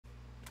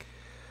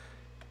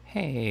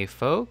Hey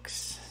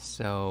folks,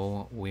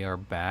 so we are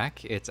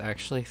back. It's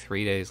actually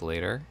 3 days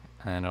later,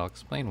 and I'll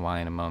explain why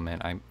in a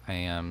moment. I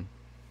am.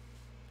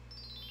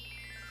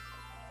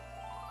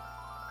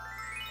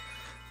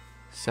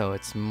 So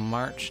it's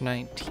March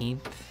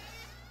 19th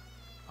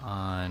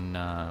on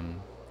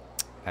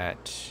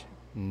at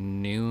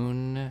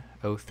noon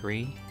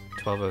 03,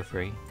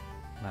 12:03.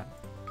 Not,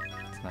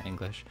 it's not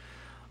English.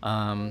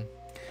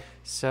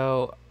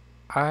 So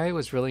I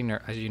was really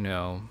as you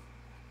know.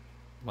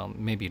 Well,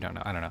 maybe you don't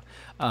know. I don't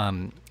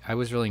know. I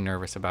was really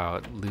nervous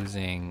about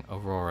losing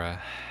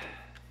Aurora.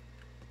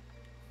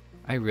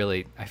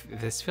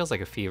 This feels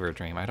like a fever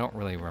dream. I don't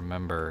really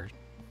remember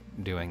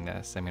doing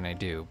this. I mean, I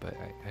do, but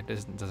it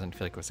doesn't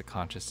feel like it was a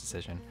conscious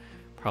decision.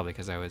 Probably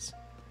because I was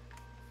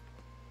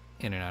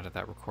in and out of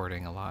that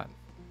recording a lot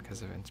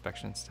because of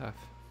inspection stuff.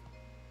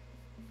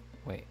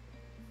 Wait.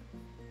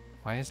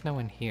 Why is no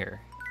one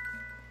here?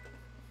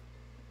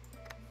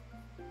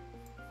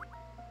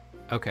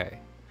 Okay.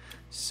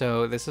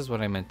 So this is what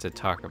I meant to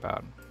talk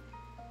about.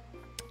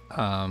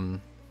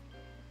 How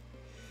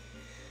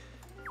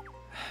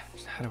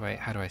do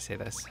I say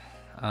this?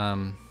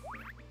 I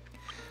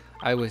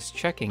was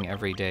checking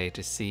every day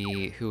to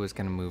see who was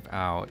going to move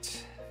out,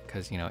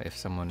 because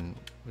if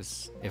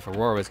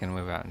Aurora was going to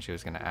move out and she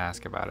was going to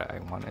ask about it, I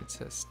wanted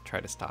to try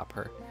to stop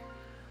her.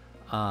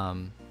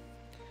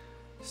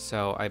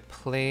 So I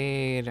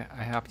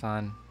hopped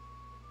on.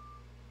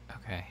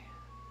 Okay.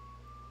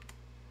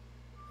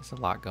 There's a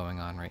lot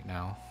going on right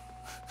now.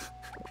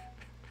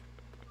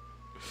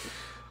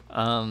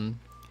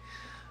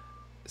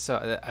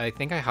 So I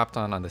think I hopped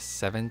on the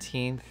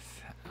 17th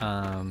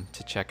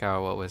to check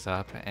out what was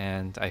up,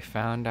 and I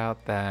found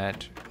out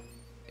that,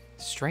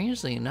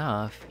 strangely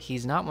enough,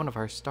 he's not one of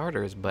our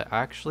starters, but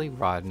actually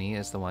Rodney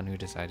is the one who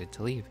decided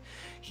to leave.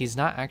 He's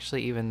not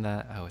actually even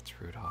the... Oh, it's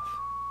Rudolph.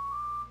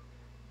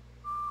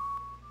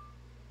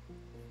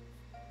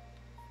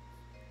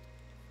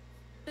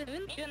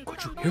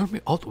 Could you hear me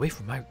all the way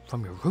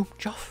from your room,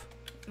 Jeff?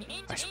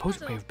 I suppose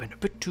it may have been a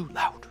bit too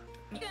loud.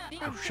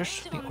 I was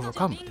just suddenly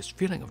overcome with this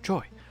feeling of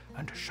joy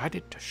and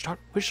decided to start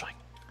whistling.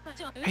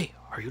 Hey,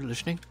 are you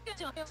listening?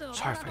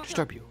 Sorry if I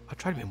disturb you. I'll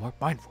try to be more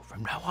mindful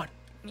from now on.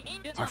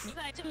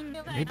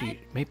 It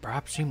may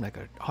perhaps seem like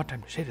an odd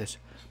time to say this,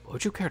 but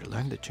would you care to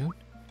learn the tune?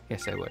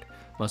 Yes, I would.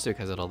 Mostly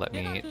because it'll let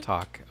me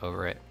talk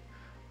over it.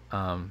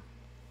 Oh,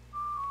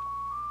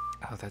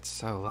 that's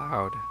so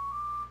loud.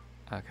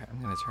 Okay,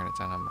 I'm gonna turn it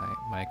down on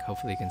my mic.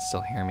 Hopefully you can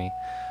still hear me.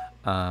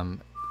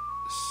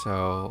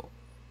 So,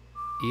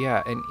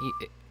 yeah, and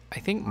I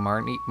think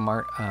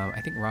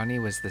I think Rodney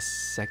was the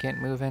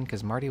second move-in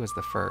because Marty was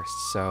the first.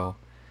 So,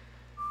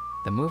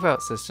 the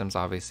move-out system's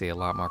obviously a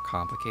lot more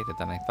complicated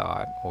than I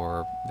thought,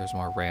 or there's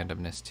more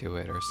randomness to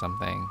it or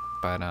something.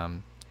 But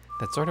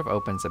that sort of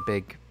opens a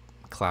big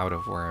cloud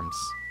of worms.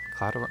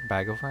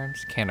 Bag of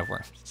worms? Can of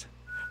worms.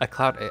 A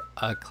cloud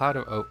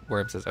of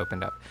worms has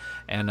opened up,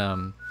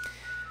 and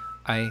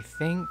I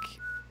think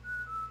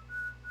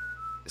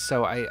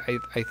so. I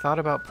thought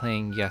about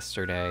playing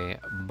yesterday,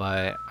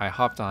 but I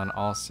hopped on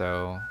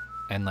also,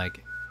 and I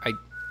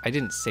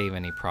didn't save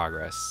any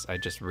progress. I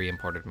just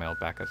re-imported my old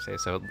backup save,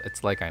 so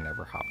it's like I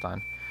never hopped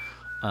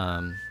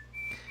on.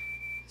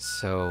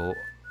 So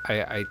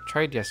I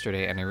tried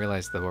yesterday, and I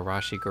realized the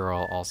Warashi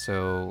girl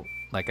also,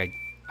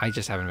 I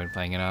just haven't been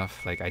playing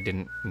enough. Like, I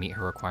didn't meet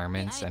her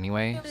requirements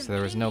anyway, so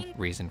there was no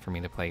reason for me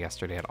to play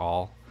yesterday at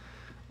all.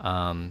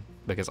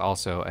 Because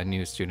also a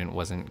new student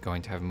wasn't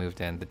going to have moved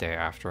in the day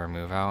after our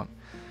move out.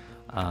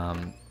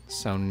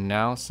 So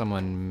now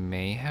someone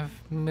may have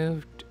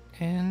moved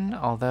in,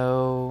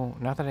 although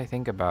now that I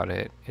think about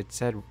it, it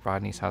said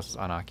Rodney's house was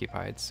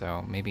unoccupied,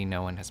 so maybe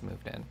no one has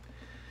moved in.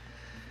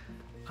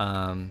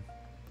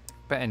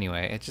 But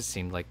anyway, it just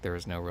seemed like there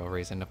was no real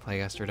reason to play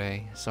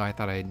yesterday, so I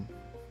thought I'd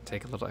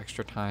take a little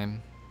extra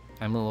time.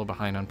 I'm a little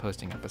behind on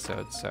posting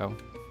episodes, so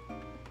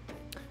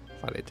I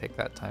thought I'd take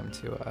that time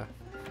to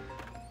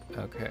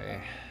okay.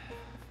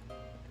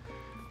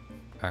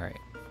 Alright.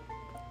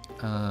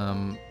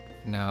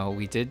 Now,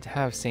 we did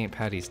have St.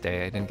 Paddy's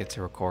Day. I didn't get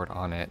to record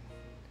on it.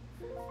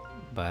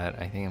 But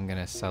I think I'm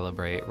gonna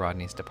celebrate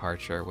Rodney's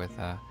departure with,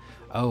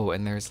 oh,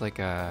 and there's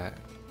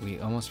we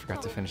almost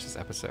forgot to finish this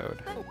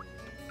episode.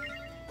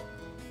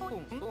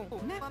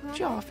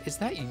 Joff, is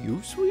that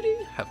you,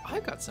 sweetie? Have I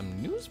got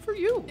some news for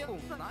you?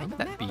 Remember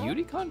that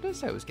beauty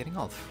contest I was getting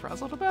all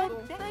frazzled about?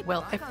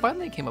 Well, I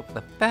finally came up with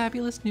a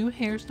fabulous new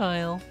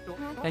hairstyle.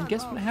 And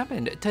guess what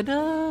happened?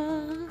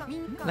 Ta-da!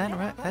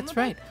 That's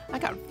right. I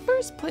got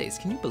first place.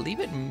 Can you believe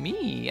it?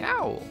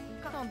 Meow!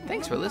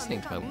 Thanks for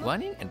listening to my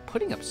whining and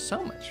putting up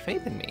so much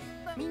faith in me.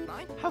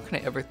 How can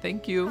I ever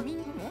thank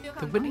you?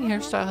 The winning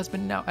hairstyle has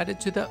been now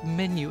added to the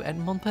menu at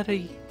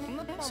Montpellier.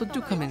 So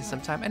do come in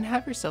sometime and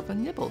have yourself a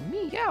nibble.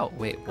 Meow.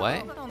 Wait,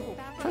 what?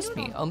 Trust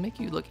me, I'll make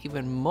you look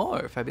even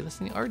more fabulous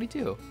than you already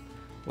do.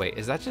 Wait,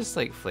 is that just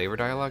like flavor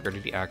dialogue, or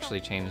did he actually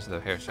change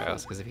the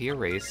hairstyles? Because if he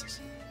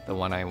erased the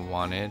one I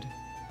wanted,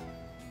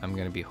 I'm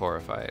gonna be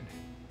horrified.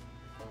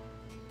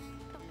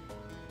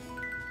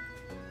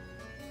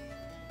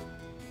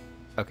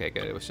 Okay,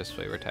 good. It was just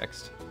flavor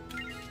text.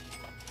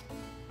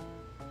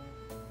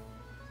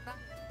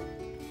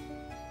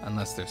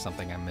 Unless there's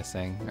something I'm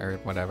missing or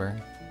whatever.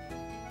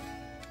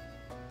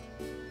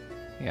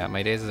 Yeah,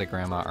 my days as a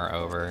grandma are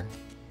over.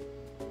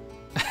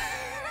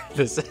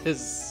 This is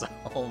so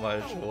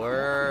much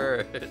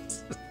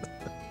worse.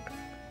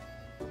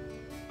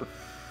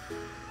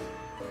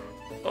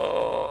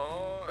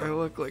 Oh, I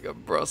look like a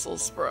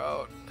Brussels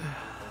sprout.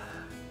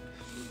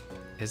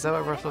 Is that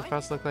what Brussels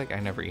sprouts look like? I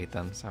never eat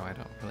them, so I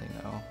don't really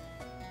know.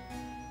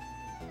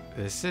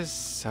 This is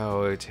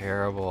so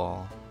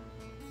terrible.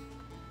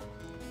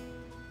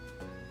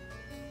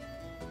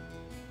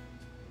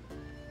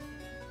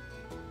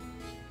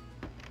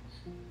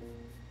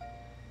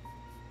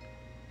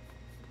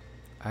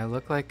 I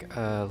look like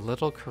a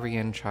little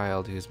Korean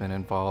child who's been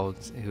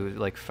involved, who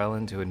like fell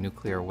into a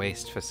nuclear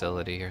waste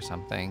facility or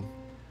something.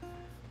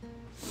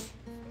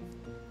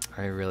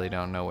 I really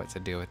don't know what to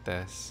do with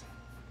this.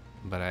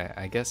 But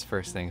I guess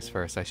first things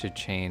first, I should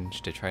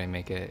change to try and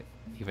make it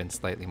even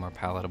slightly more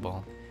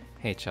palatable.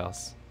 Hey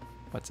Chels,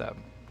 what's up?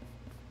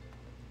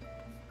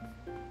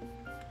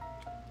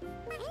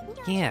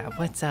 Yeah,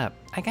 what's up?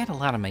 I got a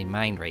lot on my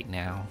mind right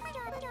now.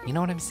 You know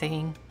what I'm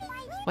saying?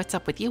 What's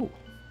up with you?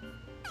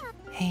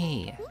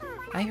 Hey,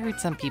 I heard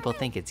some people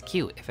think it's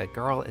cute if a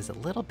girl is a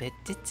little bit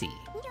ditzy.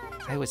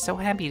 I was so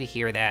happy to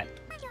hear that.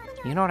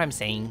 You know what I'm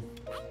saying?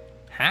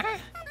 Huh?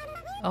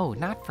 Oh,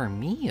 not for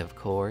me, of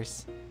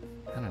course.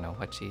 I don't know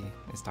what she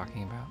is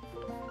talking about.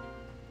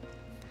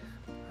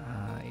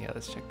 Yeah,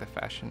 let's check the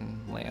fashion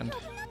land.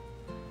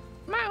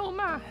 My oh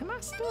my, am I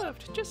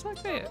stuffed? Just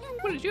like that.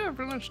 What did you have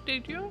for lunch,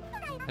 did you?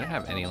 I don't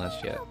have any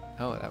lunch yet.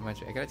 Oh, that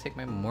reminds me. I gotta take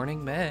my morning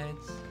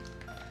meds.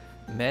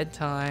 Med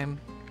time.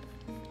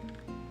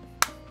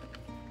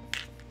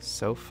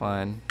 So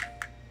fun.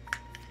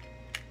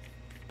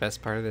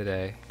 Best part of the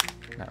day.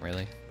 Not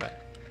really, but.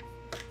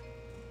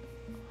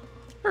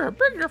 There's a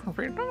big difference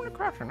between doing the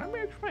crossing. Let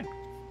me explain.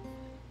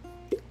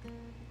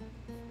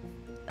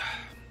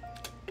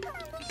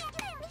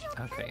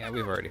 Okay, yeah,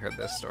 we've already heard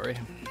this story.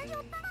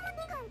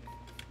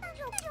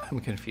 I'm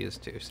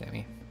confused too,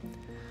 Sammy.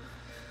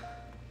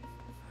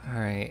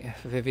 Alright,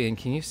 Vivian,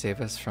 can you save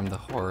us from the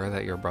horror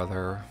that your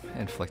brother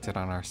inflicted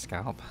on our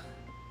scalp?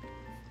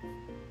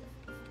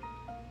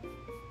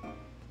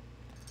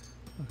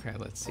 Okay,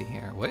 let's see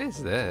here. What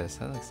is this?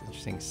 That looks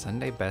interesting.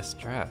 Sunday best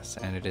dress,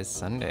 and it is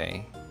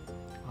Sunday.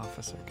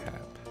 Officer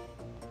cap.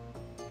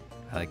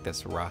 I like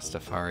this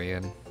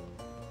Rastafarian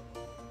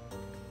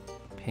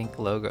pink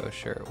logo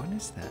shirt. What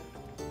is that?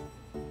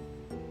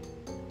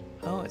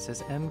 Oh, it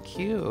says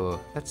MQ.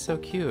 That's so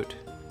cute.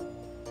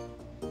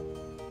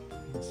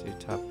 Let's see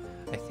top.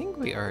 I think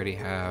we already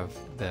have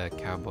the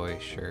cowboy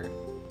shirt.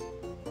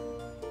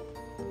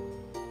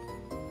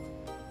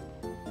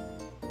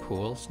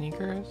 Pool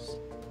sneakers?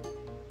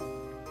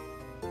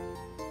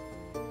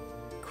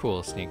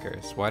 Cool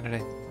sneakers. Why did I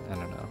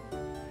don't know.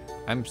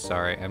 I'm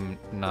sorry, I'm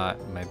not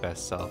my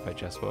best self. I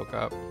just woke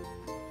up.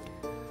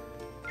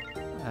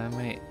 I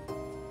might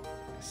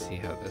see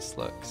how this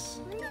looks.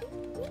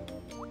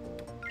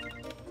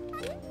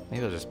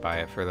 Maybe I'll just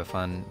buy it for the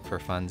fun, for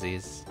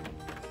funsies,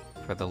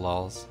 for the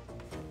lulz.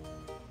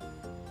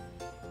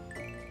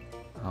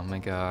 Oh my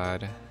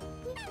god.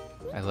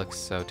 I look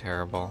so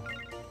terrible.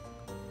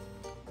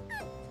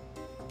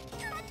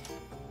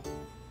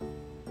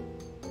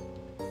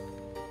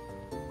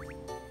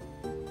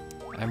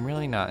 I'm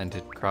really not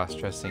into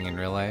cross-dressing in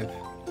real life,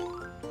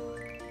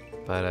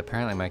 but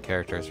apparently my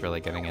character is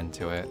really getting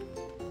into it.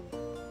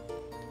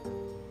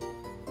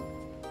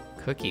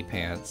 Cookie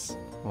pants?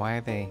 Why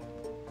are they?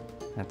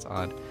 That's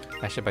odd.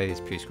 I should buy these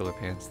preschooler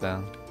pants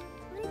though.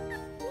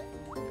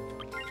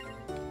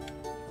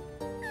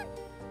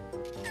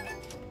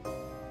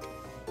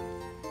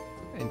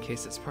 In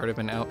case it's part of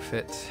an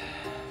outfit.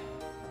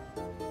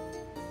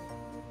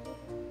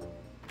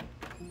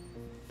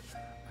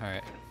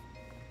 Alright.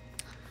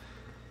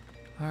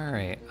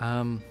 Alright,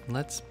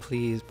 let's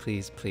please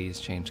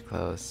change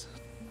clothes.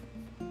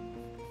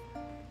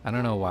 I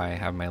don't know why I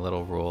have my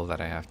little rule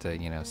that I have to,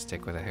 you know,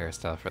 stick with a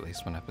hairstyle for at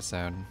least one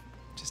episode,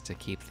 just to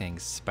keep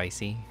things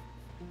spicy.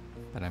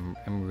 But I'm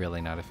really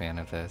not a fan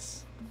of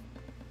this.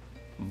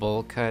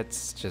 Bowl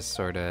cuts just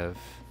sort of...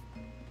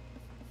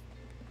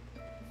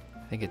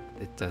 I think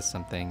it does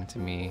something to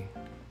me,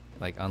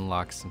 like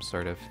unlocks some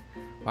sort of...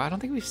 Wow, I don't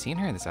think we've seen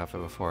her in this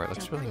outfit before. It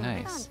looks really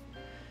nice.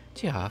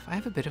 Geoff, I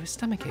have a bit of a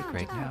stomachache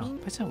right now,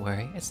 but don't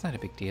worry, it's not a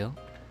big deal.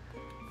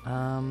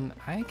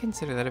 I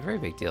consider that a very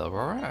big deal,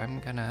 Aurora.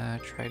 I'm gonna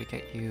try to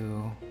get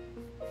you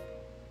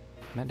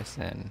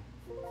medicine.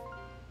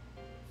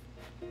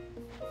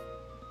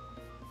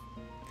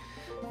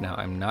 Now,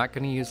 I'm not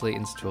gonna use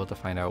Layton's tool to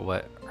find out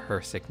what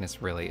her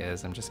sickness really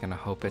is. I'm just gonna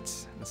hope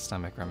it's a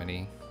stomach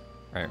remedy,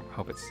 or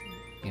hope it's,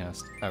 you know,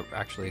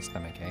 actually a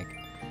stomachache.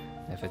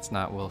 If it's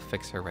not, we'll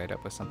fix her right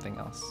up with something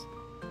else.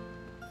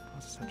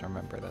 I'll just have to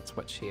remember that's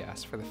what she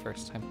asked for the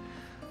first time.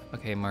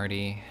 Okay,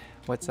 Marty,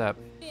 what's up?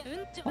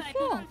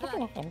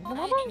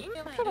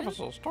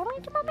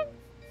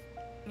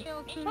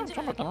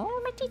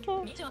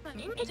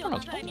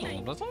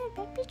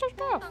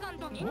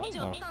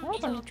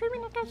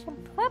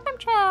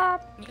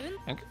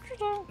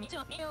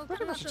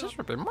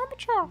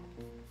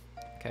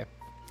 Okay.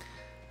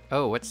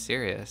 Oh, what's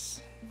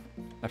serious?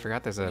 I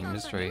forgot there's a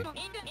mystery. I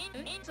think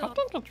it's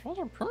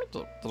rather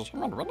primitive that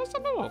someone really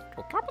submitted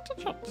to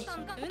competitions.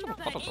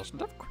 But it just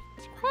live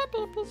quite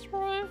this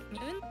way.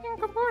 Yeah,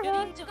 good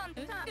morning.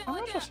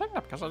 I'm just saying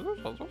that because I lose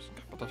all those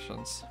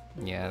competitions.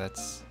 Yeah,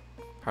 that's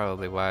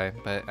probably why,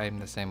 but I'm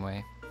the same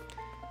way.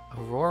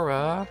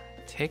 Aurora,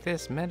 take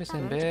this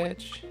medicine,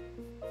 bitch.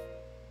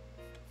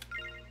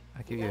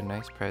 I'll give you a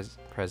nice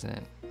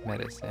present.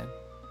 Medicine.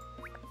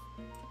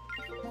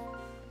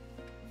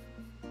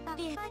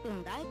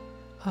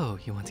 Oh,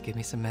 you want to give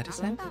me some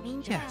medicine?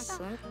 Yes.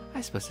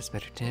 I suppose it's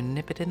better to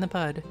nip it in the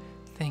bud.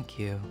 Thank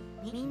you.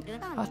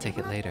 I'll take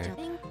it later.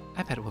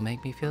 I bet it will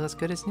make me feel as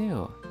good as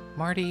new.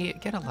 Marty,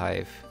 get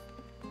alive.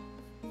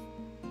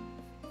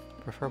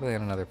 Preferably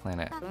on another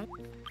planet.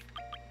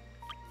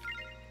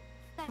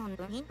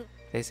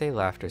 They say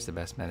laughter's the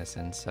best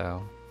medicine,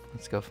 so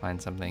let's go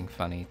find something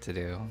funny to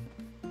do.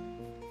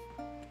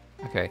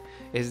 Okay,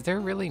 is there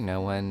really no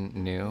one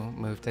new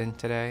moved in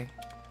today?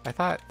 I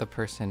thought the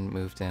person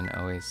moved in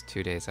always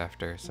 2 days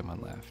after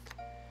someone left.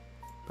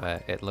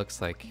 But it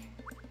looks like...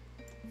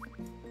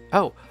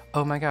 Oh!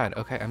 Oh my god,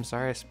 okay, I'm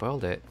sorry I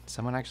spoiled it.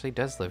 Someone actually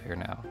does live here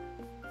now.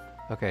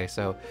 Okay,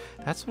 so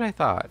that's what I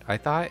thought. I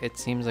thought it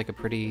seems like a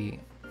pretty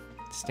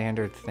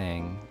standard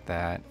thing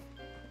that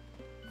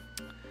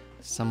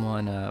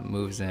someone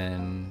moves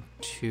in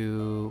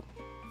two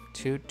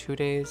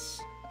days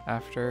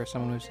after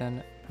someone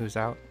moves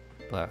out.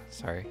 Blah,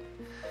 sorry.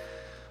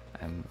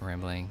 I'm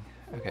rambling.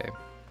 Okay.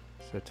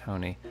 So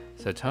Tony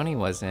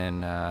was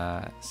in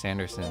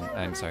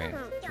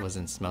was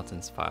in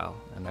Smelton's file,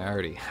 and I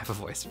already have a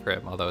voice for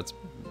him, although it's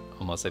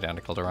almost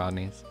identical to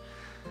Rodney's.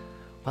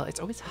 Well, it's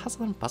always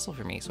hustle and bustle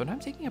for me, so when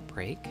I'm taking a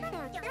break,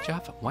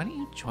 Jeff, why don't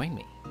you join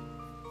me?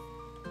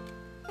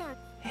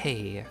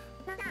 Hey,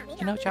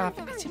 you know, Jeff,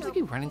 it seems like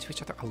we run into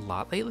each other a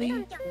lot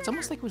lately. It's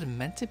almost like it was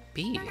meant to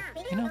be.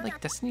 You know, like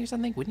destiny or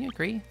something, wouldn't you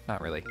agree?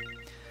 Not really.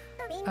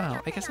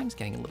 Oh, I guess I'm just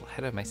getting a little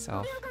ahead of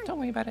myself. Don't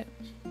worry about it.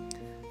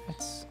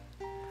 That's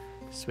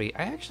sweet.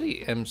 I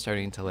actually am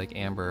starting to like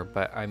Amber,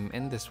 but I'm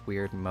in this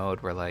weird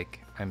mode where like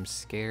I'm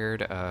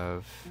scared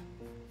of...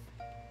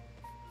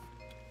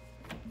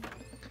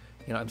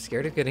 You know, I'm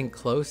scared of getting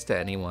close to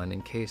anyone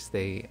in case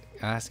they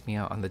ask me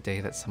out on the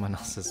day that someone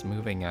else is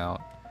moving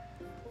out.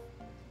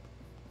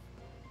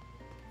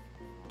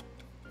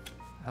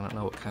 I don't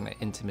know what kind of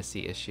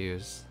intimacy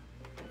issues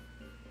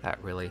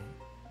that really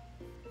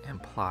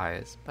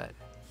implies, but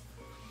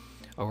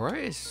Aurora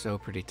is so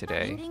pretty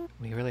today.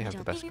 We really have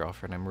the best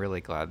girlfriend. I'm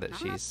really glad that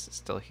she's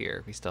still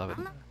here. We still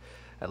have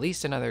at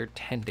least another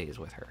 10 days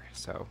with her,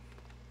 so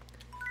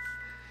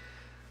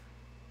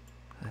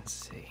let's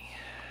see.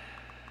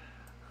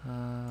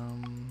 What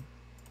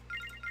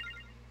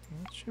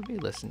should we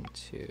listen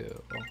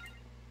to?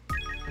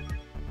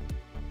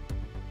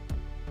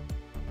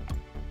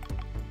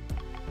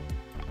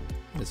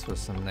 This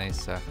was some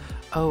nice,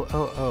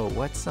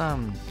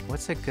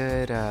 what's a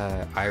good,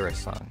 Irish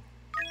song?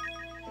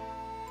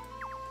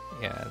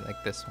 Yeah,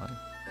 like this one.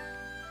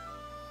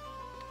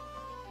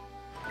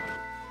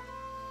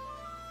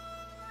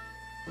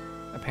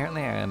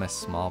 Apparently I am a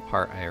small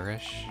part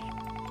Irish.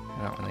 I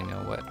don't really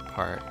know what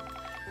part.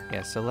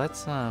 Yeah, so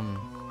let's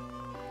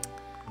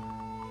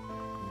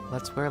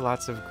wear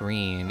lots of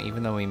green,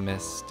 even though we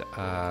missed,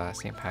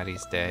 St.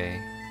 Paddy's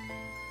Day.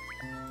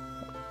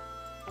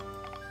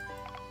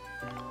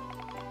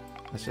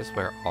 Let's just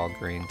wear all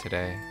green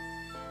today.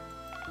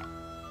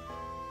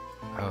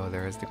 Oh,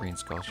 there is the green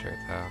skull shirt,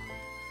 though.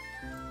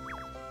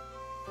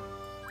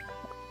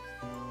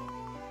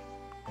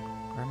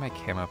 Where are my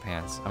camo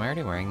pants? Am I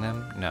already wearing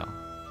them? No.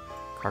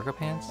 Cargo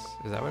pants?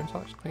 Is that what I'm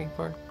looking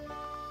for?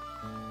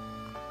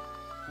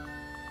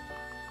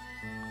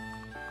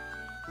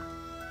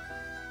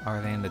 Oh,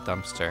 are they in the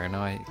dumpster? I know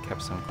I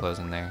kept some clothes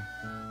in there.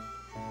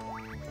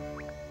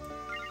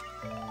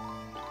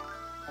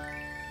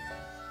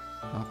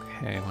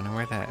 Okay, when I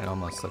wear that, it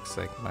almost looks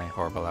like my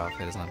horrible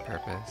outfit is on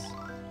purpose.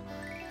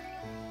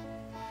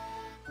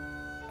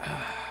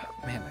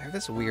 Man, I have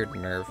this weird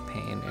nerve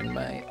pain in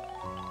my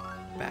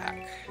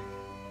back.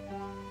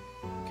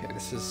 Okay,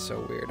 this is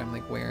so weird. I'm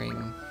like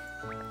wearing...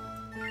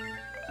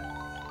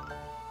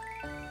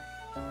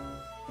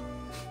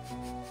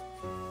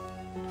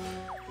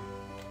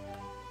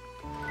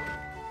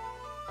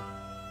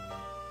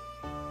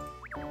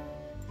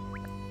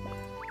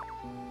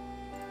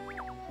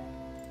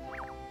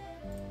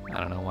 I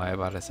don't know why I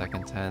bought a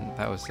second tent.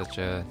 That was such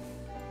a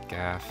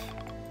gaffe.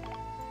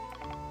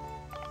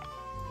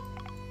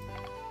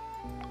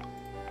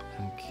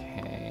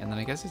 Okay, and then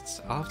I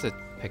guess I'll have to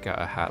pick out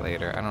a hat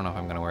later. I don't know if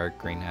I'm gonna wear a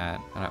green hat.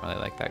 I don't really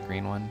like that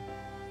green one.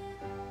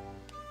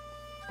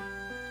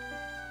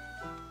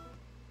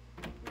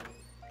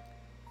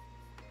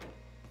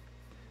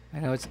 I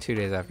know it's 2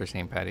 days after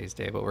St. Paddy's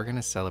Day, but we're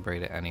gonna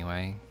celebrate it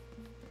anyway.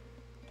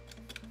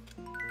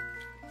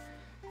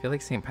 I feel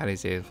like St.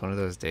 Paddy's Day is one of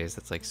those days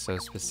that's like so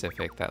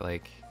specific that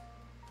like...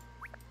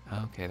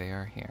 Okay, they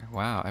are here.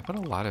 Wow, I put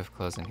a lot of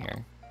clothes in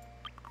here.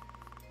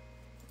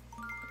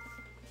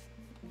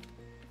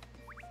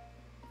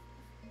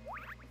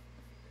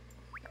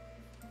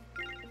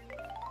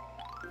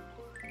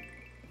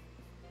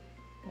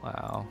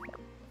 Wow.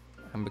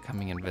 I'm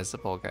becoming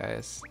invisible,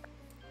 guys.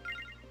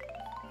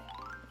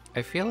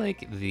 I feel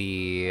like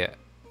the...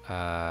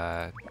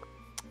 I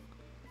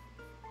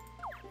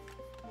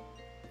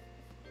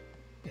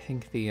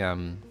think the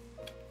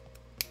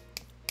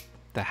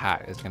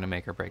hat is gonna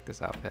make or break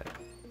this outfit.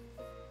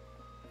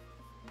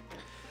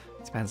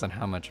 It depends on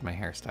how much of my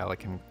hairstyle it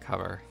can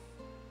cover.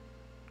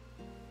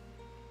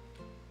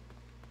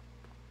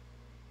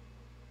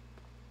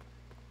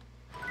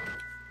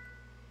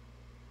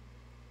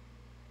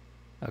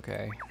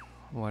 Okay,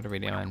 what are we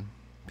doing?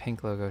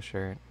 Pink logo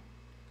shirt.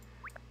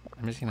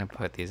 I'm just gonna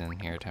put these in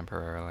here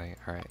temporarily.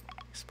 Alright,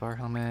 Explorer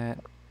helmet,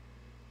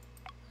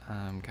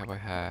 cowboy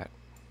hat,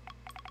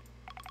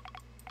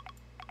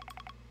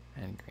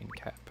 and green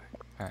cap.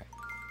 Alright.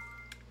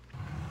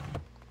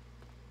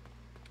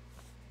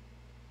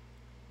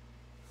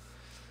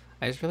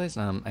 I just realized,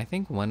 I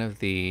think one of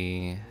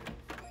the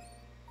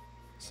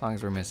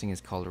songs we're missing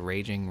is called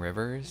Raging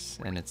Rivers,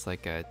 and it's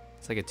like a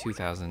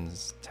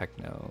 2000s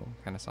techno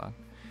kind of song.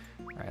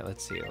 Alright,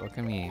 let's see. What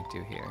can we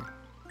do here?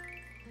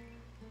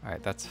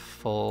 Alright, that's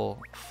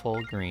full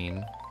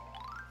green.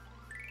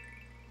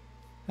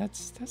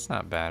 That's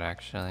not bad,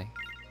 actually.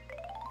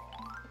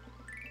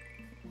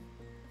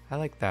 I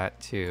like that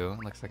too.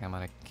 Looks like I'm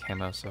on a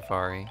camo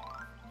safari.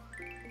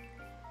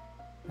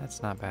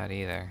 That's not bad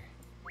either.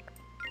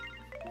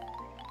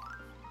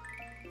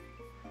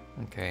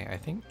 Okay, I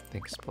think the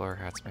Explorer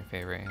hat's my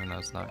favorite, even though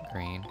it's not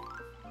green.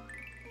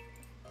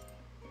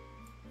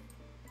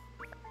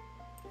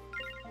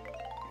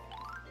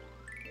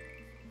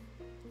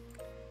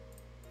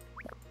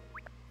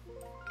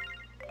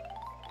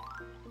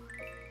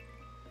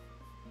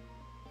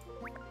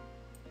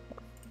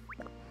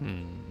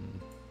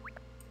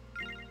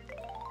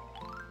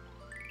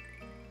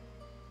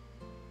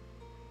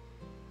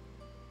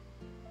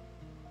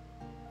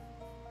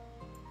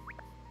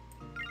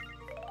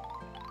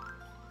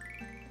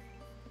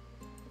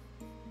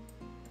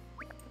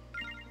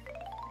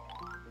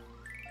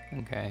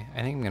 Okay,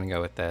 I think I'm gonna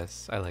go with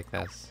this. I like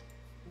this.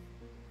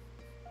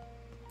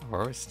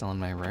 Aurora's still in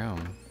my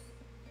room.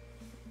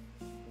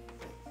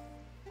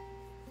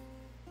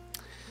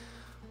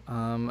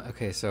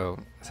 Okay, so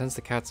since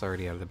the cat's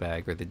already out of the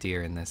bag, or the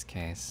deer in this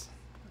case,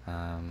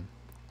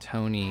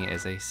 Tony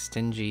is a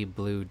stingy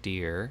blue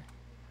deer,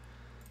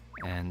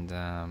 and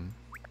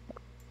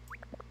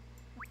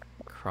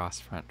cross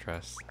front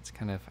dress. That's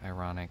kind of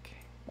ironic,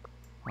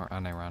 or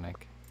unironic,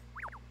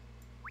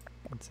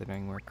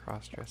 considering we're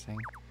cross-dressing.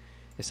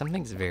 If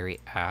something's very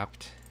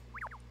apt,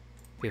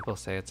 people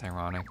say it's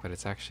ironic, but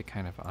it's actually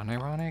kind of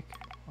unironic,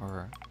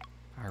 or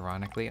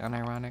ironically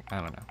unironic.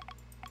 I don't know.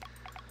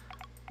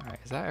 Alright,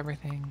 is that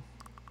everything?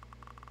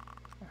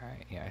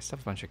 Alright, yeah, I still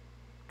have a bunch of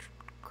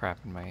crap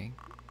in my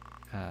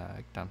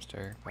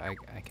dumpster, but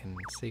I can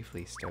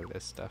safely stow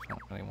this stuff. I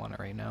don't really want it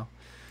right now.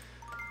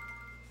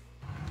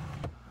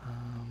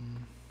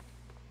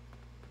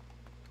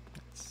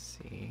 Let's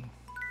see.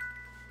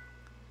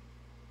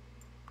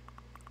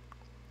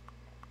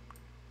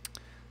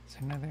 Is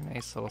there another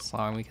nice little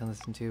song we can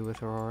listen to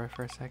with Aurora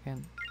for a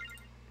second?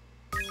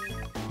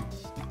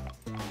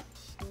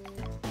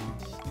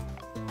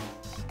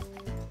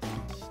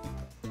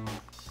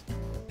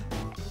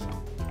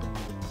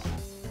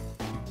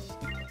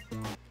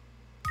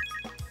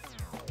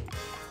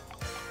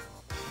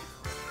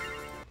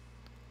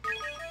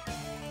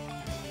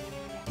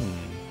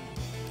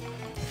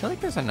 I feel like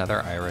there's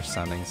another Irish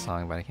sounding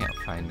song, but I can't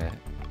find it.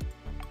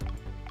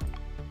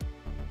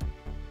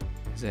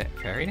 Is it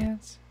Fairy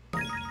Dance?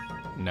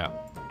 No.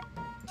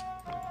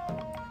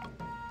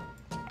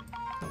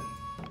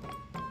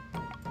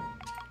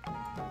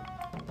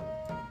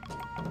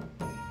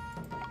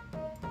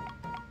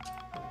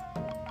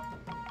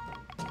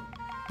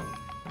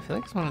 I feel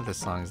like it's one of the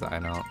songs that I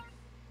don't...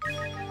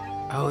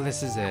 Oh,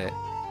 this is it.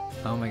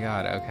 Oh my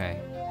god, okay.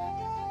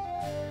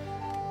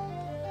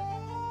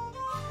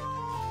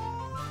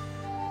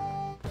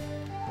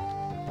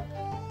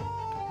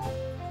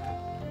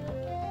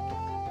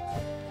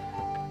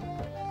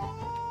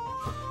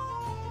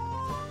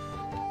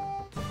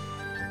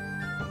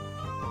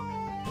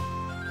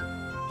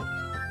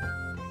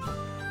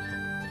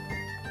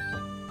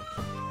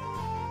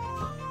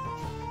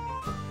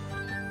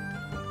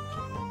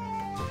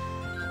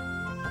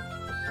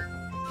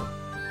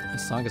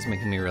 This song is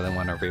making me really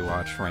want to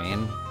rewatch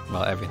Rain.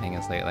 Well, everything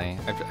is lately.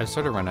 I've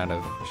sort of run out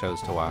of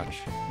shows to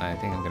watch, and I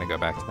think I'm going to go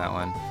back to that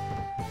one.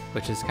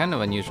 Which is kind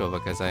of unusual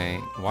because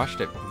I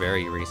watched it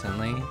very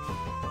recently.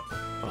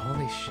 But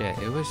holy shit,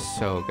 it was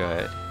so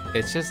good.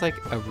 It's just like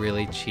a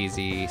really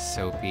cheesy,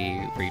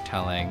 soapy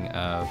retelling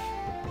of...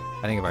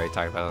 I think I've already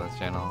talked about it on this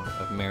channel,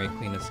 of Mary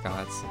Queen of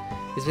Scots.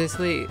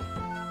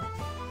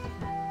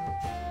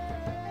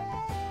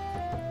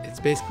 It's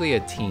basically a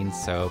teen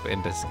soap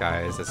in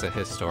disguise as a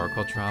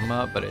historical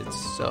drama, but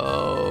it's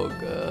so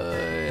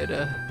good.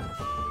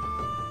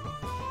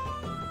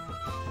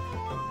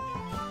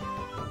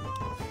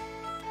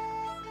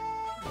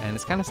 And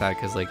it's kind of sad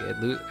because like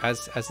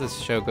as this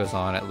show goes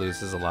on, it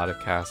loses a lot of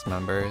cast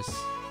members,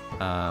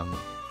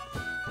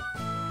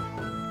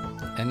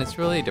 and it's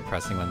really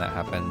depressing when that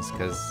happens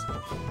because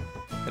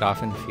it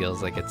often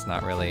feels like it's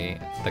not really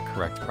the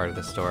correct part of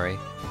the story.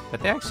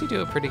 But they actually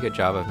do a pretty good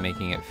job of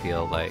making it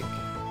feel like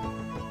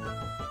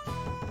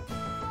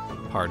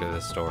part of the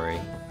story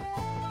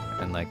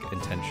and like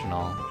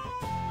intentional.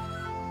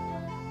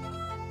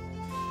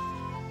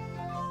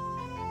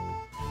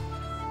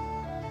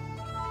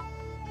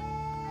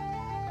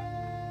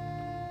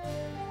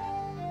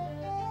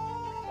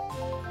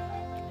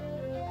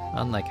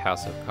 Unlike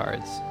House of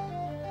Cards.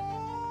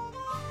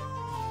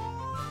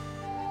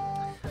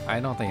 I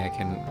don't think I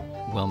can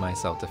will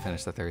myself to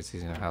finish the 3rd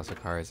season of House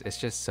of Cards. It's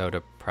just so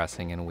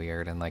depressing and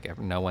weird, and like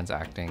no one's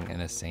acting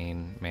in a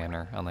sane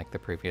manner unlike the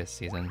previous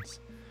seasons.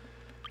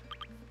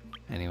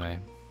 Anyway.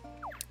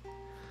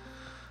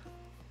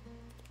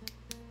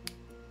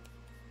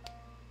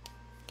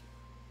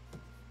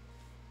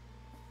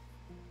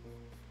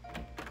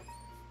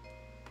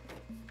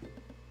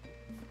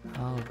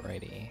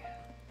 Alrighty.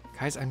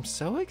 Guys, I'm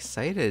so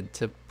excited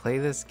to play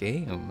this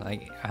game.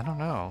 Like, I don't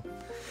know.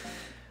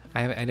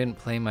 I didn't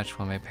play much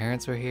when my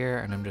parents were here,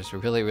 and I'm just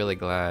really, really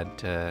glad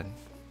to...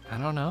 I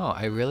don't know.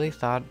 I really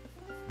thought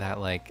that,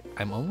 like,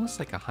 I'm almost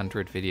like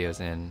 100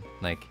 videos in.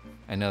 Like,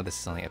 I know this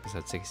is only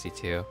episode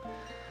 62.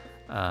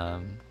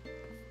 But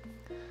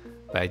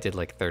I did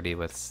like 30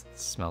 with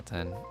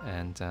Smelton,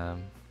 and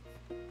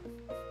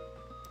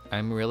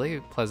I'm really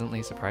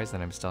pleasantly surprised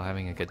that I'm still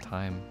having a good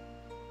time.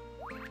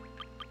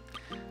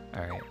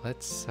 Alright,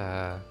 let's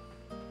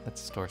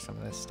store some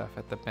of this stuff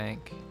at the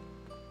bank.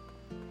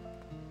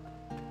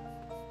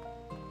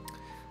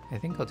 I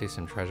think I'll do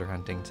some treasure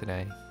hunting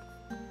today.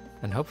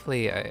 And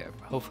hopefully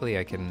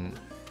I can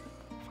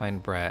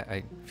find Brett.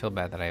 I feel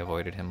bad that I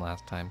avoided him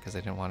last time because I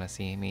didn't want him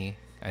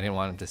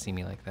to see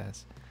me like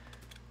this.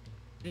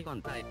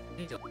 Oh,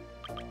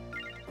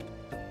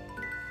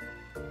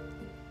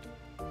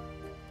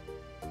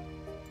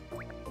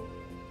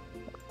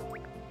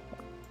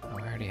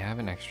 I already have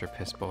an extra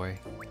piss boy.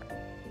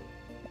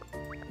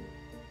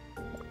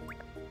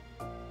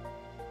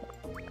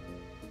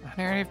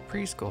 I already have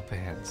preschool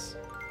pants.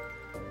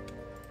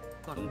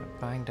 I'm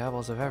buying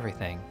doubles of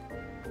everything.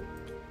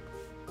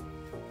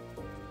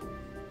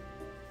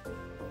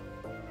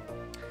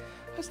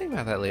 I was thinking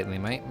about that lately.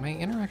 My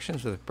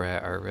interactions with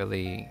Brett are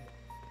really...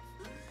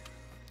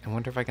 I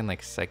wonder if I can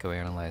like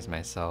psychoanalyze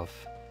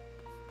myself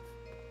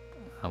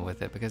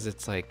with it, because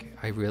it's like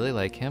I really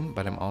like him,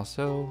 but I'm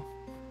also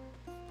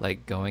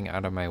like going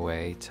out of my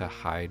way to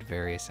hide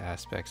various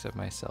aspects of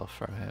myself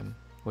from him,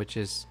 which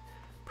is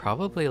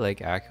probably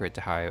like accurate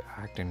to how I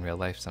act in real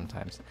life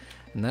sometimes.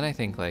 And then I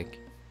think like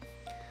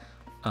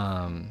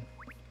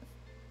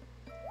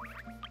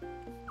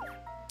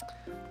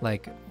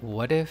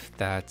what if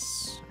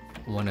that's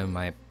one of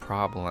my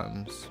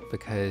problems?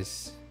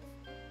 Because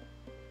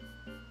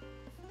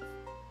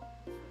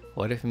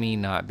what if me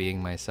not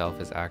being myself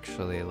is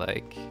actually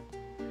like...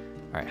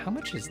 Alright, how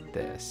much is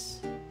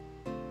this?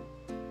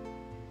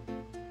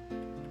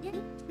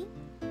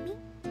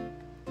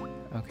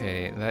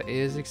 Okay, that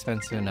is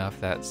expensive enough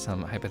that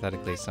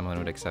hypothetically someone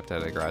would accept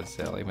at a garage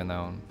sale, even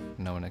though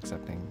no one's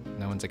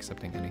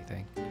accepting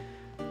anything.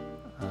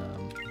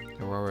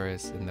 The Rover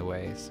is in the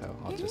way, so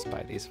I'll just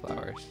buy these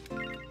flowers.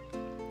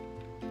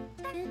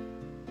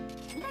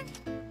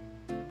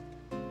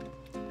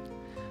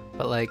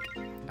 But like,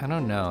 I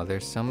don't know,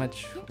 there's so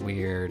much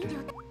weird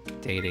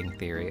dating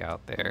theory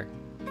out there.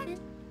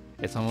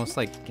 It's almost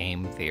like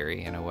game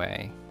theory in a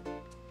way.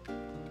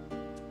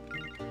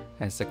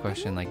 And it's the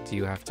question, like, do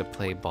you have to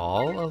play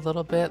ball a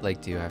little bit?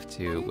 Like, do you have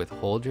to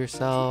withhold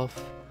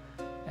yourself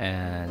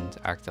and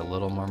act a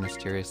little more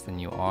mysterious than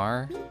you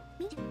are?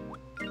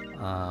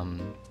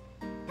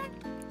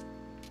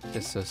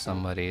 Just so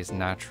somebody's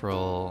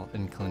natural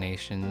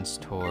inclinations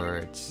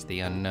towards the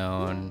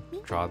unknown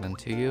draw them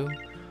to you?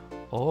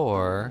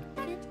 Or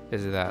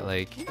is it that,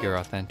 like, your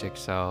authentic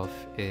self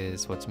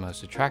is what's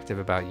most attractive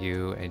about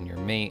you and your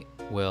mate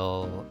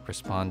will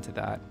respond to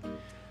that?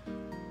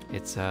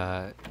 It's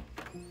a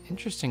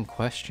interesting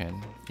question.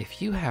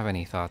 If you have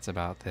any thoughts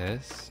about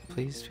this,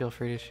 please feel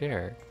free to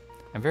share.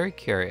 I'm very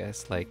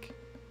curious, like,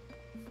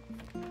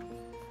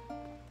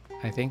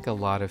 I think a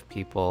lot of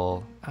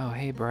people... Oh,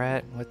 hey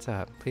Brett, what's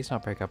up? Please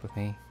don't break up with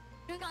me.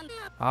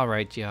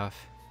 Alright,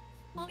 Geoff.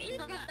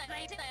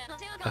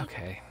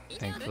 Okay,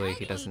 thankfully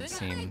he doesn't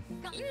seem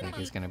like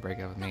he's gonna break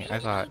up with me. I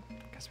thought,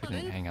 because we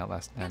didn't hang out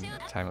last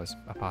time it was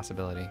a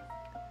possibility.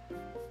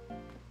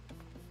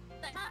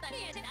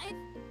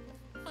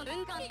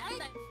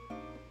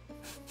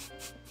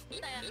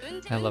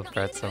 I love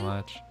Brett so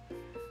much.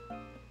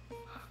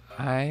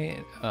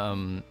 I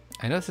know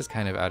this is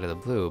kind of out of the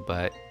blue,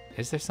 but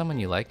is there someone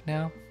you like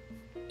now?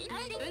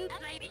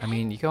 I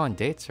mean, you go on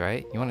dates,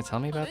 right? You want to tell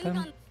me about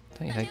them?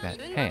 Don't you think that?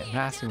 Hey, I'm not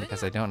asking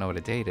because I don't know what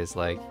a date is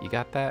like. You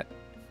got that?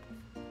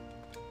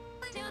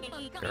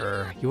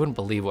 Grr, you wouldn't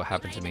believe what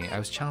happened to me. I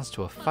was challenged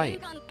to a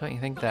fight. Don't you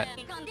think that?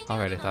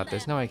 Alright, I thought,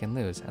 there's no way I can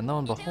lose. And lo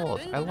and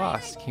behold, I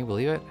lost. Can you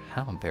believe it?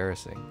 How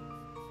embarrassing.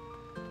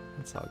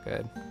 That's all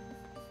good.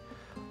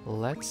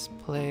 Let's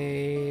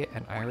play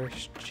an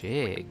Irish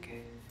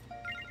jig.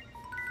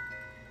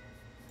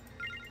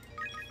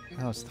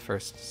 Oh, it's the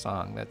first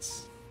song.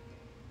 That's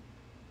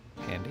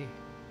handy.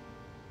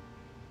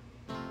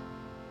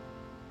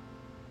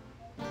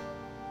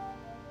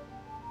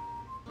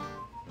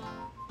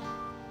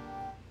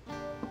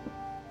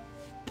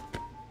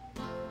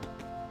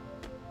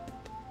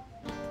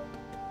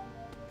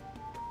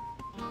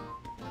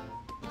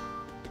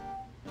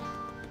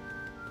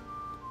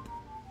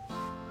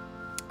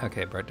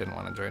 Okay, Bart didn't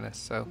want to join us,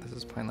 so this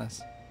is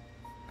pointless.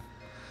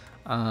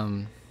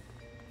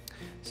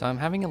 So I'm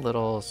having a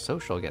little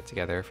social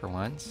get-together for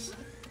once.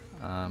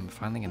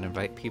 Finally gonna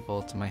invite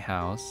people to my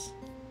house.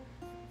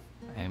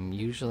 I'm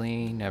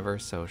usually never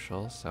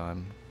social, so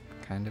I'm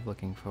kind of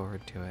looking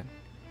forward to it.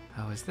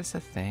 Oh, is this a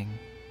thing?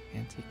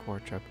 Antique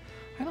wardrobe.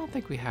 I don't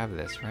think we have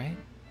this, right?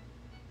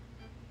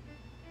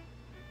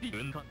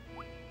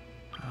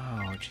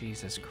 Oh,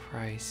 Jesus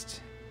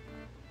Christ.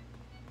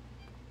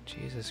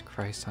 Jesus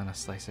Christ on a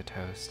slice of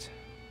toast.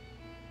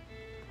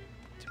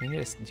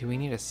 Do we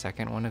need a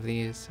second one of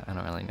these? I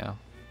don't really know.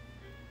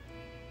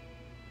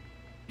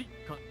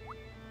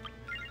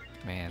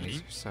 Man,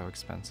 these are so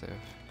expensive.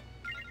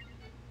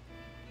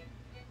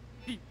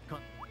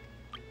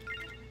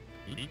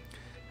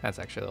 That's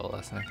actually a little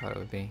less than I thought it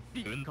would be.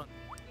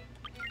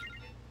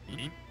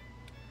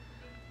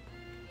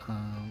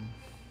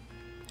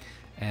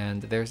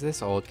 And there's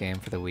this old game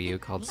for the Wii U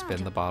called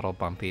Spin the Bottle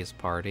Bumpy's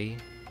Party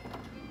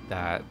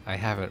that I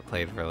haven't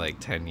played for like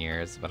 10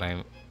 years, but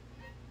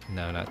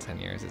no, not 10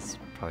 years, it's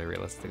probably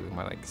realistically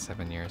more like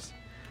 7 years.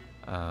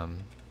 But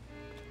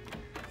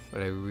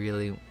I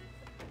really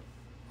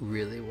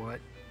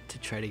want to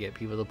try to get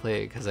people to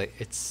play it because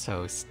it's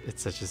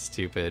such a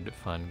stupid,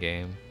 fun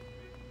game.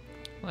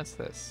 What's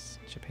this?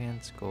 Japan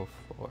School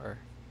Floor.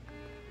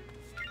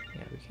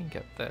 Yeah, we can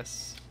get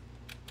this.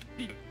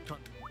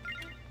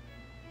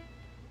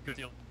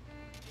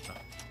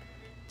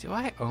 Do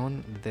I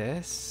own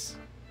this?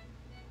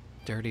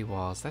 Dirty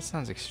Walls. That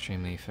sounds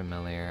extremely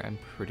familiar. I'm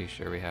pretty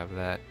sure we have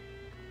that.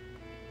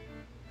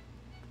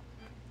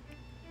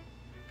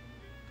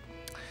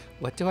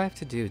 What do I have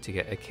to do to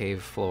get a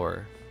cave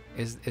floor?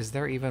 Is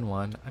there even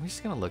one? I'm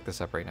just gonna look this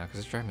up right now because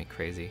it's driving me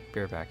crazy. Be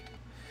right back.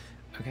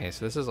 Okay,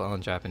 so this is all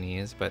in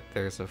Japanese, but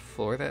there's a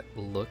floor that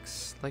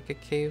looks like a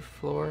cave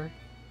floor.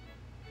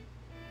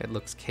 It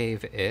looks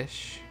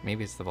cave-ish.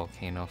 Maybe it's the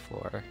volcano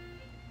floor.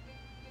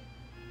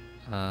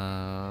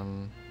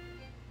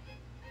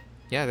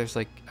 Yeah, there's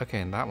like, okay,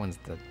 and that one's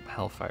the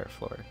Hellfire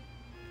floor.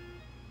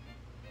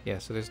 Yeah,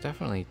 so there's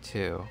definitely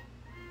two.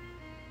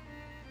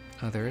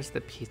 Oh, there is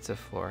the pizza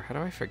floor. How do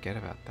I forget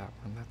about that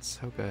one? That's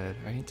so good.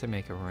 I need to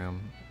make a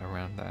room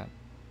around that.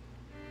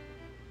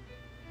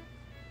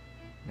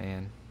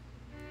 Man.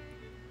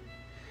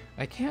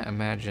 I can't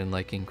imagine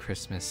liking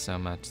Christmas so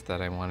much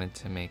that I wanted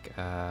to make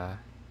a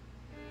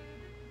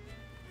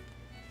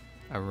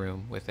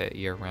room with it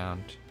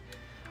year-round.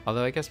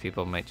 Although I guess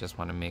people might just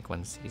want to make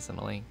one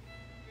seasonally.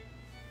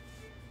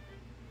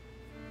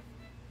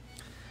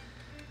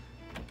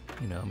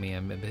 You know me,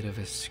 I'm a bit of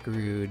a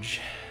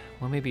Scrooge.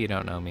 Well, maybe you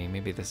don't know me.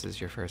 Maybe this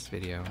is your first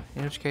video.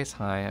 In which case,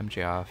 hi, I'm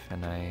Geoff,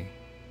 and I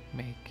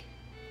make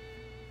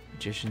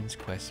Magician's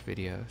Quest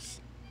videos.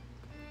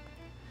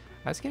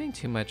 I was getting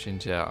too much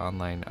into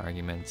online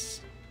arguments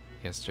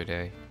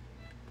yesterday.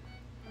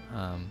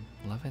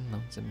 Love and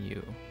Lonesome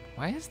You.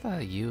 Why is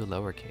the U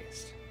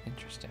lowercase?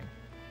 Interesting.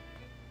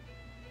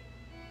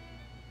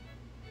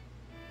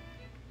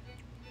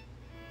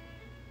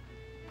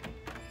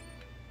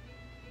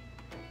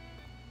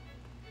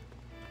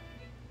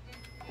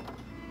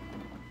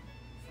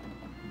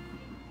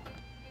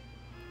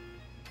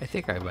 I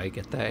think I might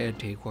get that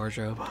antique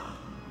wardrobe.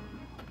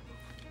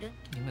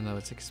 Even though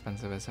it's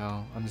expensive as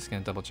hell. I'm just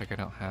gonna double check I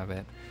don't have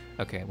it.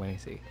 Okay, let me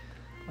see.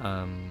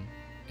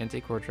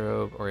 Antique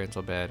wardrobe,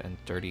 oriental bed, and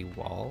dirty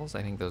walls.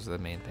 I think those are the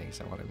main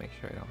things I want to make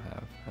sure I don't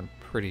have. I'm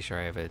pretty sure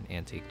I have an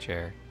antique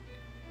chair.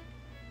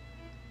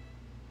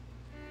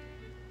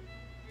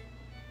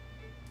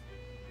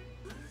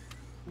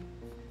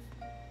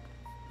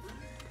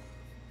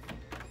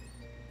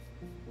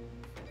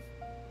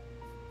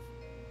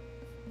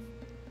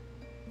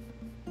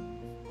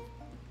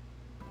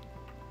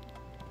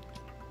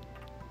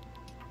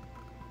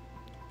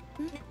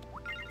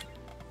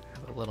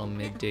 Have a little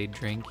midday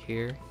drink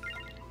here.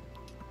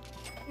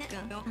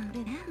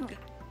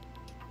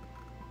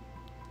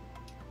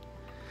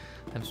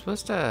 I'm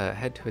supposed to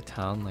head to a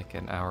town like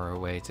an hour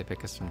away to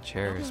pick up some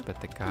chairs, but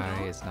the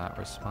guy is not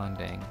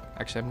responding.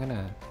 Actually, I'm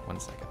gonna... one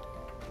second.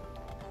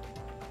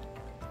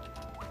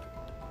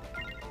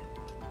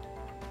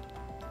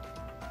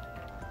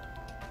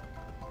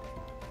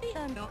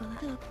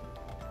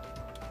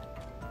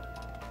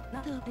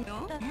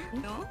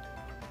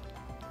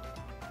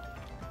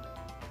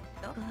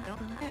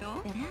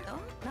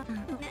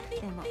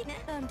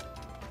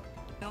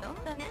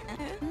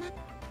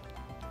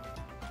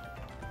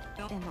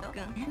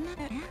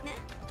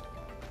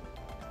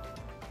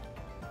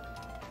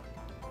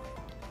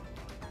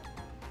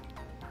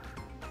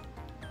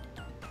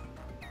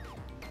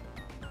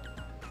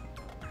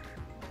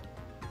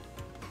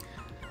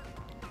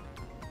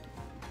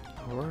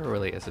 Aurora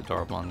really is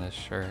adorable on this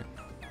shirt.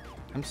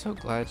 I'm so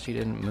glad she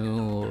didn't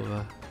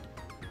move.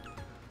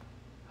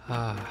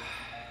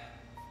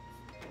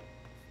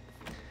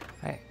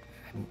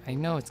 I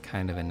know it's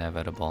kind of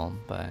inevitable,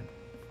 but...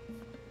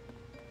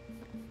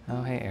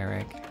 Oh, hey,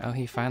 Eric. Oh,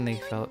 he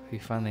finally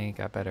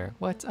got better.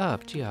 What's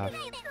up, Geoff?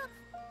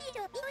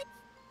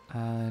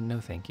 No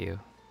thank you.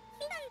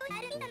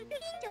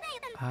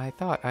 I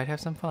thought I'd have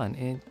some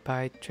fun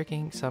by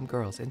tricking some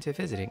girls into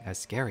visiting a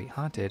scary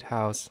haunted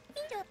house.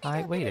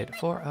 I waited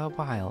for a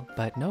while,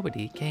 but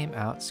nobody came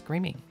out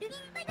screaming.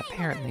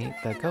 Apparently,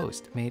 the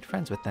ghost made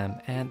friends with them,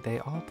 and they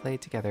all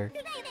played together.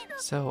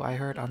 So I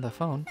heard on the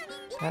phone.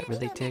 That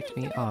really ticked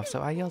me off, so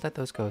I yelled at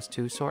those ghosts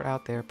to sort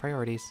out their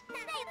priorities.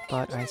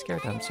 But I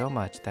scared them so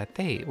much that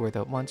they were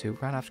the ones who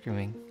ran off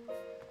screaming.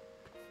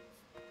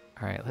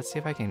 Alright, let's see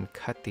if I can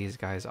cut these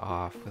guys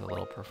off with a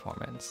little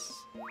performance.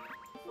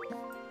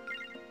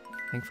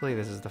 Thankfully,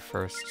 this is the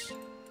first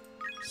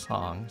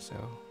song, so...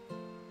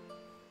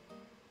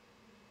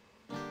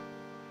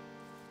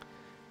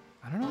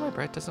 I don't know why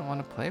Brett doesn't want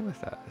to play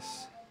with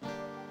us.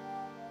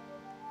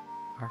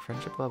 Our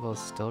friendship level is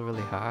still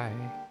really high.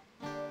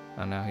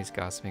 Oh, now he's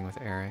gossiping with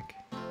Eric.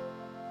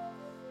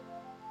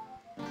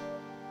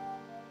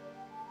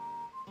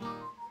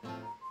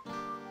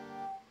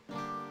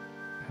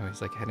 Oh,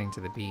 he's like heading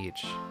to the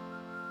beach.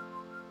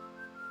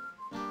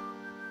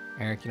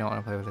 Eric, you don't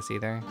want to play with us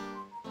either?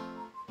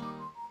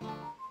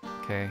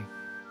 Okay.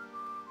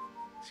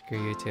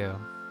 Screw you too.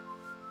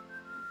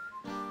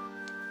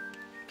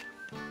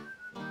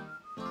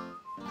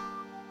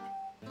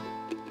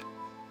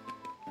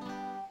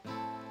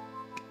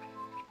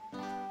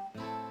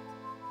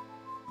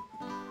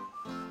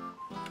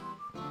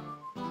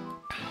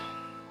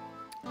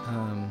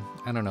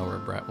 I don't know where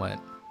Brett went.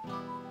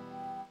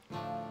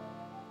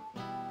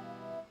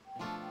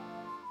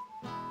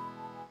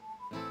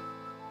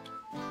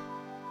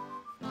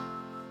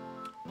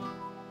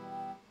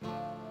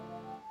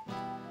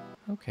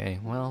 Okay,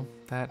 well,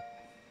 that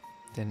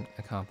didn't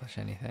accomplish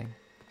anything.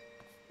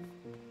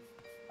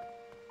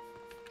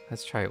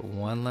 Let's try it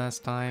one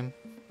last time.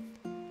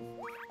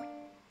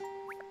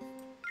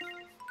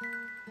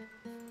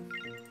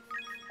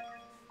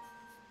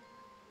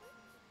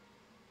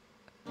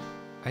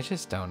 I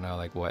just don't know,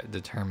 like, what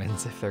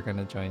determines if they're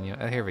gonna join you.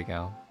 Oh, here we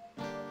go.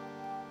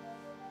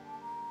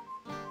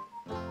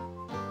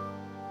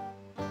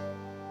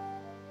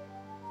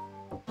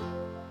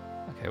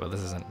 Okay, well,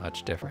 this isn't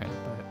much different,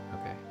 but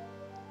okay.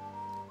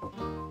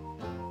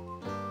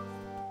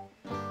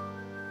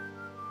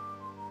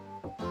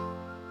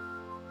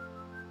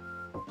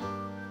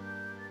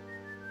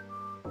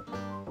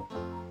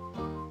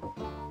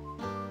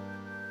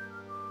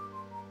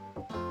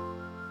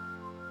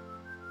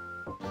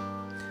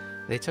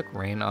 They took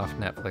Rain off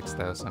Netflix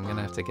though, so I'm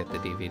gonna have to get the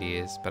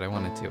DVDs, but I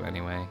wanted to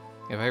anyway.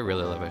 If I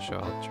really love a show,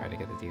 I'll try to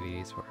get the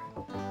DVDs for it.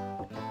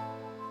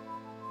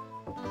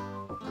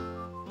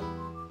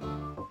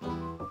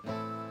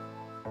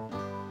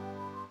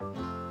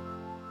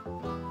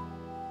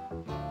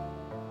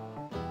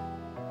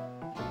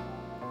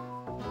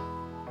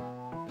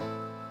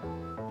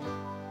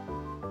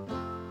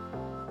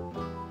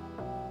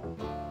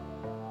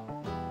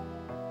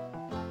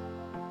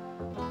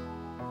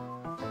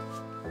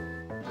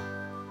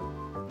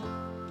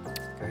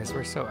 Guys,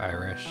 we're so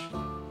Irish.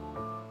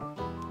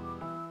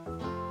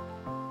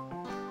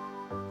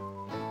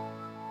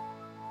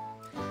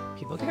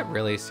 People get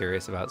really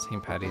serious about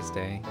St. Paddy's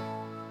Day.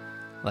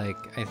 Like,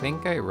 I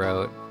think I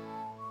wrote...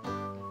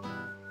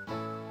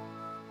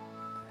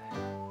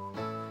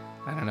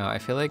 I don't know, I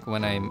feel like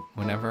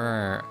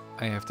whenever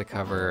I have to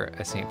cover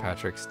a St.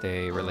 Patrick's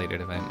Day related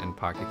event in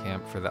Pocket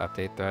Camp for the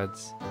update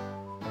threads,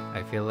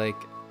 I feel like...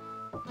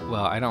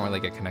 Well, I don't really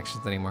get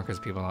connections anymore because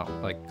people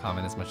don't like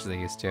comment as much as they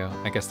used to.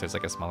 I guess there's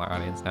like a smaller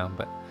audience now,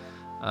 but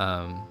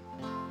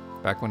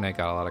back when I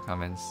got a lot of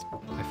comments,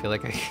 I feel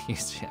like I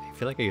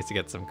used to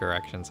get some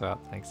corrections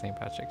about like St.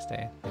 Patrick's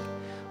Day. Like,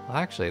 well,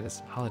 actually,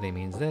 this holiday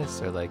means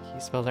this, or like you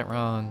spelled it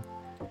wrong,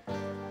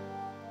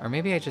 or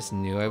maybe I just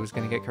knew I was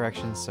going to get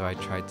corrections, so I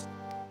tried to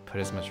put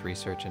as much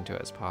research into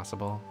it as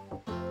possible.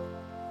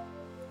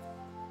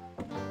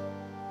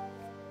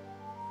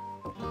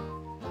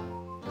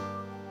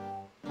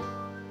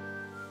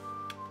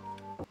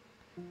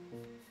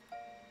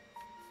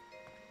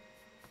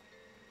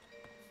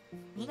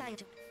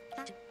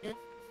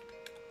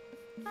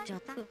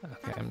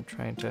 Okay, I'm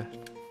trying to...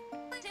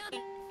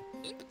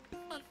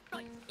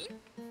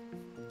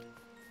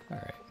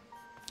 Alright.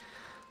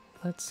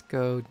 Let's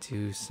go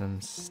do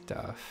some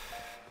stuff.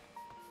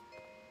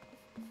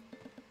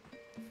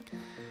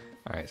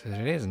 Alright, so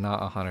today is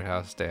not a haunted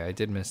house day. I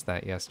did miss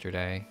that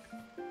yesterday.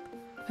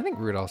 I think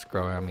Rudolph's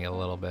growing on me a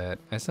little bit.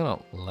 I still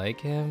don't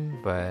like him,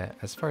 but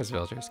as far as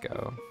villagers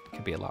go, it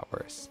could be a lot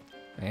worse.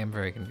 I am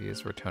very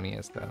confused where Tony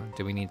is, though.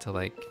 Do we need to,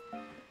 like...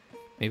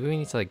 Maybe we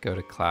need to, like, go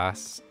to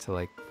class to,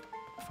 like,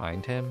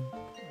 find him?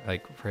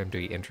 Like, for him to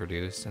be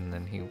introduced, and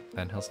then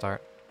he'll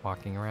start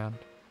walking around?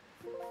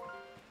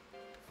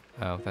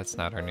 Oh, that's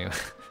not our new...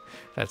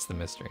 That's the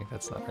mystery.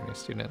 That's not our new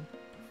student.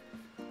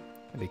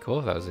 It'd be cool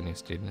if that was a new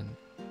student.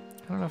 I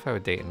don't know if I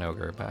would date an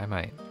ogre, but I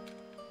might.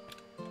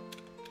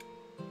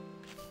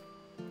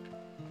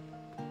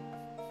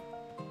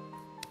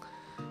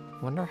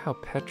 Wonder how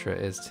Petra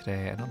is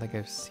today. I don't think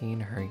I've seen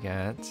her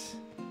yet.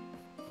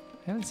 I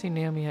haven't seen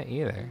Naomi yet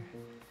either.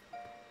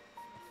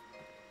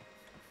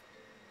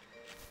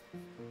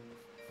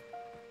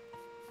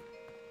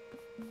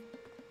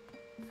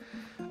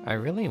 I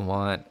really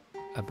want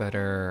a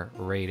better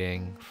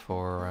rating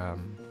for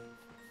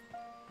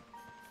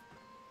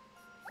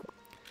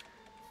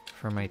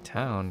my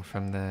town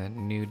from the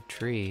nude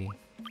tree.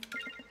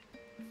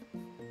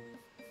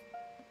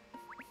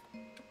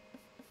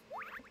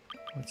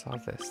 What's all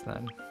this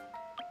then?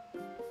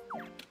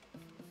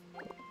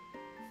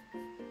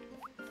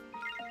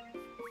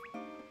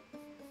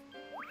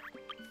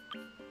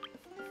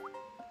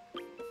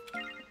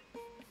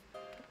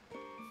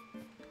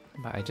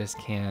 But I just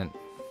can't.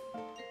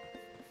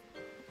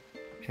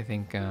 I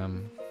think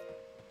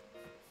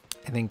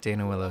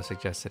Dana Willow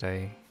suggested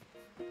I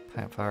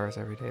plant flowers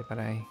every day, but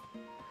I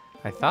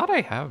thought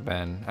I have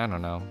been. I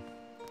don't know.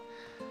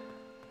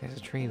 There's a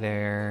tree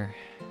there.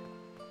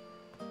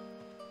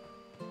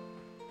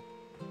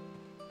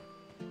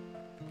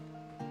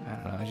 I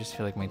don't know. I just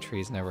feel like my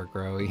trees never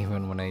grow,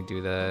 even when I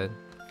do the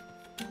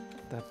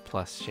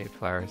plus-shaped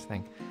flowers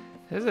thing.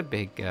 There's a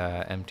big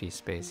empty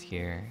space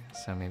here,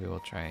 so maybe we'll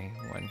try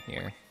one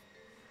here.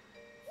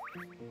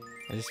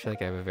 I just feel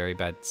like I have a very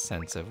bad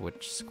sense of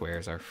which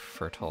squares are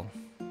fertile.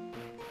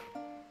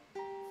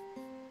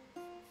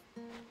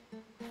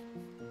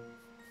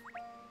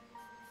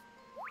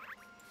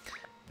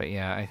 But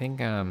yeah, I think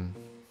I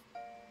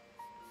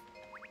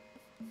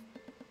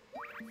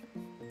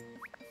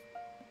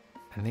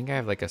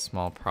have like a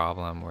small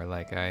problem where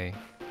like I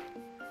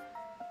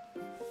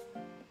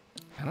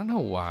don't know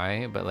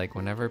why, but like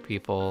whenever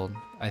people,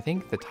 I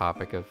think the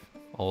topic of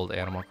old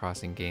Animal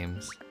Crossing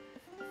games,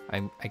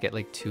 I get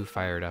like too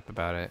fired up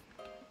about it.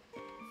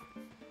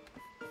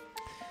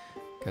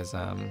 Cause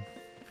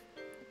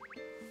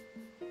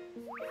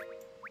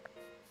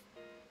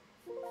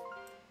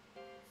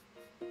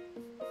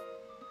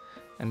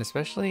and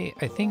especially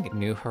I think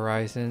New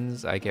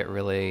Horizons, I get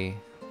really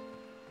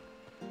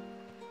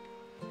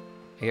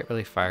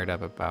fired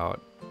up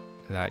about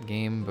that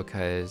game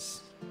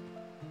because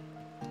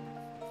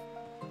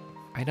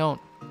I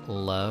don't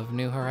love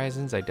New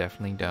Horizons, I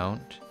definitely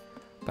don't,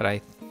 but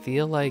I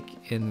feel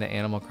like in the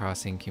Animal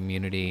Crossing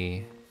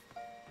community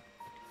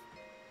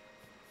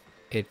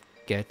it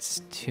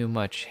gets too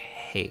much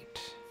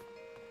hate,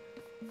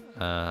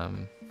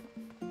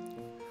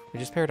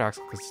 which is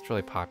paradoxical because it's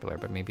really popular,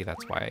 but maybe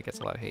that's why it gets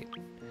a lot of hate.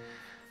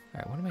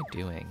 Alright, what am I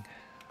doing?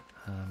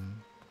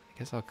 I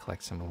guess I'll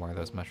collect some more of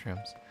those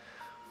mushrooms.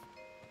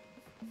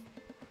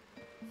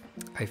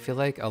 I feel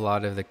like a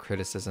lot of the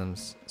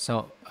criticisms...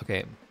 So,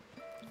 okay,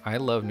 I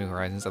love New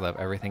Horizons. I love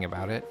everything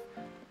about it.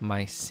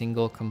 My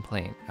single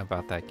complaint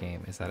about that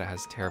game is that it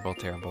has terrible,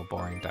 terrible,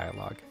 boring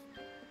dialogue.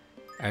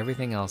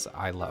 Everything else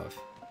I love.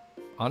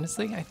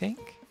 Honestly,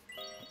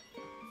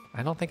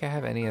 I don't think I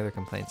have any other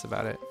complaints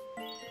about it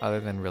other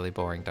than really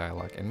boring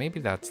dialogue. And maybe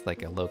that's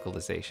like a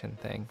localization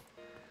thing.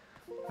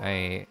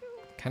 I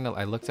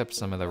looked up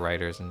some of the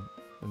writers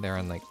and they're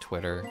on like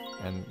Twitter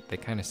and they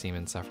kind of seem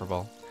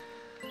insufferable.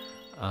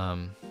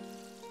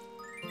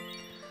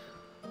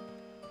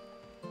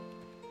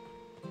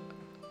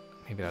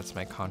 Maybe that's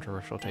my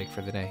controversial take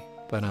for the day,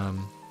 but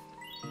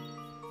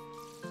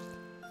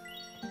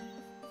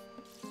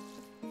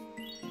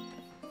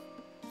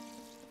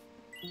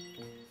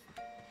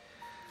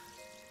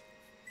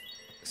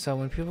so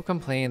when people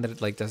complain that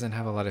it like doesn't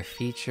have a lot of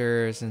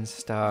features and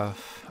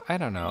stuff, I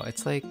don't know.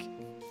 It's like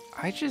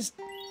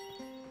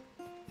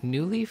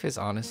New Leaf is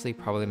honestly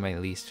probably my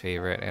least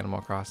favorite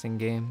Animal Crossing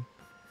game,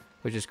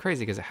 which is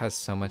crazy because it has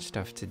so much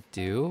stuff to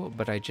do,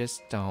 but I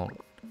just don't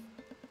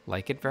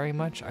like it very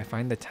much. I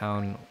find the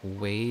town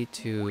way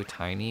too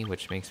tiny,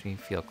 which makes me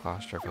feel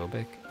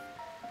claustrophobic.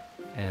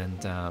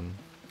 And I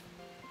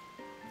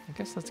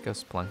guess let's go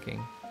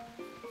splunking.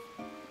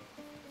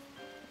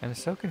 I'm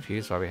so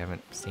confused why we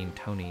haven't seen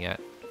Tony yet.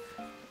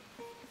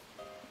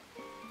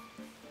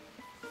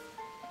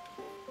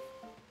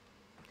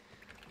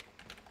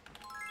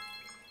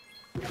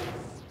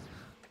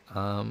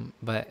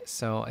 But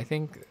so I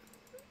think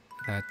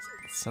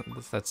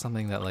that's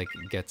something that like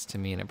gets to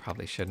me, and it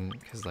probably shouldn't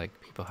because like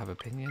people have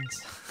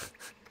opinions.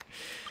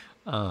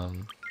 Oh,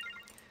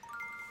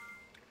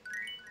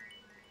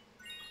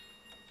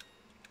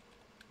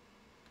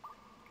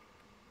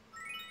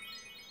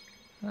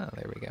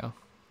 there we go.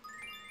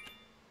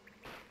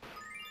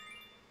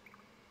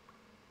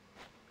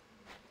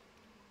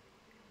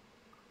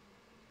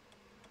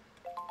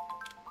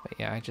 But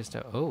yeah, I just,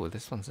 oh,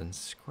 this one's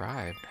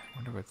inscribed. I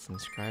wonder what it's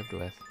inscribed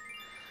with.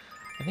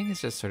 I think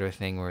it's just sort of a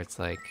thing where it's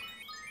like,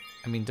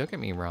 I mean, don't get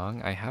me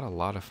wrong, I had a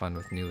lot of fun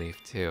with New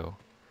Leaf too.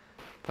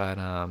 But,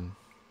 I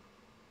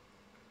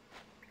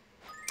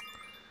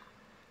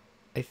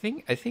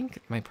think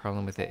my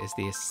problem with it is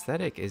the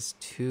aesthetic is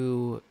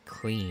too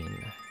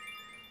clean.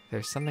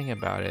 There's something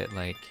about it,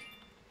 like,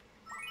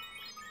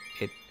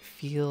 it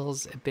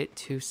feels a bit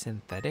too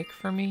synthetic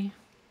for me.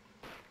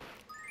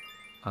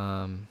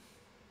 And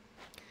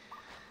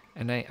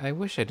I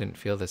wish I didn't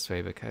feel this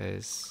way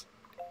because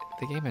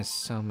the game has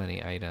so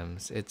many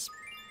items. It's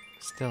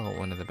still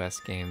one of the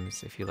best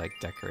games if you like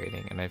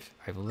decorating, and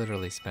I've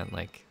literally spent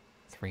like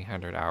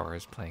 300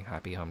 hours playing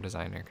Happy Home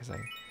Designer because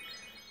I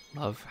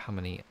love how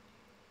many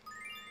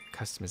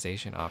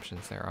customization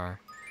options there are.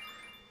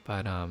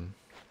 But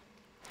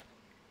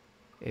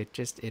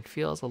it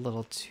feels a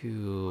little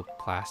too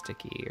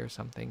plasticky or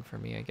something for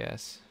me, I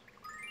guess.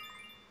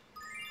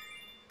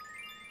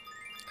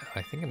 Oh,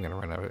 I think I'm gonna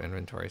run out of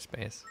inventory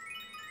space.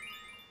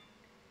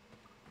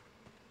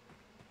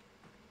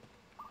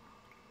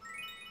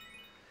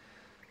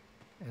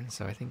 And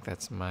so I think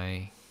that's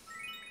my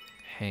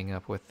hang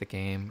up with the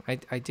game.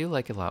 I do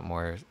like it a lot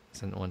more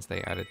since once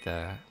they added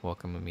the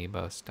Welcome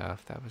Amiibo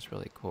stuff. That was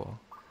really cool.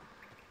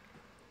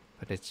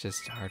 But it's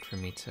just hard for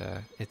me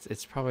to...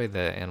 It's probably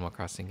the Animal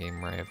Crossing game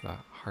where I have the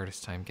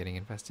hardest time getting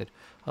invested.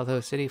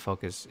 Although City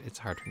Folk it's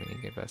hard for me to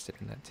get invested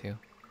in that too.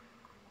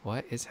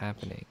 What is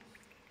happening?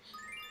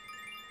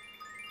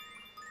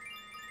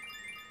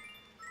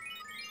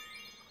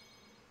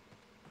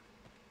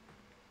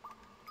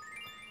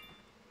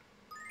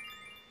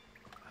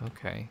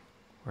 Okay,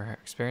 we're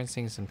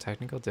experiencing some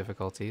technical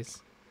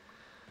difficulties.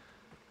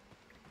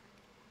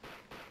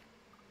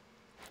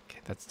 Okay,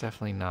 that's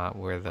definitely not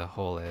where the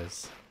hole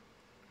is.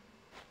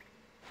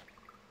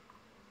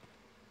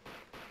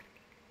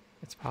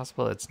 It's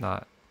possible it's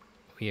not.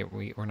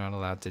 We're not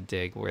allowed to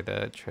dig where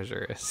the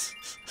treasure is.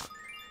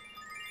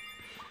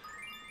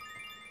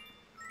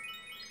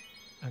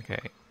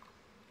 Okay.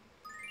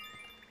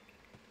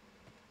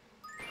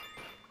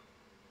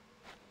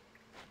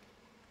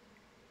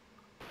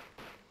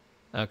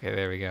 Okay,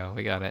 there we go.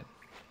 We got it.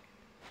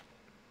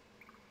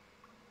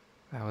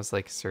 That was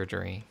like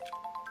surgery.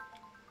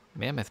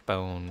 Mammoth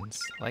bones.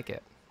 Like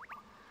it.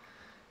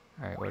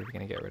 Alright, what are we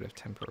going to get rid of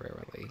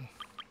temporarily?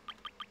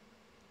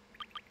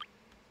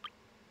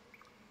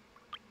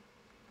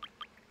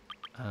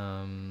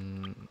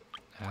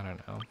 I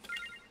don't know.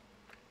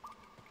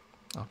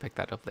 I'll pick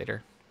that up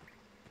later.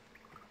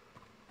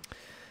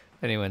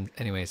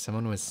 Anyway,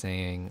 someone was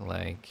saying,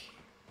 like,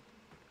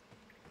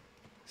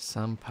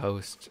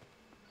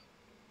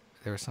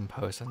 there was some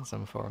post on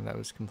some forum that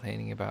was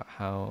complaining about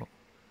how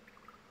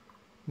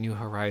New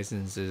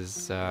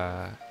Horizons'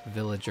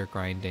 villager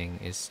grinding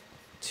is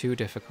too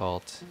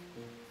difficult,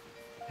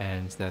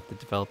 and that the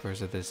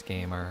developers of this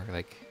game are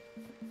like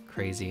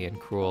crazy and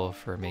cruel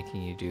for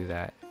making you do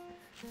that.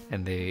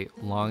 And they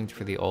longed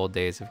for the old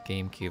days of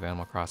GameCube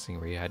Animal Crossing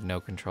where you had no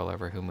control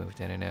over who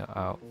moved in and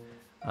out,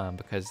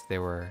 because they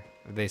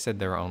said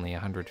there were only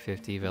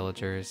 150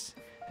 villagers,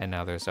 and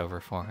now there's over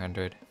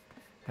 400.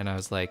 And I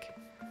was like,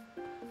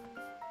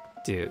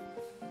 dude,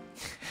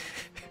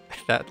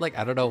 that, like,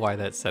 I don't know why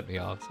that set me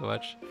off so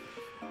much.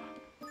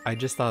 I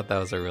just thought that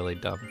was a really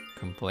dumb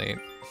complaint,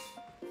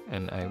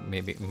 and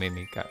maybe made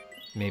me a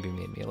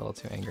little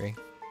too angry.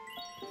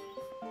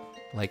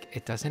 Like,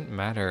 it doesn't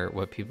matter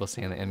what people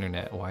say on the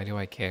internet. Why do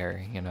I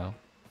care, you know?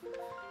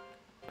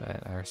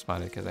 But I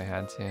responded because I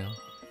had to.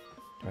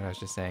 But I was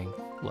just saying,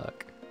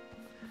 look,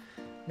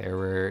 there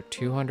were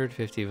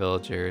 250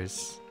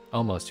 villagers,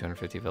 almost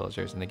 250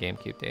 villagers in the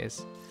GameCube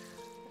days,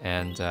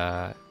 and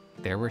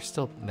there were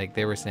still, like,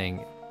 they were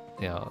saying,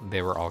 you know,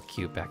 they were all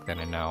cute back then,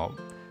 and now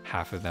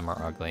half of them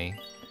are ugly.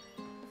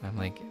 I'm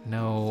like,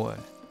 no,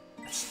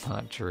 that's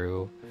not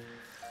true.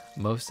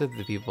 Most of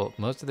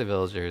the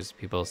villagers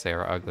people say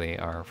are ugly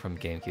are from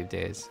GameCube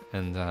days,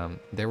 and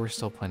there were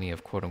still plenty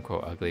of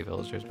quote-unquote ugly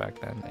villagers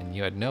back then, and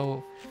you had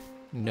no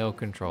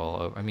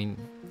control over, I mean,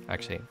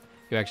 actually,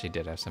 you actually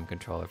did have some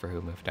control over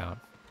who moved out,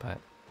 but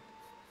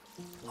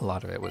a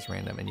lot of it was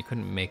random, and you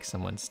couldn't make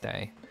someone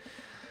stay,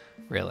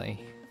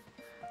 really.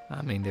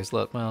 I mean, there's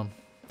little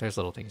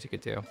things you could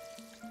do,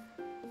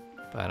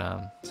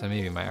 but so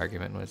maybe my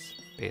argument was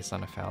based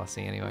on a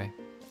fallacy anyway.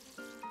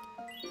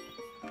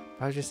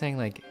 I was just saying,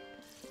 like,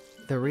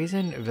 the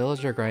reason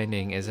villager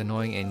grinding is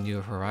annoying in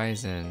New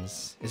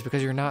Horizons is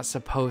because you're not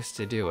supposed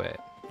to do it.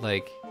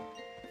 Like,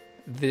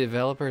 the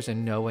developers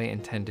in no way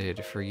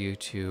intended for you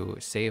to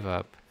save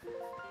up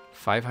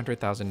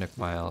 500,000 Nook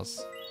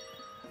Miles,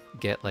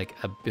 get like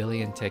 1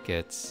 billion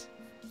tickets,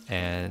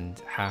 and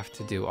have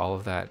to do all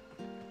of that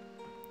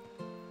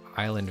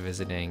island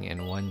visiting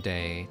in one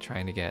day,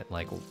 trying to get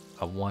like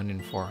a 1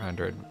 in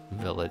 400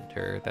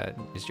 villager that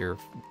is your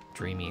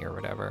dreamy or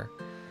whatever.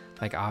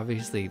 Like,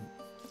 obviously,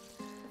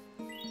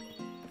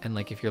 and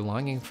like, if you're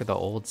longing for the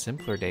old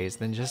simpler days,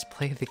 then just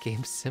play the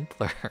game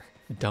simpler.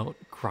 Don't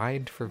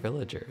grind for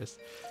villagers.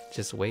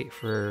 Just wait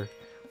for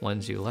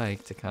ones you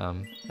like to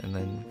come and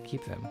then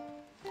keep them.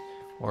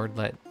 Or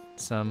let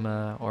some,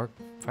 or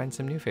find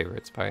some new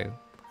favorites by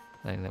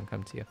letting them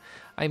come to you.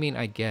 I mean,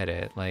 I get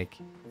it. Like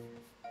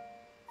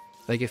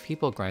if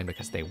people grind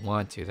because they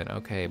want to, then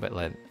okay, but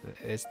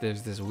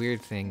there's this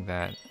weird thing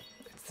that,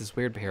 it's this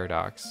weird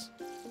paradox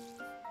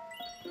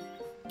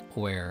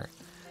where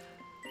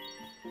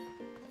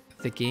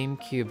the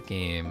GameCube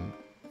game,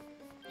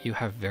 you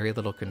have very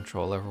little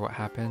control over what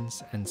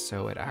happens, and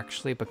so it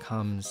actually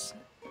becomes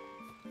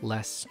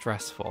less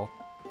stressful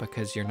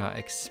because you're not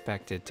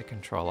expected to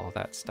control all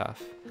that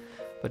stuff.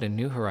 But in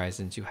New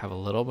Horizons, you have a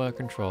little bit of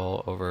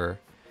control over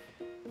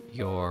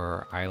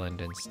your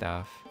island and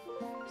stuff.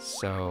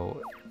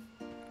 So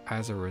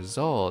as a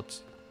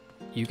result,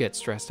 you get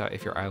stressed out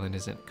if your island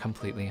isn't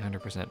completely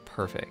 100%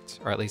 perfect,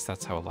 or at least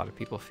that's how a lot of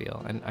people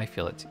feel. And I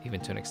feel it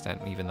even to an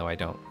extent, even though I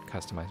don't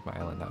customize my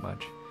island that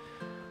much.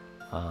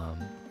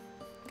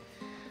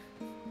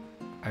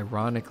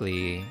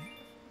 Ironically,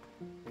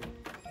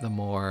 the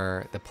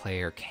more the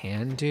player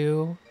can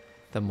do,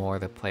 the more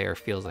the player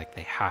feels like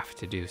they have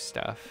to do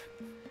stuff.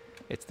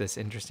 It's this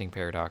interesting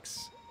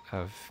paradox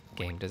of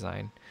game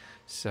design.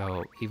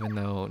 So even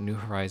though New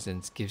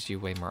Horizons gives you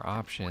way more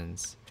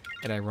options,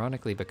 it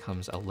ironically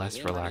becomes a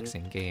less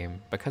relaxing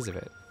game because of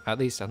it. At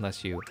least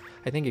unless you,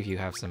 I think if you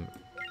have some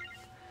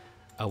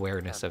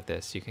awareness of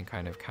this, you can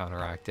kind of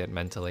counteract it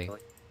mentally.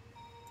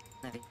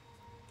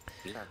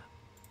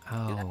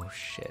 Oh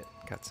shit,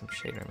 got some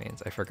shade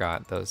remains. I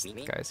forgot those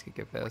guys could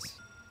give those.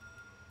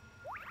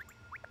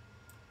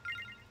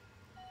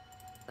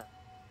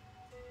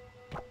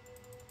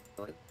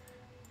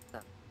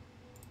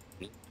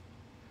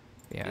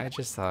 Yeah, I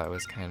just thought it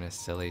was kind of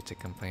silly to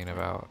complain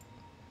about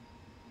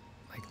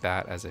like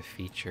that as a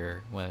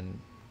feature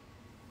when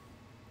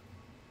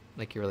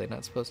like you're really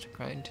not supposed to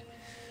grind.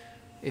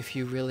 If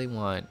you really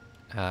want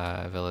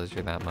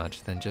villager that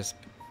much, then just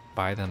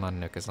buy them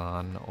on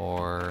Nookazon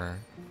or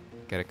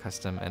get a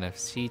custom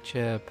NFC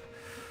chip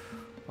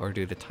or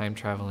do the time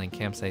traveling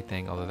campsite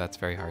thing, although that's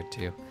very hard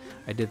too.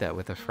 I did that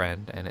with a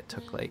friend and it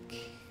took like,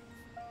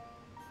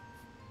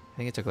 I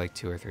think it took like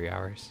 2 or 3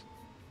 hours.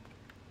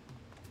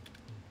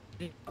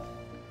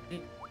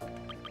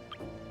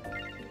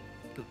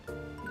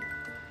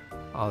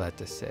 All that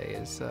to say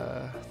is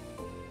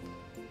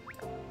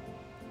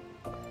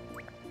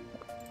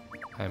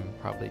I'm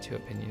probably too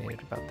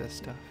opinionated about this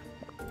stuff.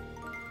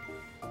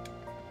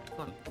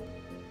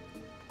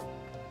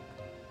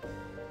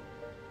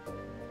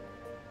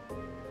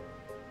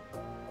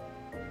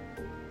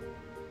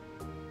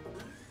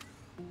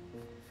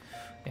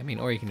 I mean,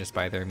 or you can just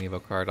buy their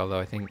amiibo card, although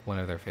I think one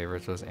of their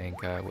favorites was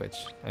Anka, which,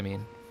 I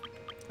mean,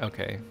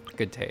 okay,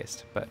 good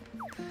taste, but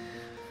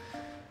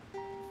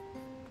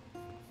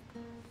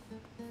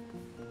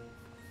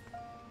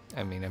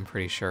I mean, I'm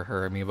pretty sure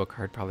her amiibo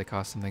card probably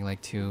cost something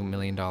like $2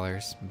 million,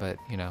 but,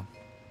 you know,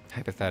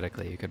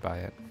 hypothetically, you could buy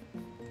it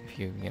if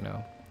you, you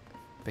know,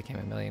 became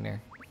a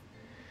millionaire.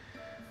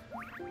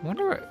 I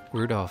wonder what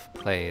Rudolph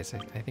plays.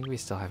 I think we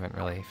still haven't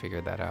really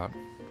figured that out.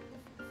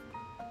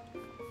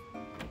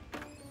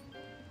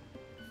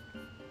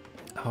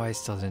 Oh, I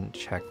still didn't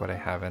check what I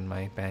have in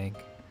my bank.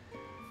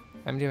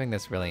 I'm doing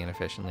this really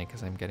inefficiently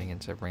because I'm getting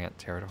into rant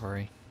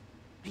territory.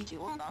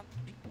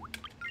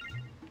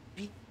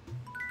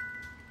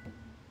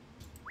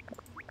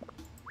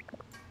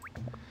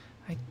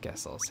 I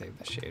guess I'll save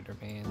the shade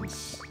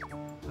remains.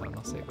 And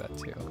I'll save that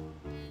too.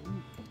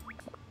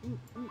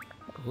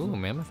 Ooh,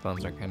 mammoth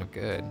bones are kind of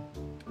good.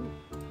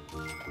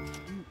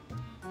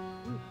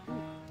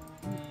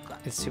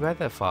 It's too bad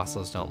that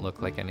fossils don't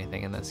look like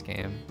anything in this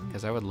game,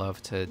 because I would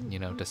love to, you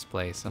know,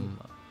 display some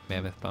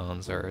mammoth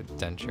bones or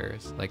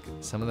dentures. Like,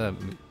 some of the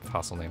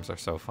fossil names are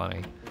so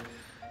funny.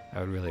 I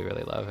would really,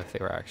 really love if they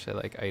were actually,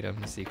 like,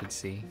 items you could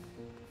see.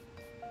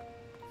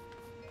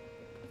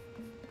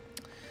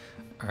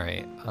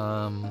 Alright,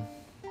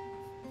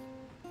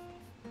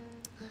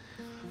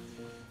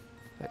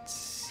 let's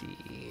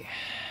see.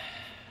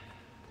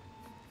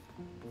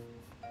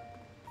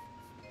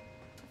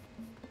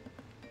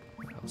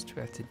 What else do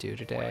we have to do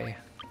today?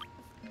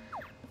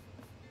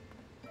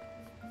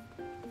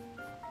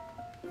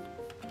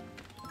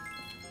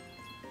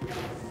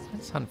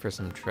 Let's hunt for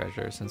some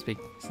treasure since we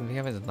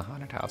haven't been in the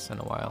haunted house in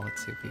a while.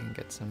 Let's see if we can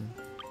get some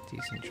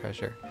decent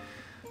treasure.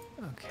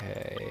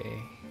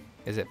 Okay.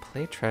 Is it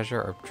play treasure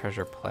or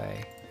treasure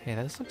play? Hey,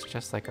 this looks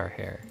just like our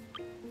hair.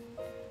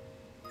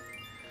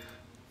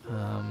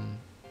 I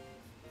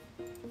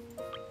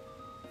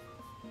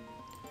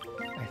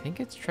think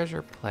it's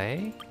treasure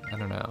play? I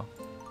don't know.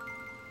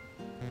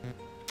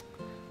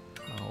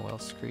 Oh, well,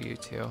 screw you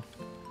too.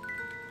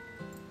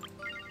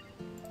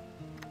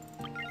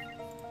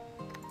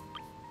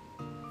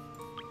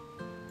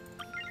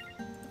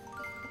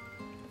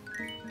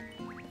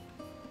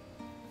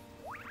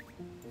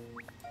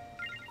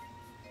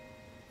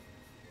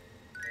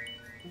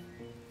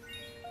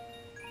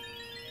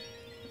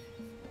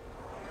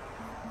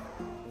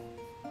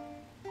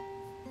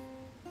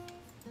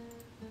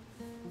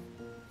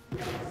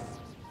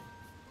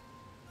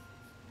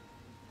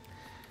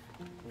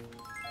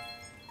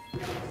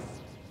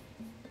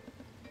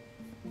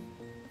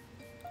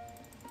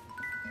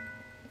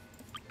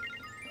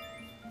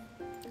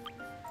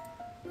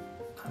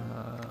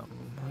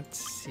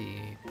 Let's see.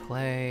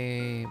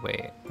 Play.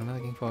 Wait, what am I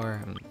looking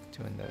for? I'm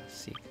doing the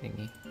seek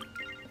thingy.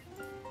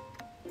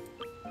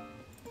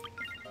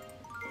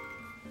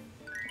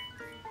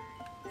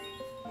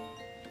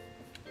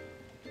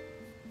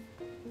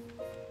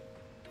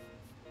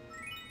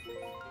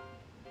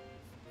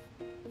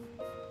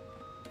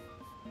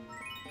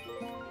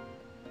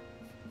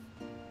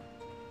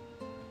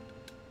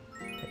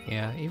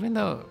 Yeah, even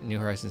though New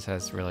Horizons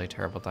has really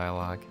terrible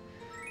dialogue,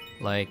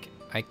 like,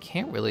 I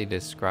can't really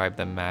describe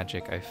the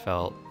magic I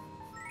felt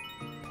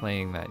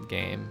playing that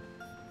game.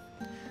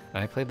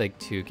 And I played like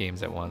 2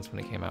 games at once when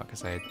it came out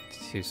because I had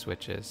 2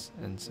 Switches,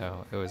 and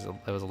so it was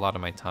a lot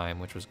of my time,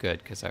 which was good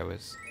because I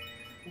was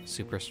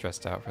super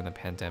stressed out from the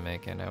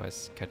pandemic and I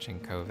was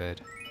catching COVID,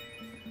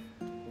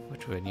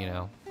 which would, you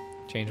know,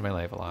 change my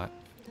life a lot.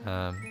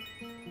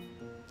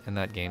 And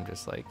that game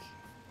just like,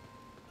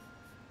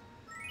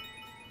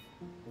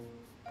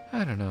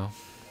 I don't know.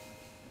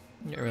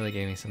 It really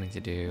gave me something to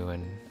do,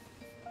 and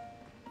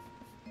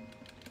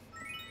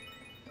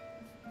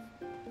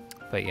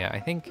but yeah, I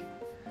think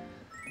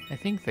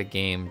the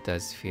game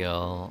does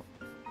feel,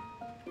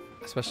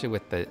 especially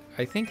with the,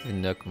 I think the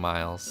Nook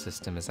Miles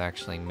system is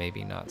actually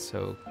maybe not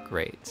so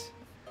great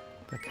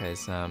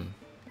because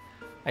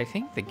I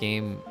think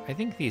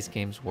these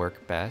games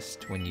work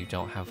best when you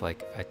don't have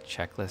like a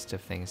checklist of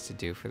things to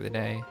do for the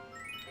day.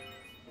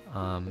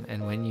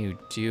 And when you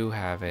do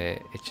have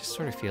it, it just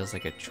sort of feels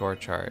like a chore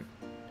chart.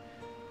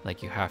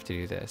 Like you have to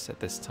do this at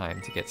this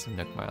time to get some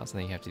Nook Miles, and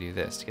then you have to do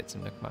this to get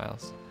some Nook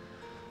Miles.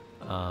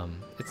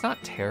 It's not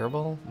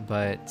terrible,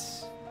 but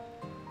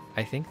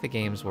I think the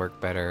games work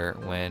better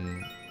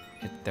when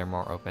they're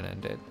more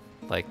open-ended.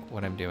 Like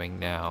what I'm doing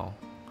now.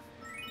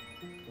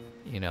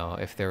 You know,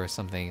 if there was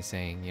something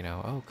saying, you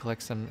know, oh,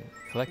 collect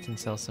and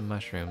sell some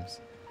mushrooms,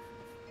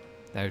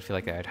 I would feel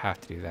like I'd have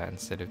to do that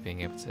instead of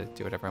being able to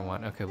do whatever I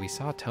want. Okay, we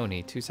saw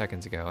Tony 2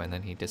 seconds ago, and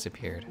then he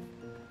disappeared.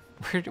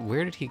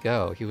 Where did he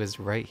go? He was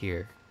right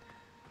here.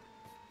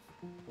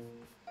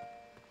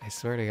 I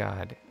swear to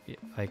God,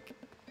 like,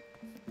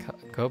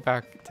 go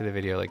back to the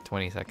video like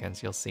 20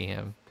 seconds, you'll see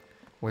him.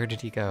 Where did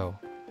he go?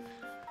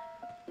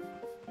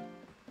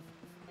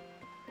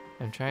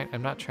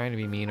 I'm not trying to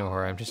be mean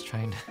or I'm just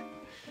trying to...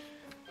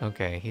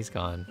 Okay, he's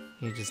gone.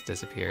 He just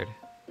disappeared.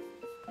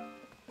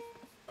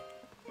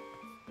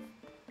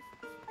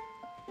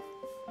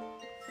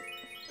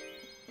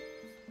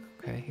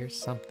 Okay,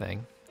 here's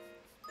something.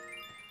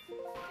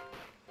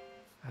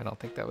 I don't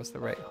think that was the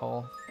right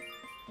hole.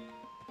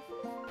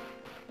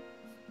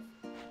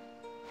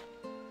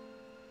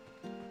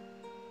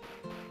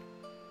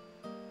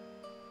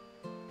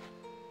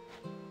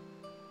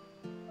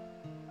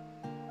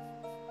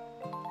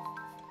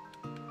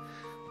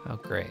 Oh,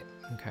 great.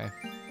 Okay.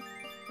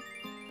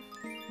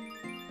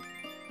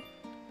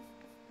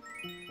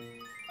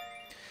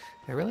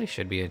 There really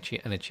should be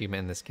an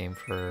achievement in this game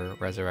for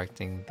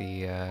resurrecting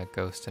the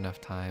ghost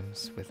enough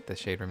times with the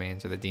Shade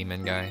Remains or the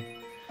demon guy.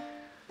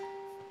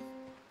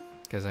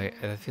 Because it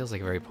feels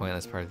like a very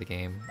pointless part of the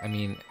game. I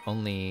mean, it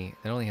only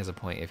has a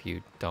point if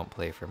you don't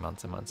play for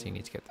months and months. You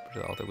need to get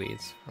rid of all the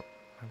weeds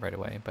right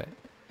away. But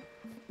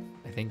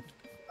I think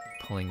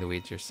pulling the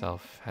weeds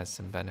yourself has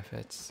some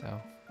benefits.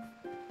 So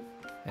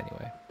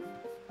anyway.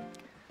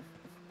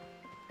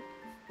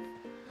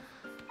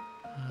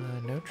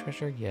 No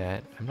treasure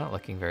yet. I'm not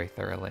looking very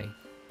thoroughly,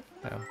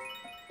 though.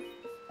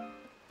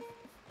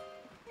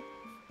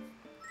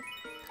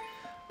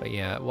 But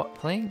yeah,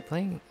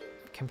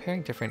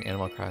 comparing different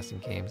Animal Crossing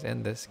games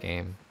and this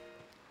game,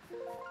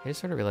 I just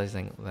started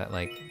realizing that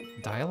like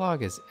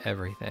dialogue is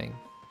everything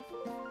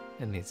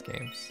in these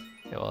games.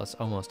 Yeah, well, it's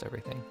almost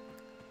everything.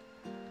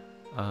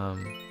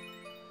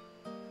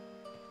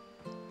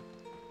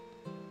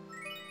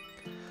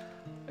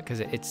 Because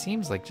it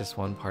seems like just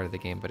one part of the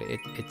game, but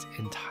it's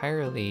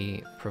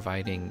entirely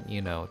providing, you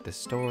know, the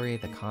story,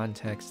 the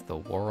context, the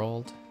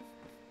world.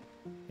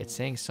 It's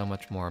saying so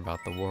much more about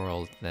the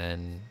world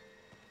than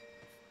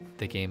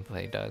the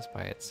gameplay does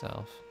by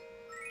itself.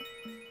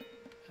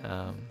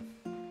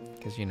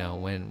 Because you know,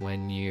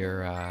 when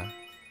you're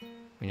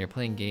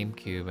playing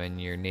GameCube and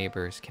your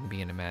neighbors can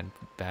be in a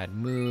bad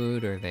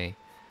mood, or they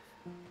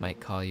might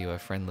call you a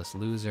friendless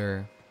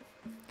loser,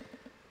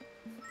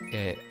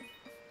 it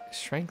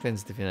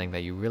strengthens the feeling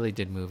that you really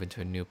did move into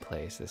a new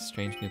place, this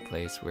strange new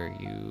place where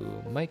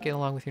you might get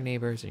along with your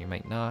neighbors or you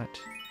might not.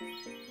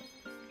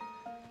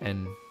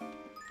 And,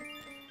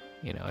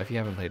 you know, if you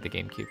haven't played the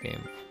GameCube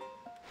game,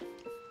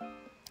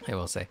 I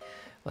will say,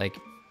 like,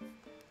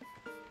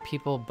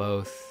 people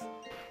both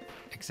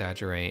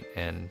exaggerate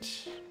and...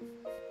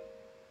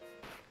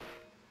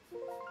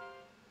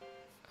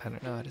 I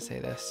don't know how to say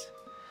this.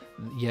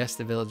 Yes,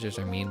 the villagers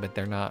are mean, but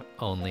they're not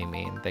only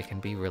mean. They can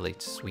be really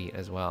sweet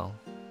as well.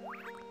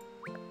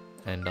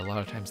 And a lot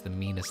of times the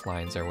meanest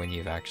lines are when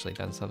you've actually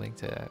done something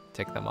to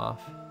tick them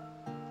off.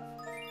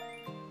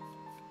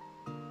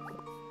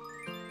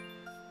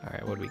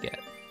 Alright, what do we get?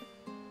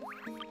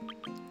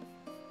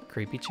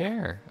 Creepy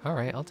chair.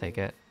 Alright, I'll take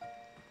it.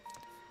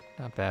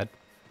 Not bad.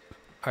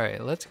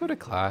 Alright, let's go to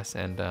class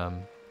and,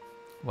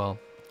 well,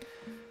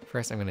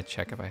 First, I'm gonna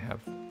check if I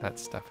have that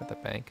stuff at the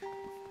bank.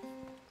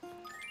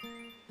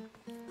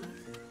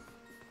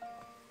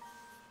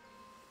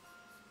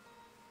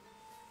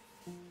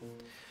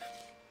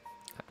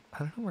 I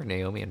don't know where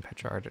Naomi and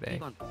Petra are today.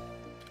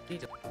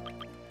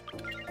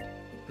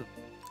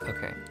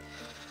 Okay.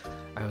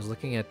 I was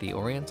looking at the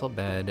oriental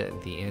bed,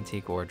 the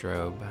antique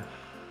wardrobe.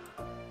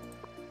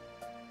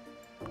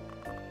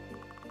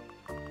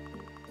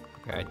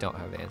 Okay, I don't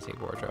have the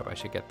antique wardrobe. I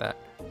should get that.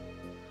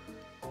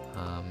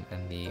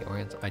 And the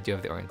oriental, I do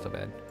have the oriental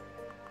bed.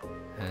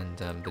 And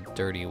the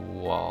dirty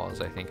walls,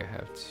 I think I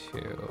have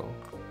too.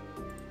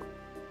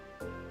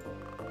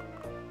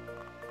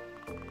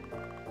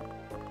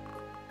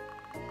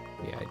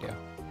 Yeah, I do.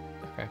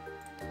 Okay.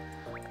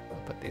 I'll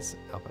put this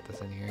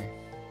in here.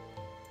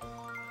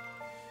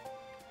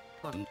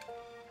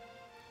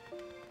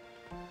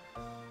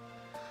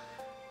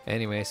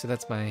 Anyway, so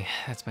that's my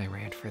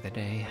rant for the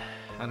day.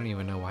 I don't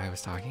even know why I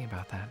was talking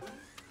about that.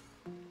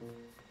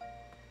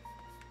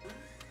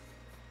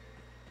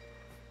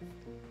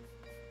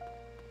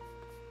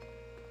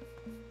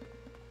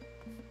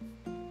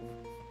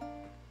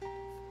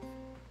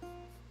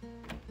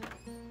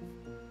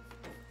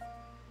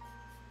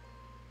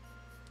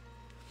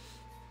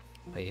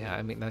 But yeah,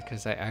 I mean, that's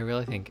because I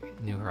really think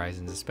New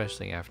Horizons,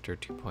 especially after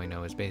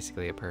 2.0, is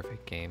basically a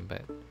perfect game,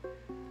 but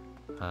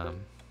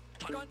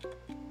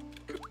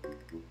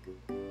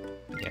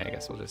yeah, I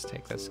guess we'll just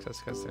take this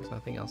because there's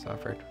nothing else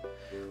offered.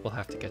 We'll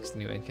have to catch the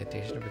new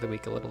incantation over the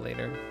week a little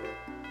later.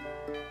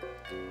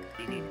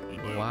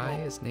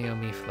 Why is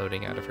Naomi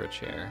floating out of her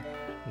chair?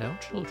 Now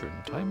children,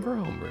 time for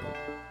homeroom.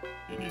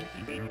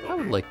 I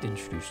would like to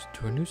introduce you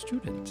to our new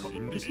student.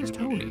 This is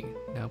Tony.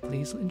 Now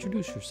please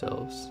introduce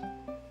yourselves.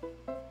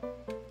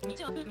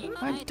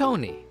 I'm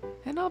Tony,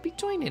 and I'll be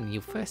joining you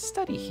for a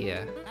study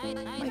here.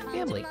 My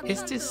family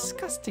is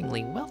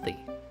disgustingly wealthy,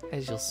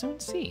 as you'll soon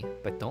see,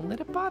 but don't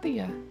let it bother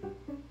you.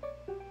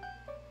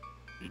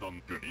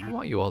 I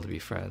want you all to be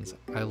friends.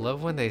 I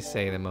love when they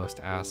say the most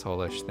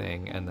assholeish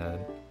thing, and then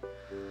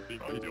the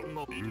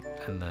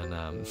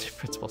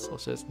principal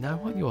says, "Now I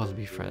want you all to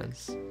be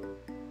friends."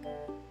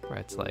 Where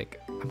it's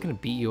like, I'm gonna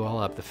beat you all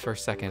up the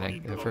first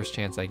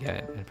chance I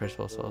get, and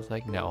principal is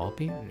like, "No,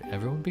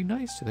 everyone be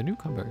nice to the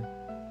newcomer."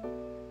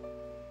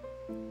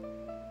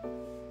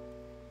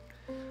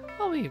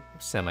 I'll be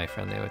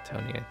semi-friendly with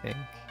Tony, I think.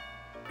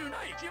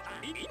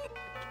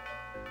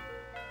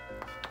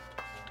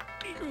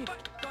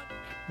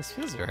 This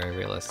feels very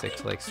realistic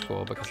to like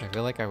school because I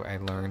feel like I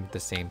learned the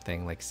same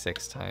thing like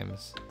 6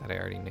 times that I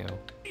already knew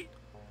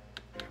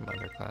from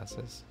other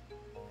classes.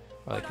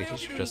 Or like the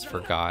teacher just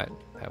forgot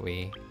that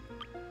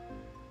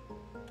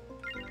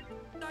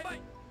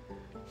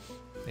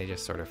they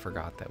just sort of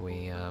forgot that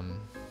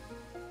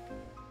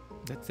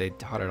that they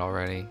taught it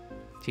already.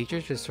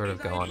 Teachers just sort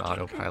of go on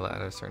autopilot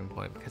at a certain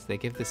point because they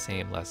give the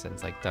same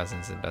lessons like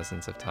dozens and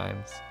dozens of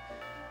times.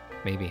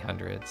 Maybe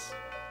hundreds.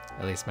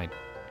 At least my...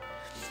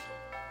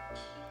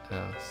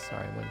 Oh,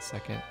 sorry, 1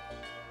 second.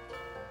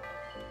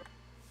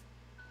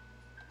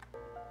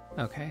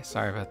 Okay,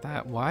 sorry about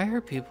that. Why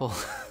are people...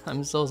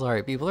 I'm so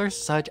sorry. People are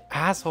such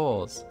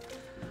assholes.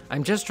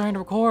 I'm just trying to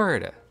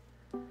record.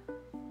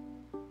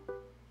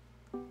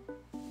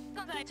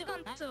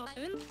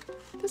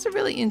 There's a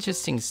really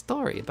interesting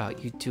story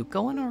about you two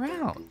going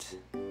around.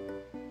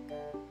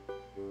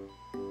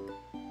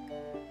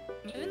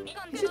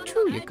 Is it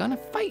true you're gonna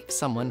fight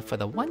someone for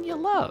the one you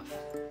love?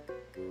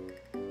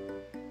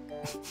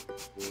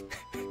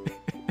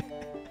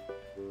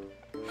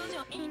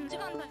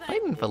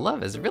 Fighting for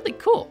love is really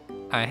cool.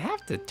 I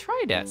have to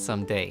try that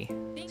someday.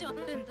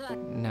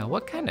 Now,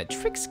 what kind of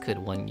tricks could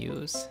one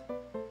use?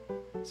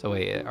 So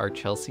wait, are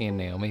Chelsea and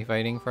Naomi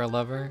fighting for a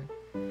lover?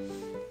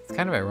 It's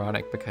kind of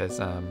ironic because,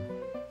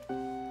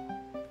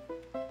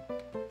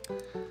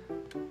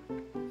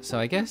 so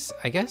I guess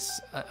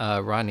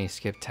Rodney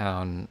skipped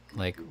town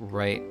like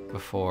right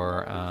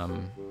before,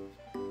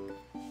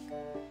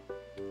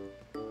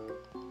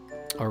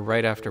 or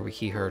right after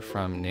he heard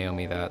from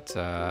Naomi that,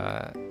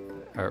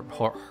 or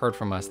heard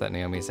from us that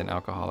Naomi's an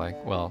alcoholic,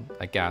 well,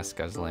 a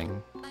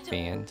gas-guzzling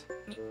fiend.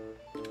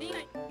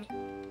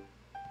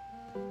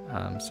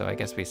 So I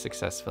guess we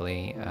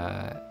successfully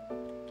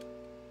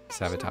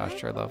sabotaged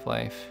her love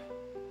life.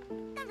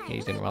 He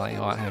didn't really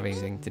want to have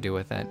anything to do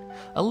with it.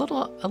 A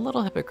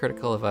little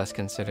hypocritical of us,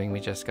 considering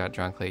we just got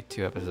drunk like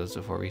 2 episodes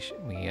before we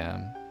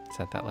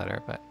sent that letter,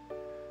 but.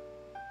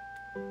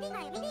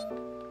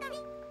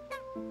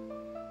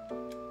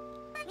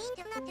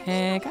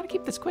 Hey, gotta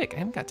keep this quick. I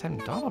haven't got time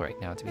to dawdle right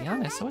now, to be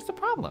honest, so what's the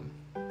problem?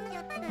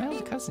 My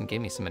older cousin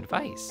gave me some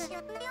advice.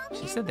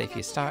 She said that if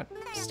you start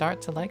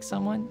to like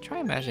someone, try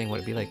imagining what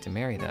it'd be like to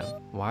marry them.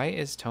 Why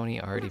is Tony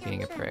already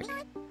being a prick?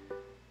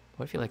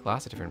 What if you like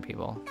lots of different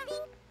people?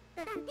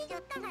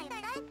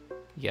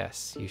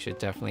 Yes, you should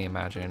definitely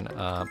imagine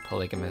a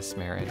polygamous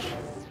marriage.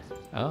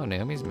 Oh,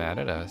 Naomi's mad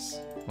at us.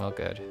 Well,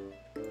 good.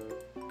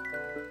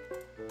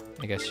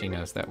 I guess she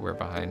knows that we're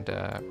behind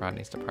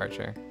Rodney's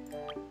departure.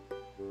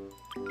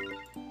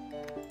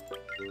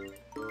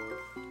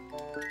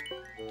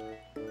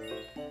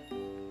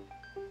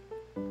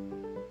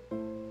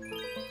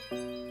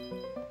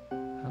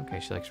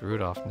 she likes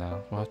Rudolph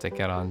now. We'll have to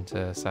get on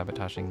to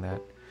sabotaging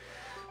that.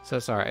 So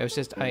sorry, it was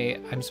just,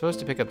 I'm supposed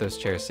to pick up those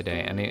chairs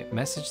today, and I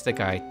messaged the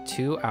guy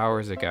 2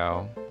 hours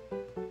ago.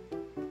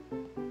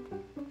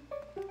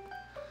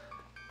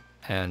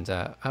 And,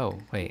 oh,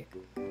 wait,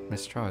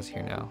 Miss Straw is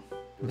here now.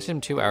 I messaged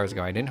him 2 hours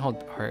ago. I didn't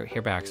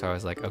hear back, so I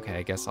was like, okay,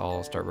 I guess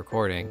I'll start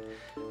recording.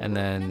 And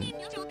then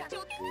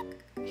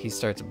he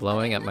starts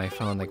blowing up my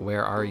phone, like,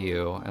 where are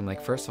you? I'm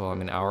like, first of all,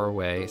 I'm an hour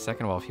away.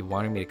 Second of all, if you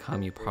wanted me to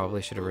come, you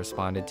probably should have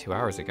responded 2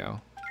 hours ago.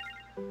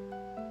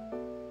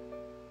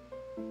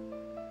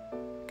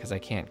 Because I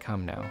can't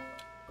come now.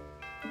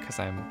 Because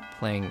I'm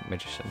playing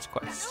Magician's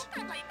Quest.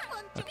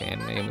 Okay,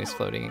 and Naomi's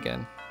floating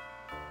again.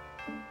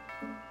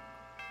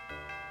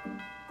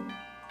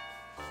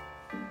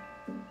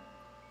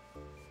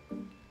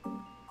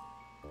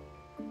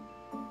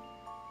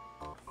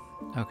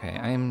 Okay,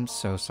 I'm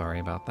so sorry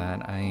about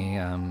that.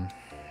 I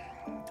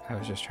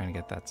was just trying to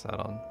get that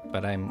settled.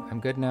 But I'm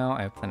good now.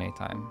 I have plenty of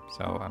time,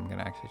 so I'm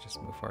gonna actually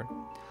just move forward.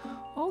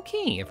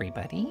 Okay,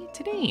 everybody.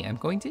 Today I'm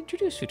going to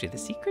introduce you to the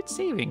secret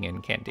saving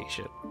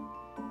incantation.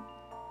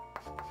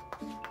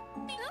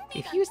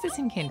 If you use this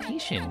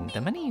incantation,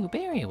 the money you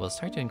bury will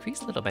start to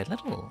increase little by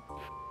little.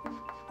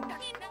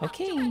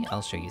 Okay,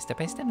 I'll show you step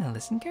by step and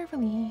listen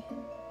carefully.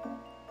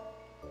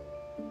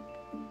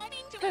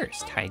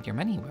 First, hide your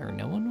money where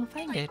no one will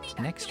find it.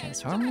 Next,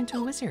 transform into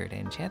a wizard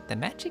and chant the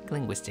magic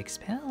linguistic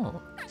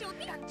spell.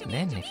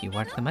 Then, if you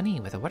water the money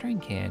with a watering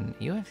can,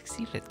 you have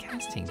succeeded at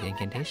casting the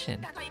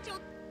incantation.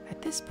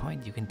 At this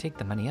point, you can take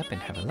the money up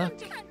and have a look.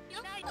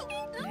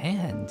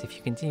 And if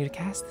you continue to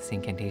cast this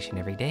incantation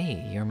every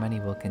day, your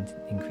money will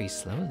increase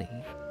slowly.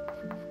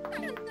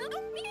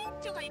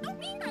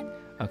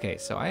 Okay,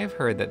 so I have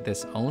heard that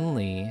this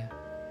only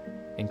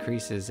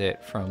increases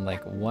it from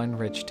like 1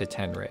 rich to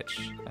 10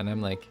 rich. And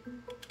I'm like,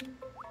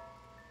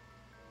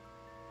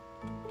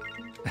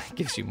 that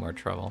gives you more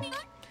trouble.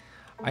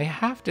 I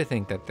have to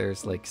think that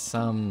there's like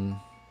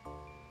some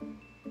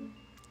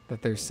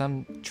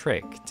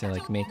trick to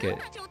like make it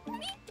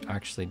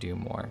actually do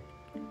more.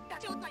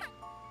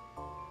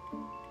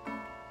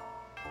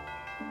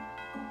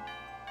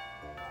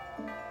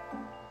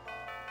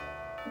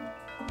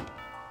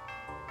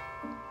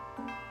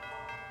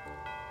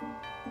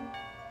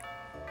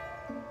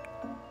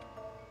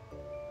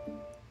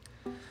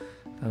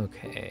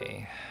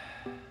 Okay.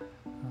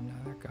 Oh no,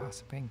 they're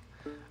gossiping.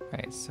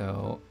 Alright,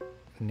 so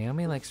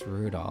Naomi likes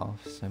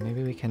Rudolph, so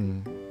maybe we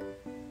can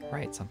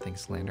write something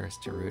slanderous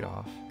to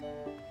Rudolph.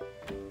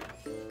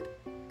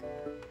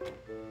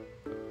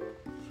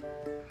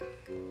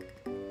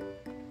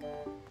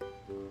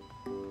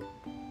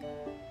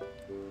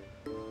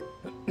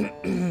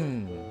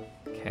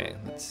 Okay,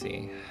 let's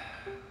see.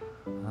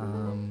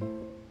 I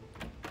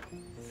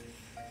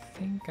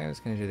think I was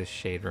gonna do the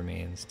shade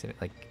remains to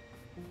like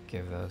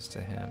give those to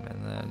him,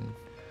 and then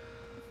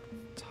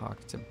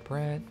talk to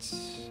Brett.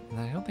 And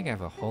I don't think I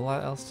have a whole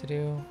lot else to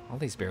do. All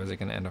these berries are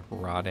gonna end up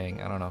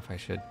rotting. I don't know if I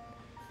should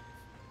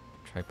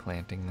try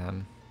planting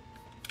them.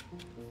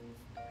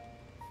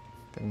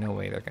 There's no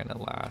way they're gonna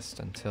last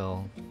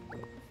until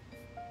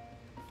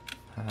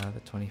the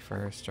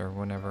 21st or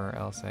whenever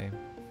else I...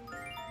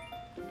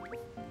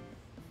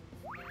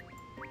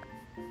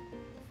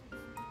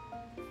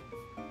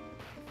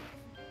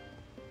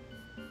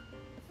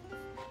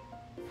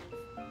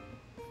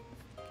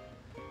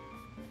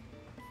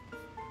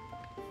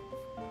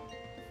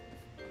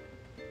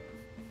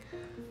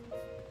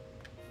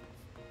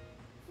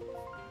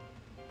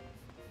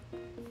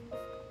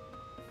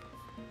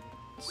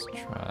 Let's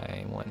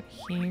try one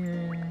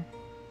here.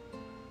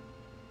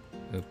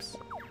 Oops.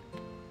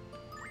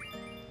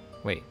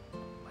 Wait,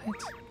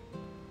 what?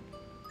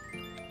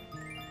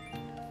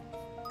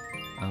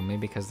 Oh,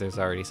 maybe because there's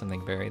already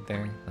something buried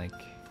there, like...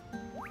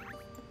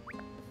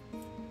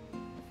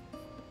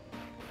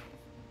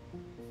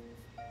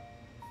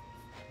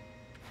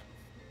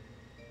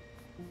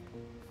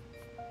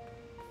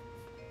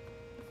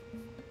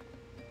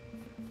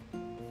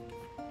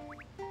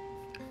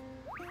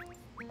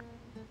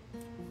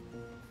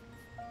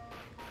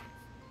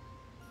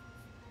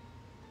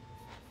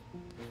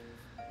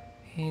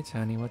 Hey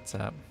Tony, what's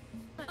up?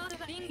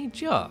 Hey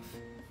Geoff,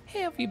 how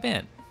have you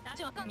been?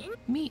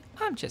 Me,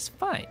 I'm just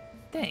fine,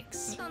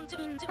 thanks.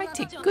 I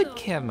take good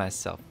care of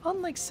myself,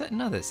 unlike certain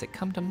others that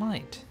come to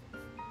mind.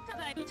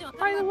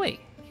 By the way,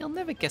 you'll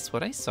never guess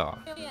what I saw.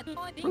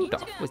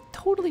 Rudolph was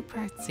totally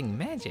practicing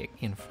magic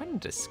in front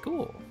of the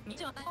school.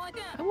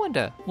 I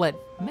wonder what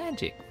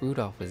magic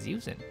Rudolph was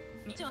using.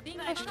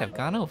 I should have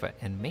gone over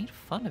and made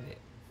fun of it.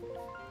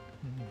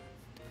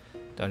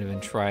 Don't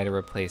even try to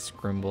replace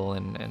Grimble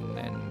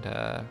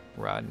and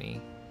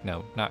Rodney.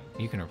 No, not,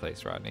 you can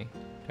replace Rodney.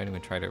 Don't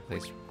even try to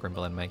replace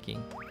Grimble and Mikey.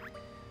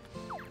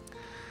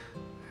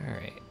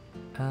 Alright.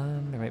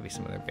 There might be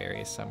some other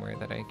berries somewhere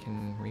that I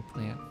can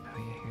replant. Oh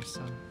yeah, here's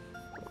some.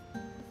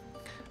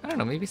 I don't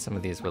know, maybe some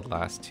of these would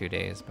last 2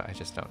 days, but I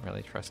just don't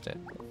really trust it.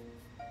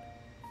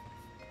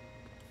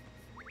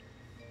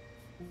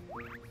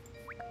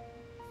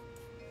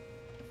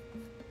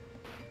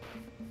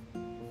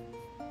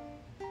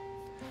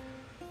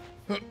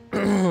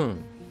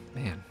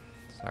 Man,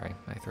 sorry,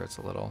 my throat's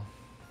a little...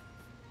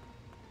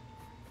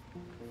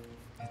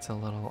 It's a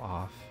little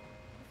off.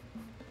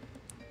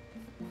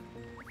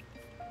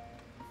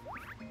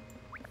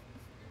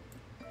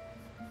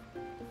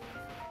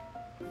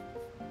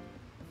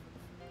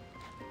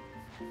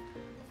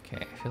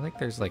 Okay, I feel like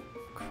there's like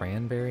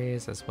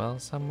cranberries as well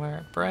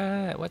somewhere.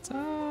 Brett, what's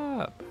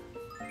up?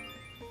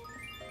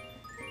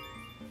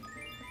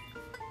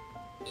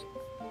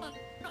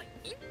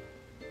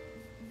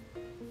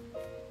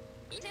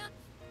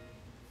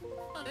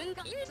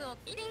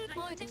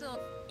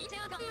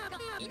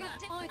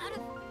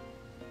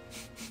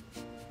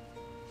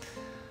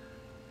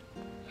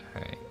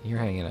 Alright, you're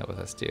hanging out with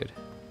us, dude.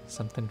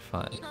 Something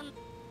fun.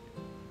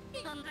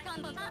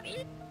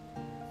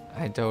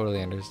 I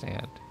totally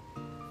understand.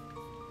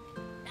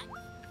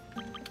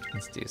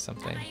 Let's do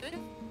something.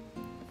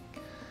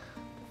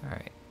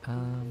 Alright,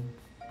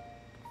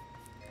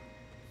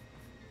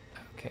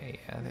 okay,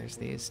 yeah, there's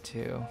these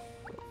two.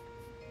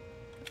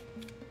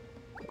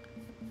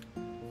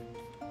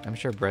 I'm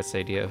sure Brett's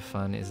idea of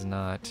fun is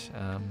not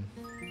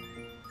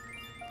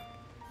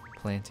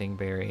planting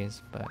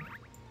berries, but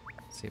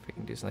let's see if we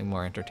can do something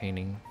more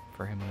entertaining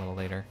for him a little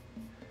later.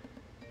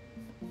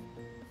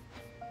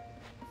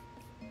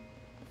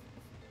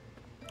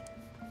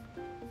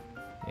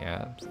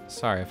 Yeah,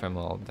 sorry if I'm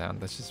a little down.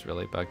 This just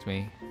really bugged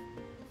me.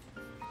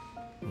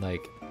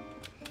 Like,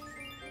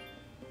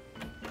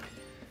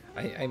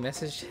 I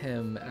messaged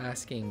him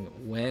asking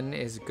when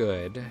is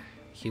good.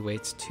 He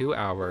waits 2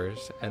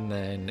 hours, and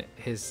then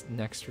his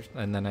next,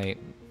 and then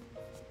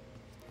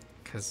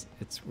because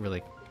it's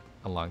really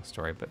a long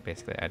story, but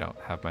basically I don't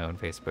have my own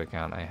Facebook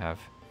account. I have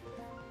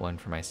one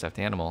for my stuffed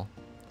animal.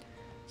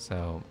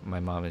 So my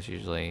mom is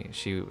usually,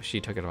 she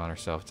took it upon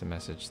herself to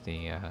message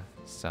the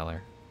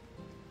seller.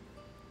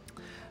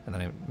 And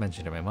then I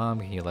mentioned to my mom,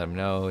 can you let him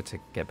know to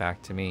get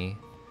back to me?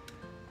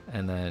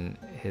 And then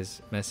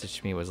his message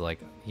to me was like,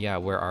 yeah,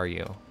 where are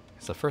you?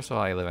 So first of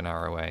all, I live an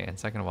hour away. And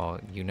second of all,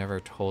 you never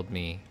told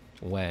me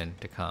when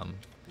to come.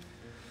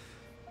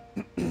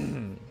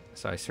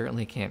 So I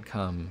certainly can't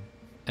come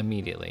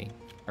immediately.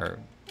 Or,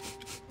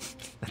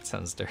 that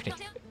sounds dirty.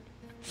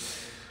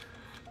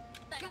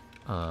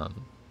 I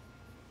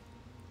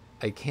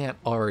can't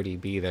already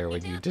be there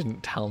when you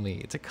didn't tell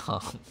me to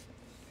come.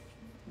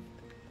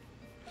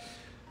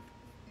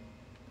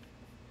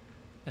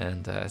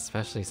 And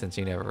especially since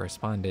you never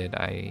responded,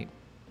 I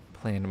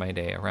planned my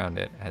day around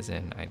it, as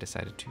in I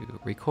decided to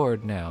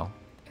record now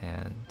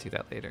and do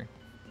that later.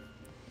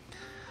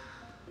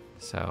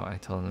 So I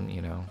told him,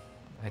 you know,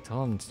 I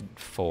told him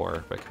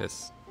 4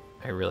 because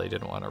I really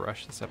didn't want to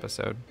rush this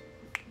episode.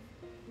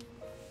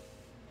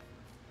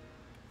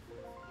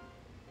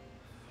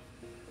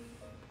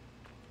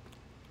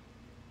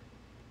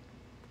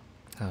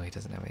 Oh, he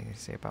doesn't have anything to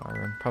say about my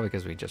room. Probably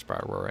because we just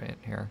brought Aurora in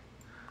here.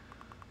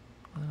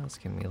 What else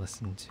can we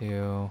listen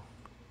to?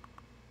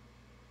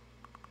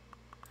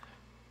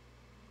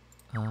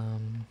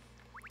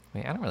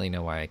 Wait, I don't really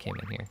know why I came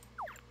in here.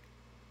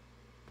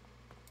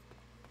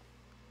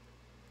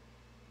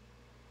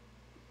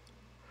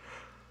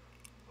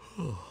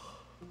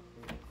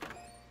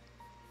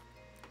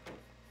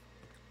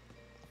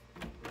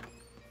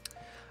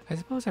 I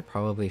suppose I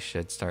probably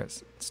should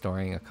start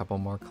storing a couple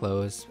more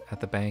clothes at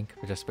the bank,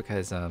 just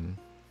because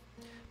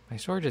my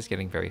storage is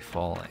getting very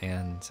full,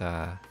 and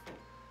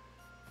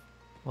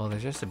well,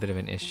 there's just a bit of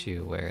an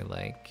issue where,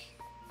 like,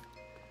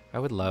 I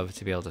would love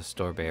to be able to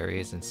store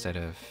berries instead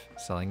of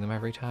selling them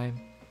every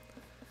time,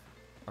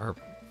 or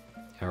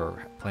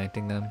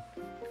planting them.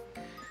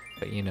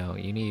 But you know,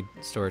 you need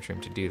storage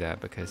room to do that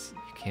because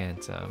you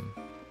can't.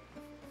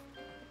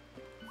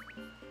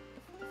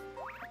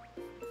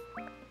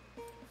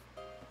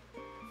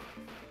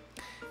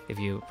 If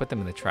you put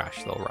them in the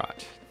trash, they'll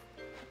rot.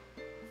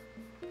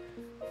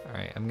 All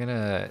right, I'm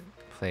gonna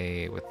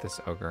play with this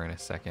ogre in a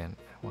second.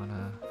 I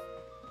wanna.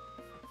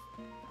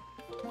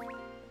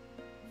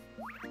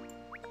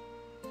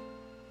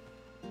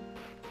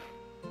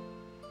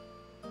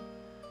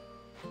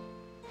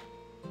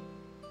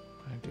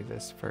 Do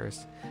this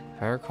first.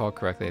 If I recall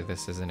correctly,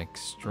 this is an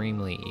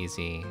extremely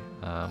easy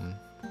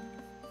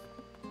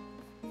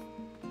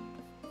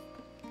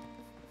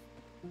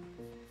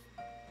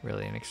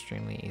really an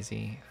extremely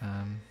easy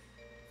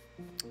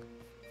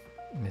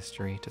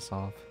mystery to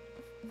solve.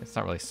 It's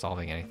not really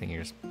solving anything,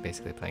 you're just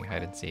basically playing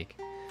hide and seek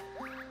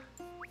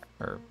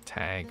or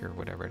tag or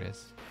whatever it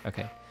is.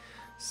 Okay,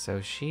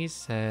 so she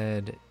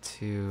said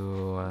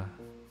to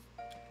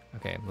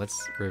okay,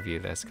 let's review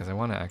this because I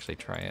want to actually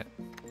try it.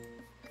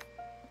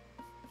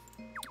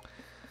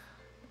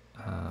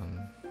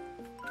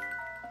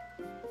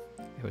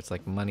 It was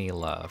like money,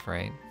 love,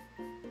 right?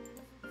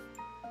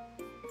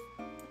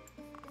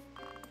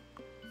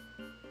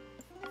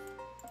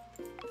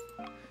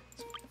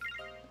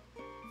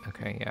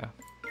 Okay, yeah.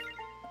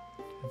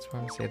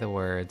 Transform, say the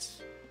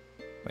words.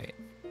 Wait,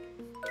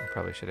 I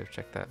probably should have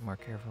checked that more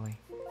carefully.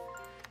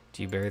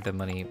 Do you bury the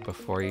money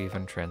before you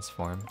even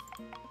transform?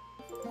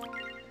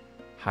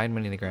 Hide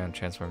money in the ground,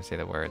 transform, say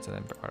the words, and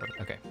then...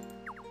 Okay.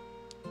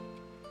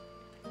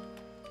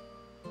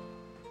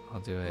 I'll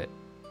do it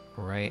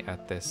right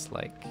at this,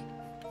 like,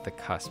 the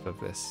cusp of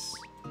this.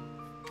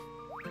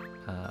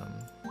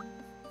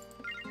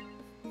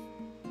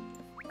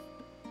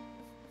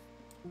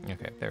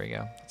 Okay, there we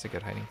go. That's a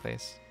good hiding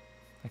place.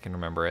 I can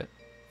remember it.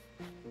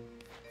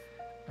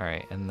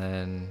 Alright, and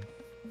then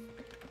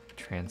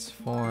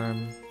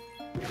transform.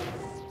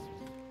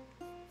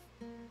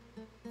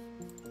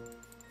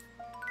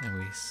 And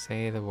we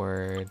say the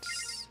words,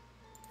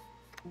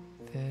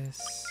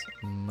 this,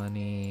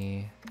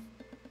 money,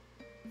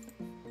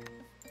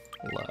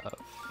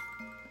 love.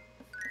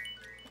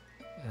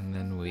 And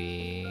then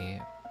we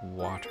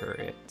water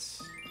it.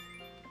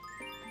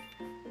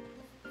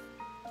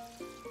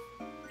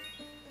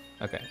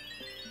 Okay.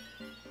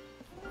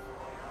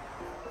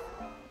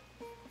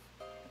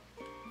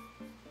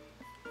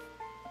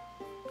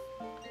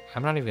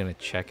 I'm not even gonna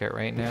check it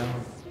right now.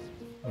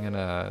 I'm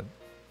gonna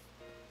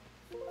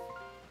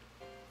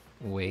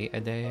wait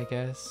a day, I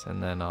guess,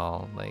 and then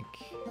I'll, like...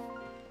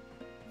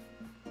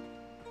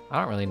 I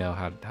don't really know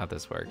how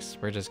this works.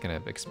 We're just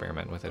gonna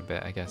experiment with it a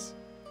bit, I guess.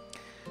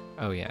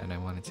 Oh yeah, and I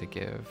wanted to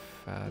give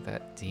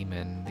that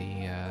demon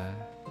the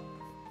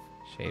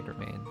shade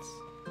remains.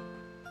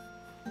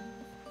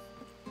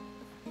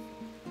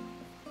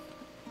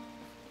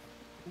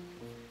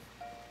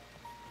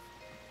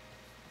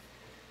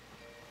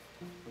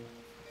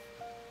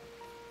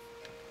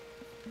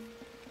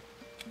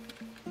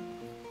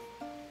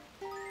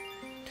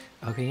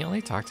 Oh, can you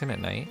only talk to him at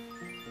night?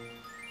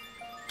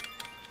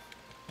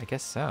 I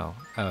guess so.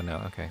 Oh, no,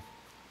 okay.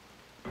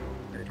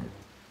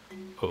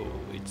 Oh,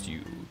 it's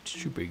you.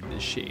 Did you bring the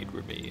shade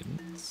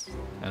remains?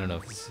 I don't know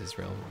if this is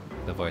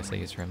the voice I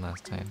used for him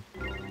last time.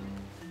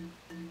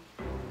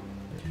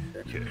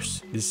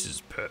 Yes, this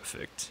is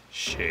perfect.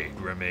 Shade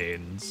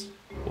remains.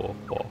 Oh,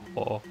 oh,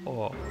 oh,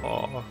 oh,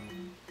 oh.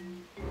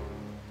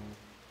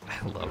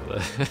 I love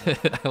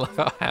the I love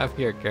how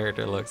happy your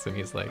character looks when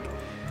he's like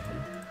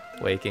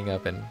waking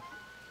up in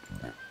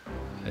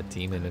a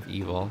demon of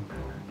evil.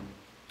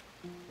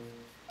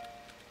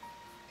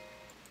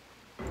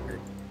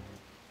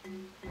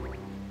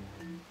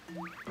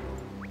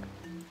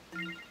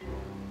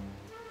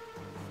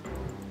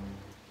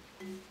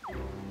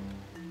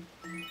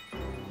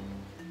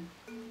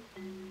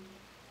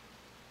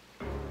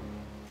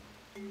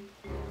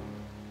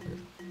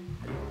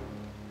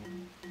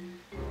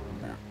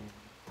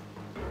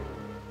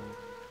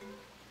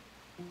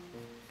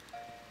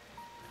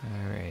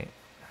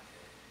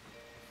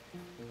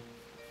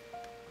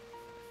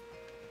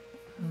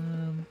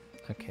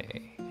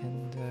 Okay,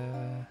 and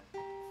I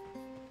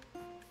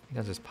think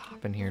I'll just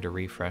pop in here to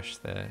refresh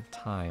the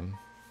time,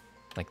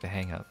 like the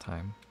hangout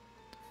time.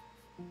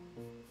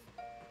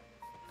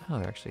 Oh,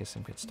 there actually is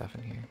some good stuff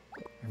in here,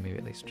 or maybe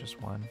at least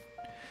just one.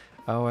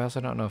 Oh, I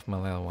also don't know if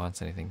Malala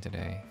wants anything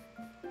today.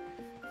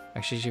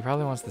 Actually, she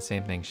probably wants the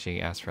same thing she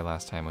asked for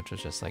last time, which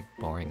was just like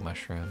boring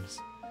mushrooms.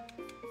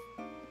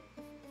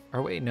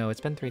 Or wait, no,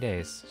 it's been 3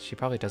 days. She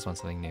probably does want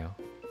something new.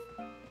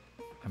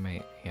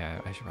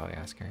 Yeah, I should probably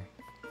ask her.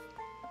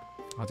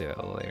 I'll do that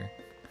a little later.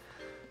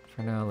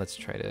 For now, let's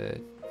try to...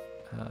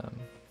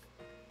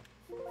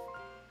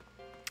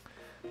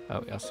 Oh,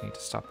 we also need to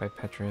stop by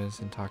Petra's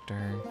and talk to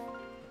her.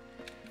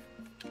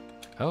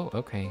 Oh,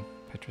 okay.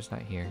 Petra's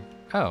not here.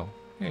 Oh,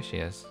 here she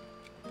is.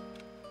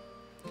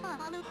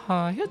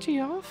 Hi,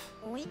 Geoff.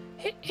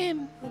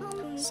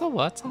 So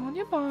what's on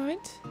your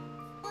mind?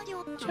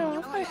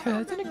 Geoff, I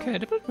heard an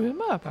incredible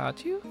rumor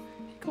about you.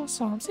 It goes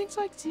something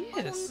like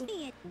this.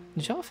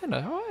 Geoff and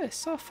I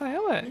saw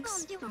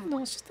fireworks.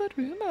 Not just a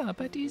rumor,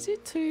 but is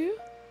it too?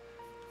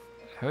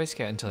 I always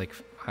get into like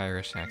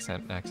Irish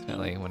accent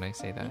accidentally when I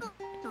say that.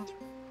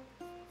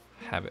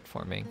 Habit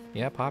forming.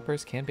 Yeah,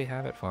 poppers can be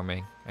habit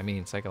forming. I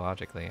mean,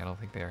 psychologically, I don't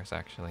think they are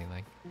actually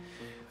like...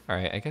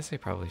 Alright, I guess I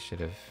probably should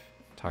have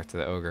talked to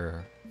the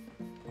ogre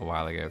a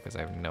while ago because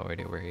I have no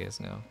idea where he is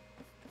now.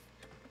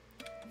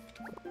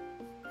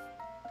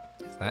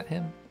 Is that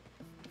him?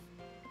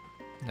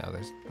 No,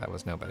 that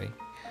was nobody.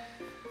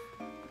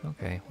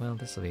 Okay, well,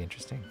 this will be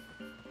interesting.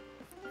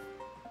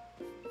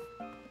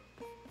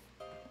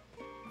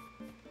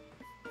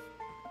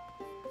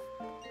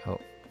 Oh.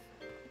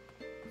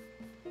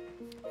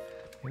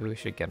 Maybe we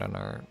should get on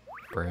our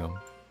broom.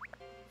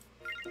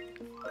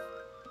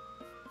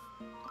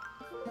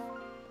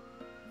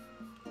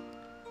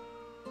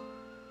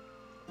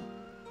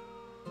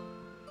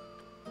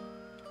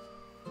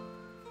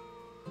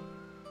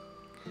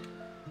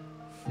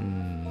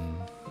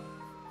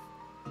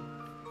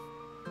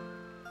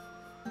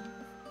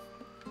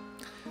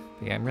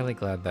 Yeah, I'm really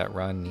glad that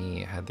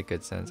Rodney had the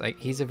good sense.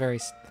 He's a very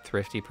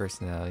thrifty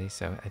personality,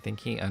 so I think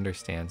he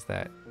understands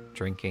that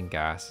drinking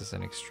gas is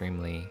an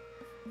extremely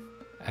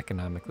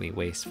economically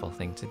wasteful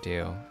thing to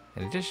do,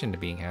 in addition to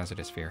being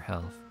hazardous for your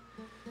health.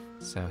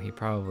 So he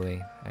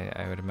probably,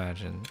 I would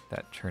imagine,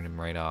 that turned him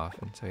right off,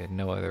 and so he had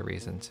no other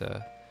reason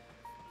to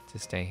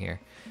stay here.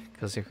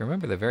 Because if you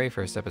remember the very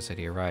first episode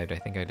he arrived, I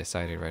think I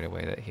decided right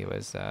away that he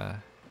was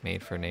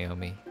made for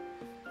Naomi.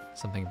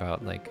 Something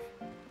about like,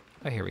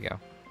 oh, here we go.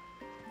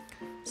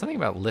 Something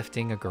about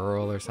lifting a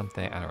girl or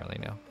something. I don't really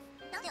know.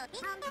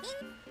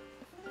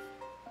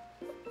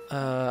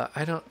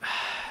 I don't...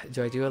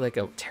 Do I do like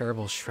a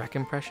terrible Shrek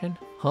impression?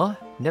 Huh?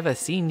 Never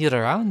seen you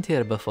around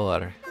here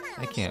before.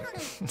 I can't.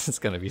 It's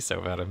gonna be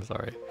so bad, I'm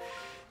sorry.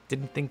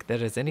 Didn't think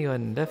there is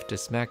anyone left to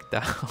smack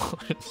down.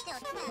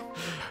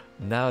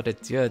 Now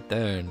it's your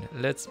turn.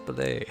 Let's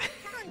play.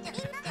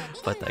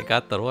 But I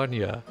got to warn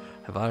you.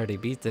 I've already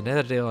beaten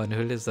everyone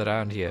who lives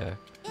around here.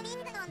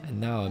 And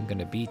now I'm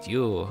gonna beat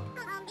you.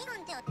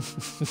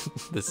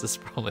 This is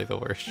probably the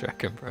worst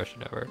Shrek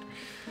impression ever.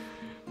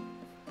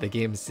 The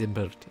game's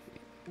simple.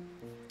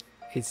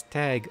 It's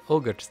tag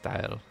Ogre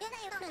style.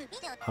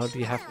 All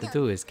you have to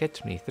do is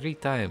catch me 3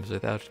 times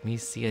without me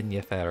seeing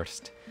you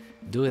first.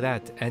 Do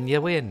that and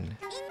you win.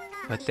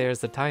 But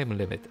there's a time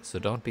limit, so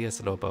don't be a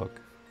slowpoke.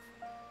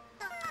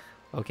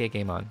 Okay,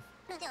 game on.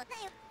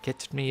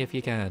 Catch me if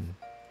you can.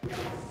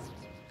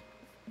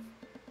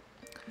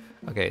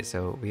 Okay,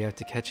 so we have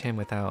to catch him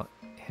without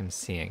him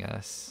seeing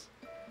us.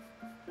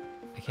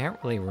 I can't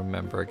really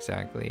remember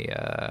exactly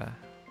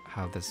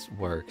how this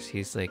works.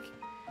 He's like,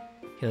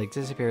 he like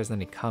disappears, then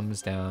he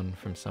comes down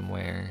from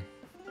somewhere.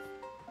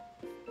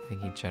 I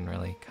think he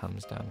generally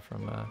comes down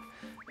from,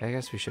 I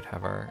guess we should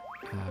have our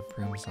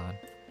brooms on.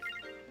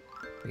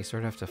 We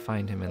sort of have to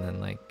find him and then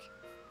like,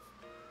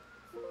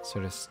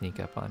 sort of sneak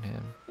up on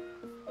him.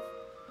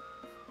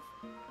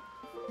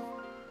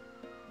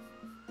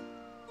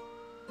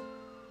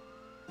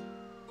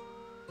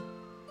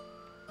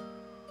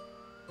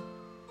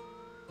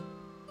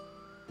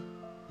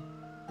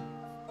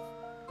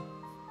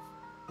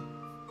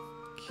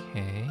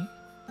 Okay.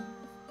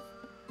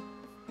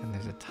 And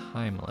there's a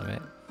time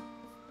limit.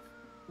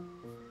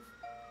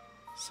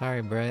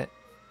 Sorry, Brett.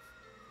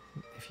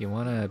 If you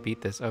want to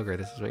beat this ogre,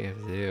 this is what you have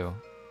to do. You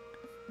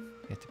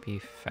have to be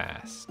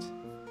fast.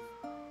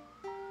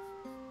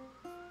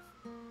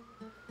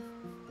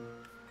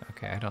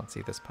 Okay, I don't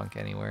see this punk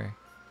anywhere.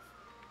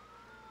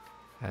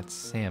 That's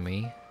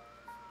Sammy.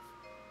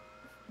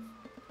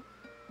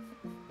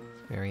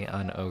 It's very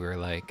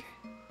un-ogre-like.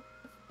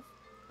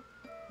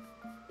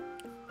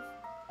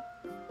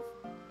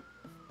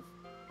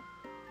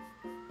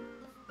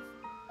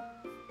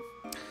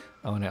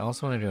 Oh, and I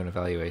also want to do an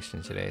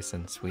evaluation today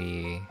since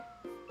we're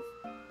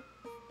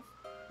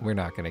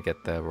not going to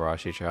get the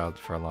Warashi child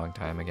for a long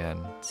time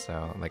again.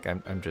 So, like,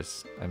 I'm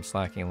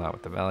slacking a lot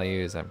with the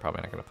values. I'm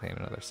probably not going to play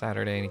another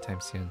Saturday anytime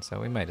soon. So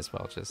we might as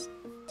well just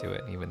do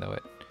it, even though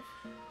it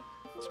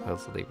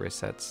supposedly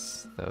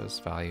resets those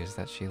values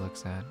that she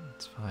looks at.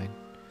 It's fine.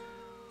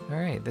 All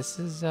right, this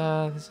is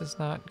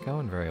not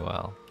going very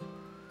well.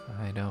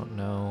 I don't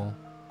know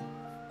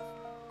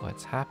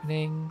what's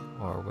happening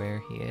or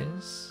where he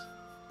is.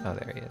 Oh,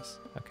 there he is.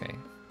 Okay.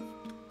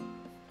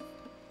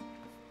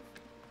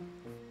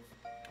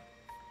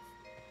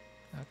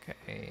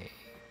 Okay.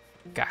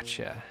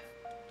 Gotcha.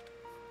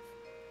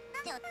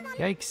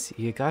 Yikes,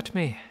 you got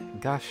me.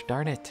 Gosh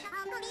darn it.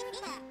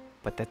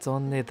 But that's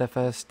only the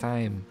first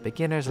time.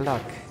 Beginner's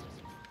luck.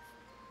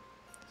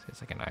 So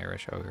it's like an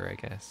Irish ogre, I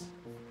guess.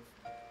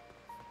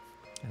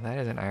 And that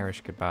is an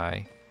Irish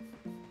goodbye.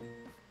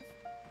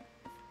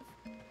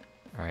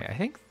 Alright, I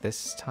think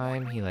this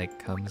time he like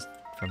comes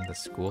from the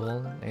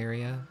school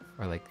area,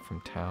 or like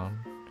from town.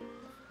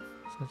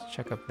 So let's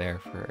check up there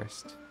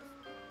first.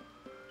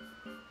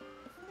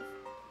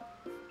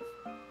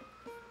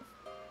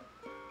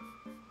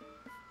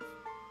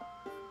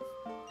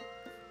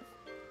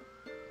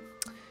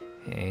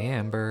 Hey,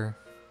 Amber.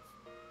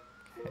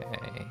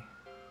 Okay.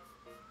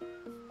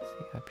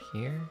 See up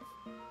here?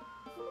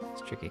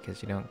 It's tricky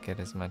because you don't get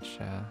as much,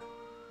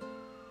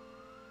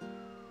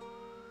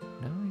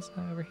 No, he's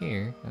not over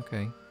here.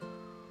 Okay.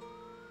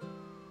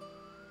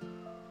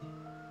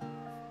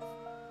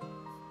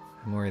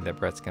 I'm worried that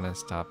Brett's gonna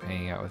stop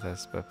hanging out with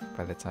us, but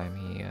by the time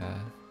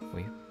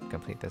we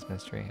complete this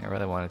mystery, I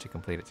really wanted to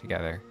complete it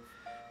together.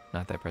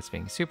 Not that Brett's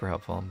being super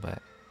helpful,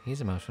 but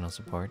he's emotional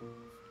support.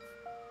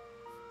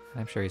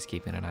 And I'm sure he's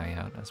keeping an eye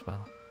out as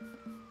well.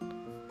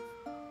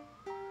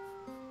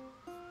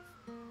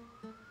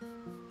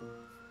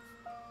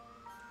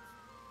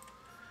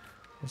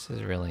 This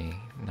is really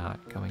not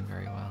going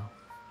very well.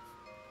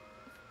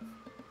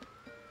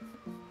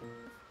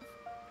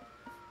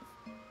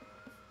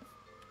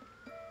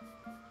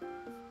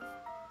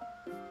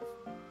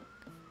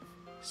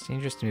 It's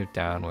dangerous to move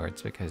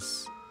downwards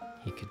because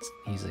he could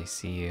easily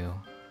see you,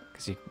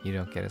 because you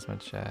don't get as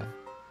much,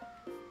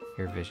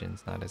 your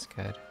vision's not as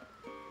good.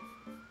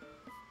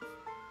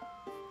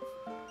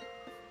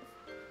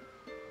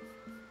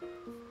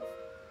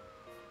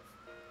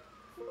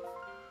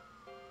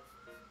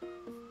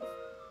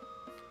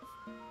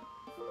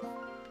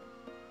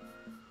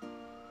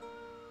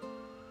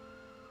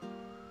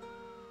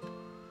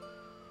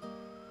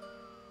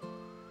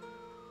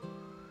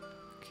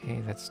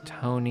 Okay, that's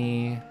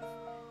Tony.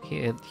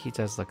 He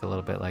does look a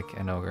little bit like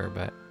an ogre,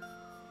 but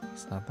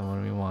he's not the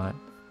one we want.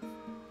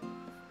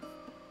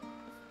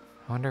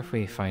 I wonder if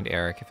we find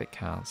Eric, if it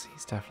counts.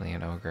 He's definitely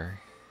an ogre.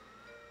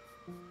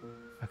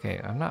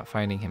 Okay, I'm not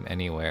finding him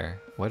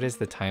anywhere. What is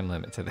the time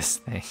limit to this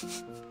thing?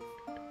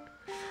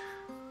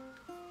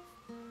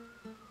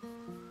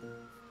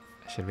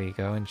 Should we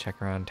go and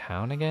check around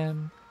town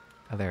again?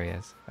 Oh, there he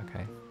is.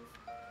 Okay.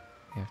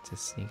 We have to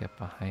sneak up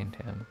behind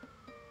him.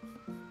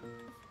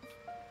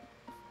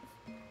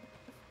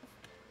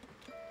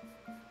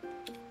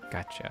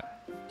 Gotcha.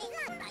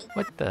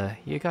 What the?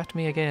 You got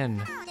me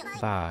again.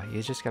 Bah,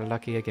 you just got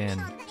lucky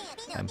again.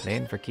 I'm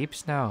playing for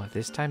keeps now.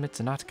 This time it's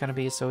not gonna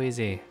be so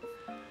easy.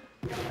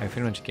 I've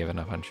pretty much given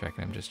up on Shrek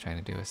and I'm just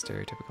trying to do a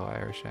stereotypical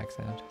Irish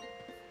accent.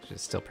 Which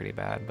is still pretty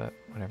bad, but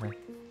whatever.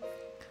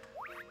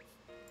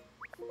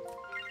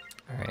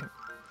 Alright.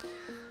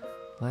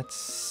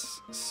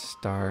 Let's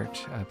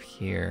start up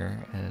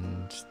here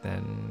and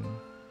then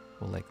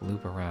we'll like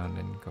loop around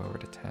and go over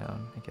to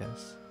town, I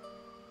guess.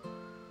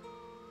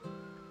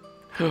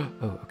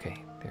 Oh,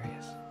 okay. There he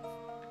is.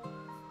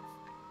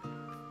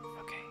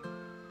 Okay.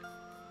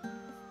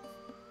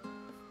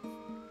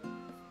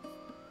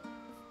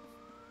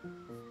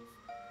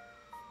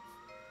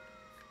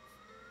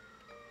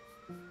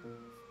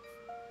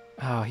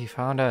 Oh, he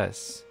found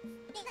us.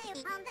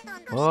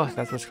 Oh,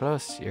 that was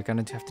close. You're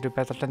gonna have to do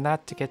better than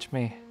that to catch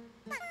me.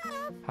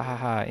 Ha ha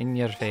ha, in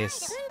your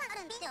face.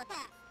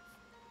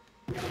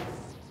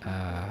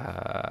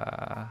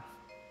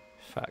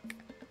 Fuck.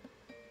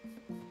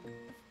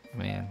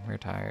 Man, we're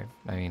tired.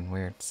 I mean,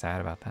 we're sad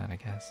about that, I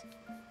guess.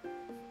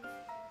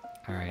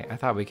 Alright, I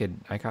thought we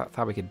could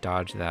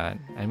dodge that.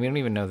 And we don't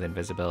even know the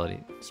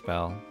invisibility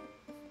spell.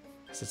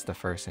 Because it's the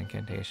first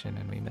incantation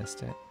and we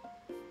missed it.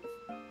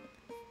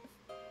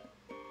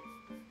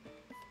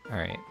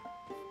 Alright.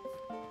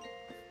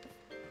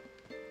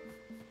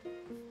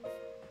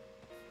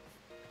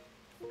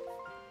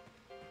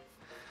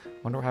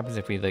 Wonder what happens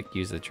if we like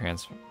use the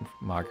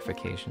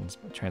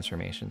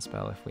transformation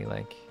spell if we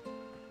like.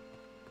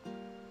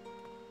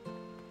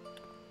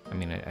 I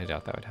mean, I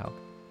doubt that would help,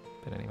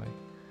 but anyway.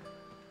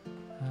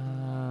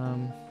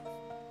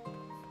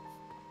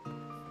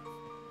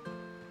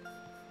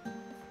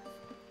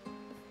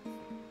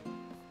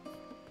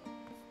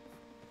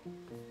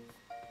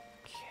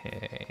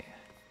 Okay.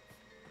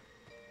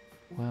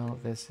 Well,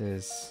 this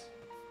is.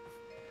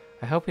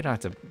 I hope we don't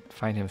have to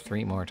find him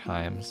 3 more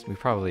times. We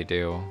probably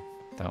do,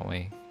 don't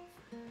we?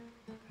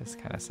 This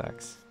kind of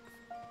sucks.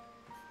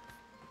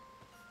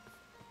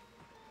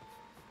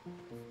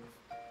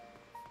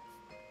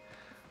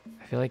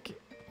 I feel like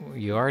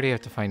you already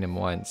have to find him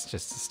once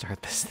just to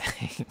start this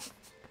thing.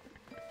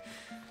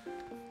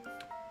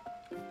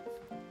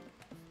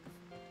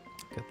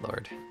 Good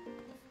lord.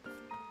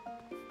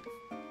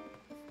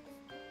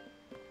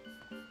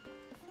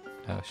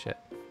 Oh shit.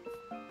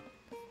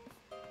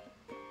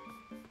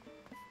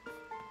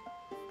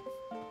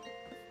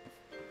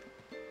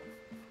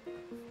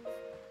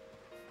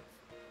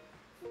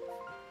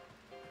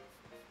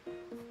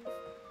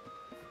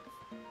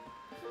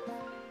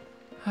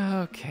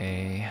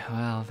 Okay,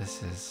 well,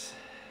 this is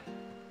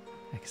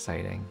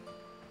exciting.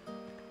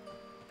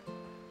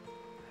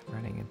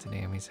 Running into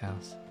Naomi's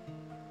house.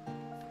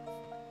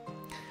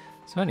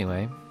 So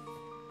anyway,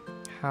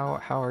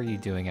 how are you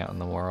doing out in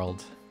the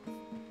world?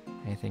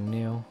 Anything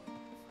new?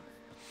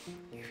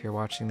 If you're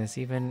watching this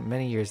even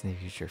many years in the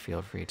future,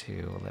 feel free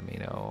to let me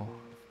know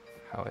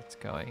how it's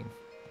going.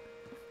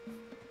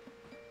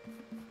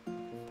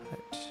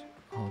 But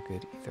all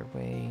good either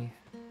way.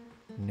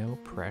 No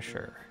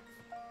pressure.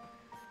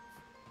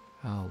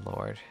 Oh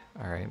lord.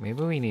 Alright,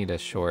 maybe we need a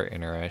short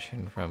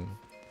intermission from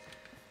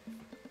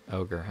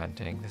ogre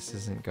hunting. This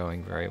isn't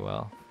going very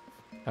well.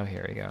 Oh,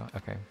 here we go.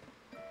 Okay.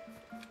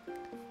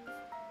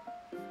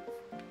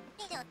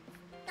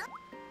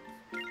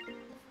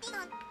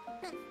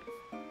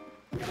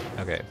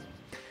 Okay.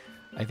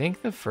 I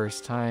think the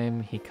first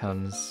time he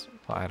comes,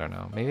 well, I don't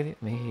know. Maybe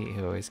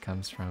he always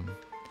comes from.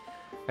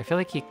 I feel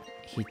like he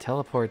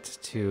teleports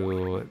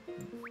to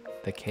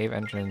the cave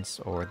entrance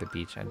or the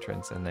beach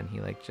entrance, and then he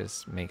like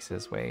just makes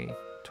his way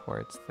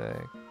towards the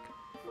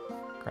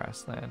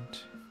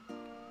grassland.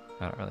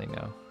 I don't really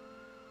know.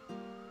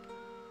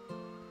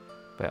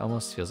 But it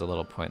almost feels a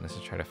little pointless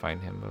to try to find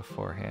him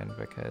beforehand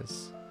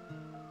because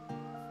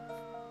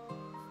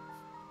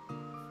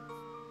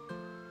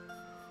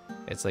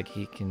it's like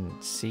he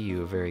can see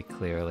you very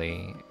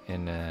clearly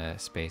in a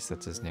space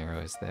that's as narrow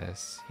as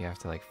this. You have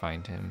to like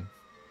find him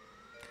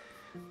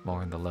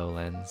more in the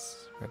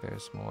lowlands where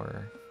there's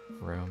more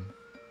room.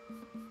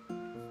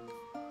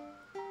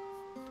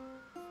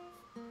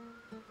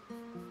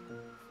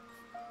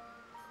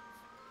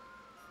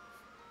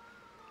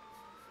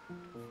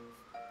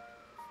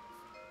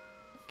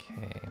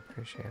 Okay, I'm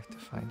pretty sure I have to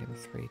find him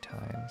 3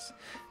 times.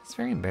 It's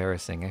very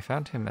embarrassing. I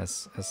found him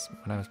as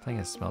when I was playing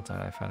as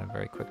Smeltdown, I found him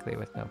very quickly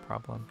with no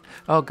problem.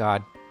 Oh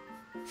god.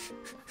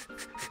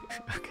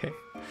 Okay.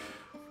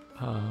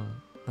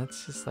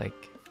 Let's just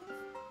like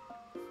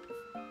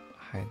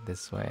hide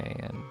this way,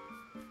 and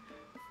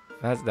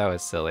that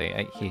was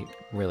silly. He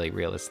really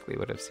realistically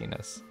would have seen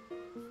us,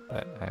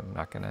 but I'm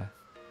not gonna.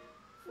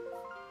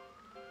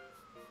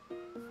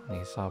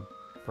 He saw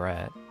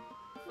Brett.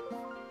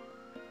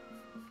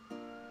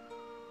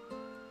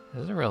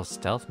 This is a real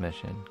stealth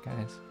mission,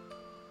 guys.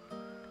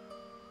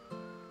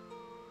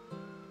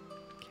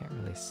 Can't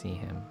really see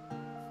him.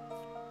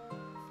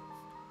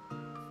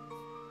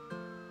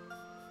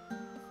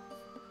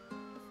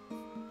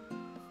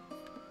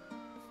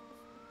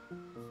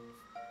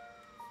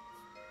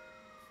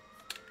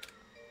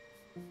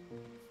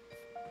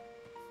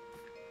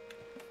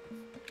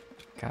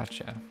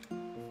 Gotcha.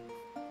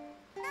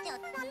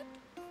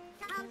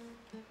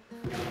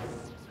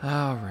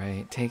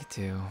 Alright, take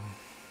two.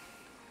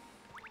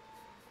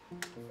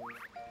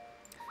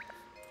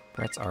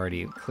 Brett's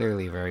already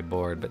clearly very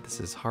bored, but this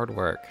is hard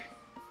work.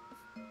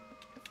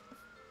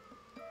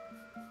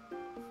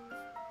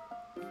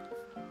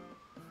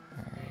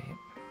 Alright.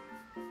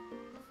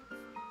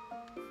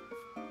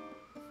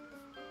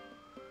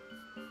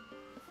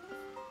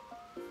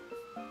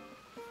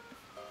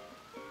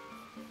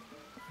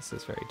 This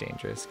is very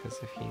dangerous, because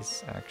if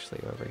he's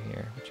actually over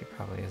here, which he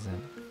probably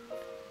isn't,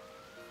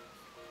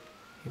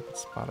 he would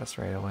spot us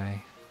right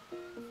away.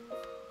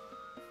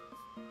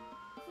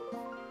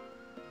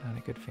 Not a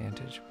good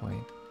vantage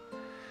point.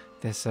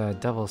 This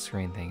double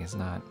screen thing is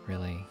not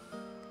really...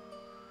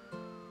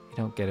 You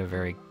don't get a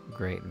very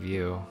great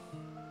view.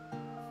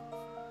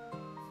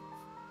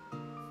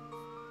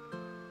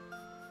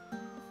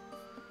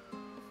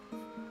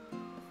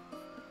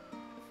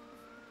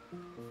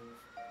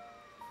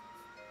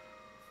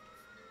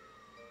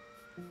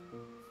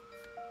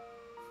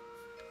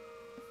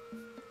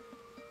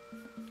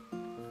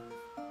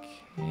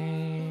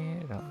 Okay,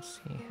 I don't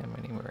see him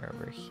anywhere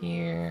over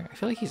here. I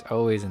feel like he's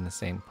always in the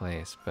same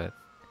place, but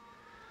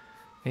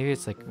maybe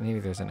it's like, maybe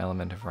there's an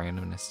element of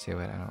randomness to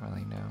it. I don't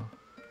really know.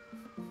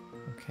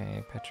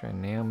 Okay, Petra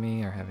and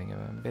Naomi are having a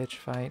bitch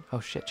fight. Oh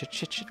shit, shit,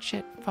 shit, shit,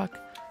 shit, fuck.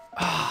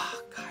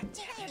 Oh, god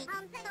damn it.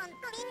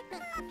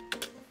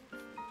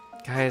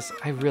 Guys,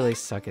 I really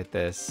suck at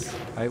this.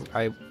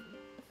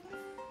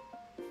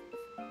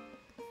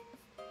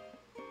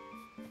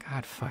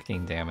 God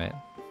fucking damn it.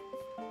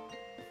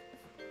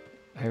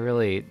 I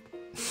really...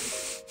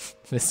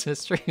 This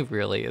mystery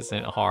really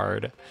isn't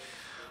hard.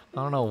 I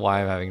don't know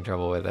why I'm having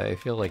trouble with it. I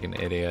feel like an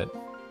idiot.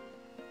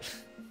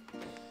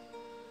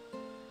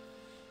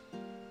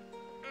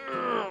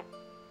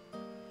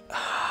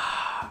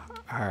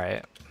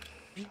 Alright.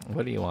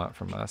 What do you want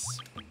from us?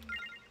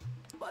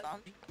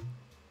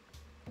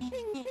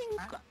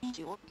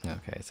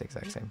 Okay, it's the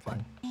exact same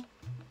thing. I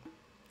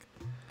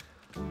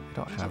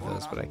don't have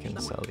those, but I can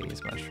sell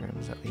these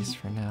mushrooms, at least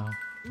for now.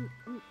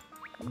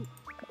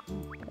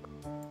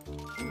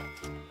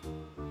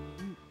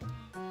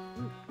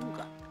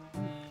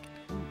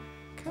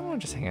 Come on,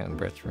 just hang out in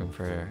Brett's room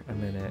for a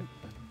minute.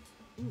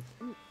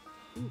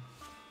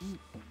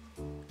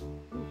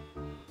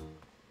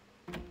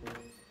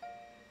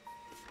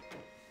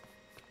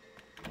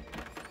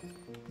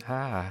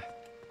 Ah.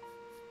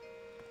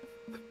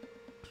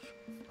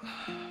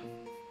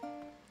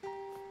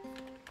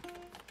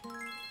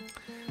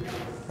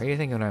 Are you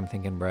thinking what I'm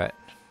thinking, Brett?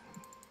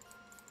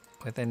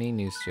 With any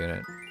new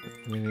student,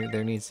 maybe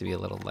there needs to be a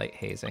little light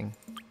hazing.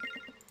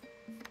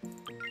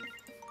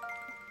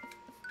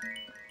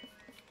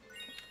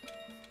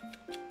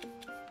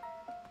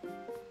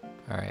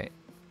 Alright,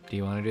 do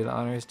you want to do the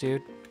honors,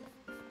 dude?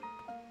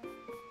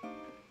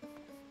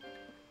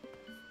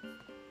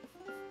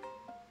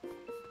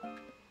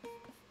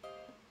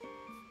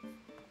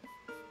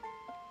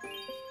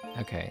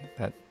 Okay,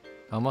 that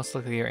almost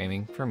looked like you're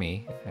aiming for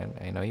me, and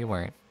I know you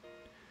weren't.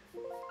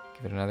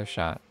 Give it another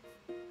shot.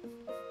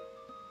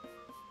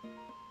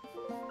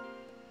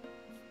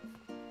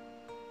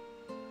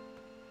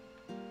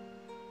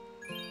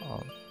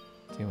 I'll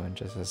do one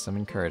just as some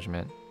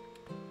encouragement.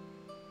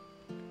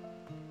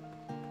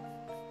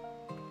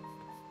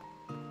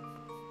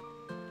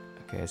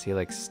 Okay, is he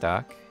like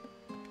stuck?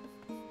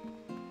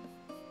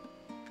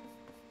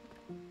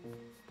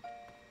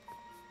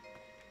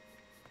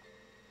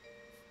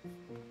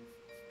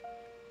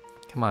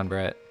 Come on,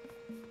 Brett.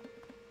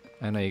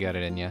 I know you got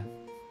it in ya.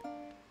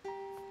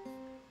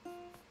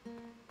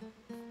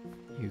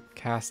 You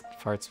cast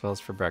fart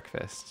spells for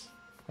breakfast.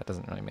 That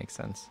doesn't really make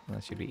sense,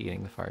 unless you'd be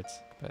eating the farts,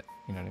 but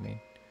you know what I mean.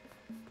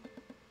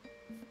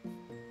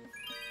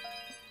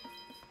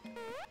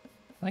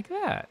 Like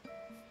that.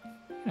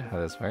 You know how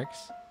this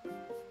works.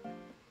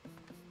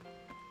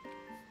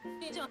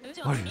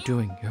 What are you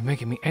doing? You're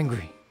making me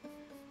angry.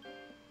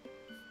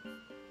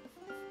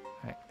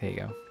 Alright, there you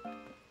go.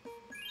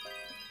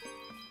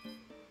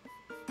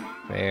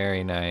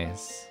 Very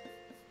nice.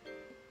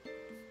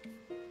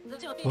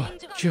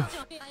 What?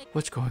 Jeff,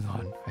 what's going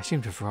on? I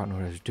seem to have forgotten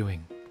what I was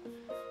doing.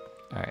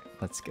 Alright,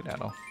 let's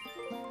skedaddle.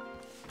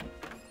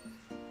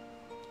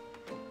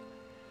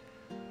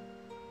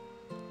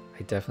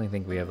 I definitely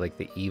think we have like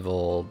the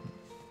evil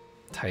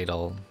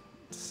title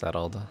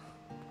settled.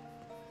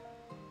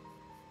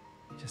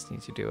 Just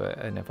need to do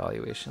an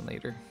evaluation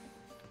later.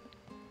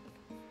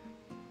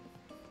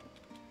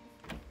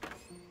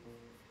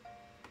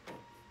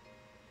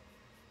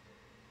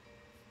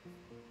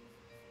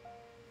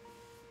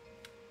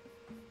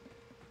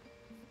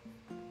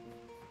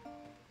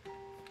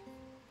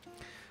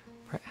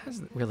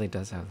 Really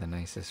does have the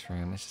nicest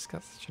room. It's just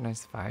got such a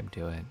nice vibe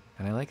to it.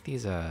 And I like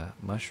these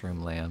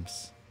mushroom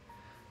lamps.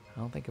 I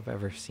don't think I've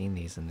ever seen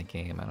these in the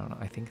game. I don't know.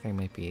 I think they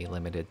might be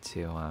limited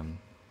to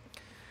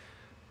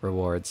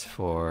rewards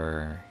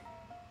for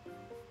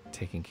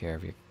taking care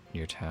of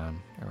your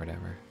town or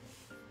whatever.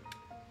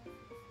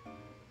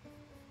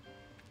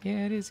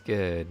 Yeah, it is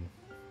good.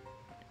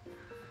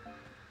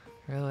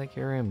 really like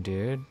your room,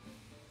 dude.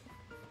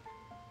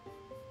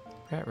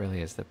 Brett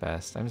really is the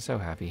best. I'm so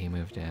happy he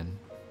moved in.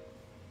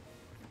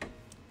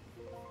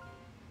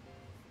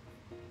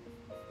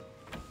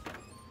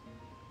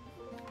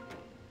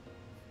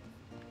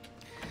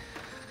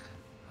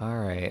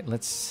 Alright,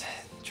 let's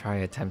try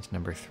attempt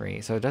number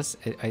 3. So it does.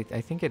 I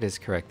think it is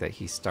correct that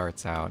he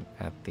starts out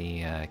at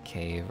the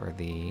cave or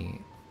the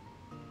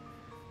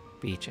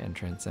beach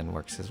entrance and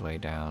works his way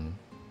down.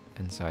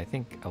 And so I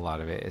think a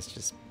lot of it is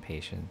just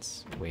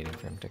patience, waiting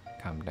for him to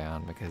come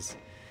down, because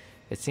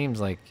it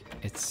seems like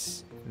it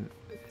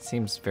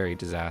seems very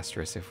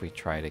disastrous if we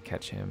try to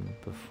catch him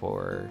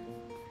before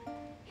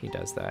he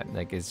does that.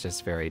 Like, it's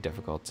just very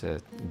difficult to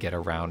get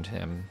around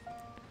him.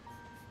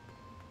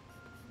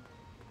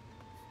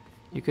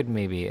 You could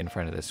maybe in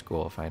front of the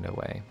school find a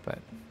way, but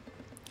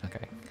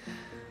okay.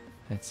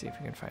 Let's see if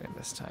we can find him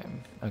this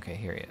time. Okay,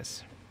 here he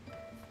is.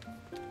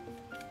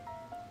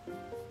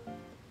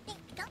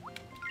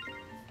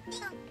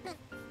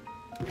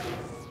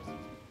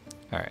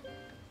 Alright.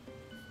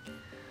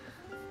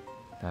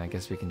 I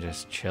guess we can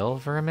just chill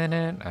for a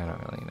minute? I don't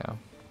really know.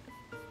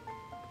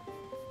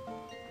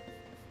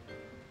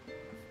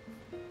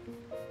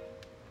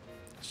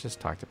 Let's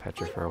just talk to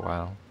Petra for a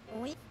while.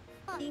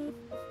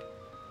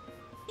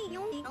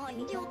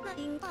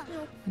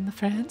 When the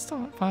friend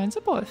finds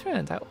a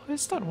boyfriend, I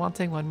always start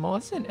wanting one more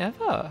than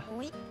ever.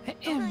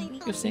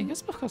 You think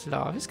it's because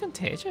love is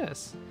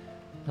contagious.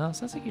 No,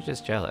 sounds like you're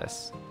just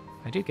jealous.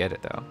 I do get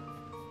it though.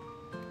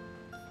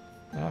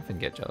 I often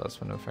get jealous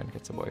when a friend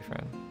gets a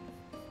boyfriend.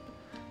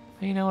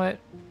 But you know what?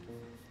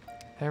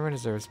 Everyone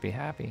deserves to be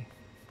happy.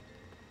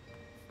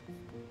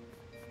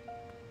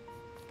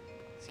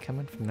 Is he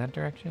coming from that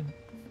direction?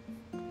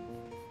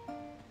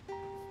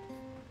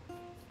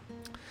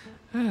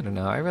 I don't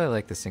know. I really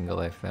like the single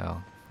life though.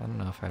 I don't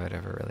know if I would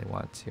ever really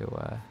want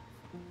to,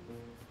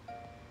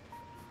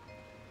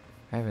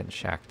 I haven't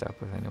shacked up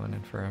with anyone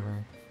in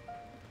forever.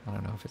 I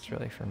don't know if it's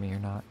really for me or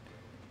not.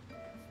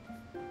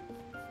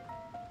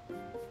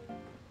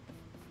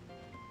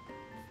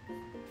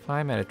 If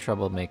I met a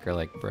troublemaker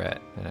like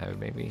Brett, then I would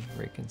maybe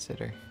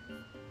reconsider.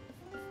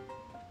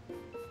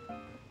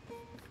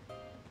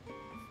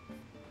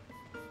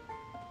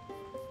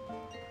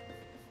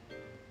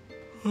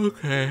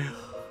 Okay.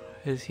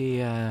 Is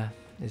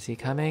he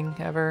coming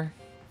ever?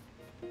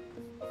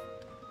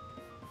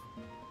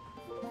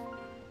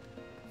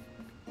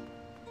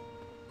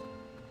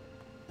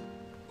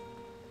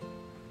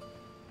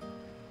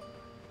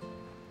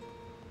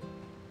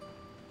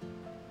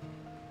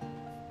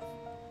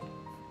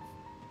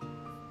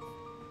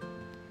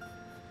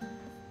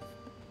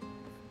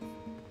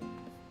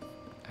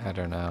 I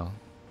don't know.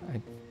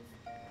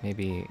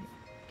 Maybe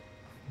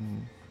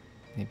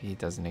he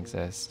doesn't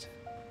exist.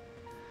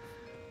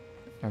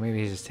 Or maybe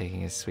he's just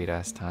taking his sweet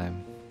ass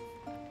time.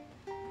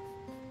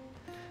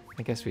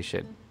 I guess we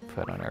should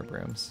put on our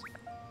brooms.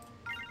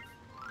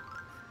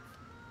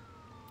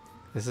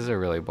 This is a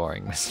really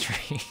boring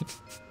mystery.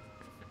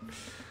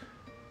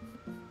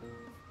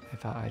 I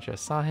thought I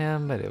just saw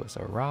him, but it was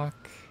a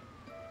rock.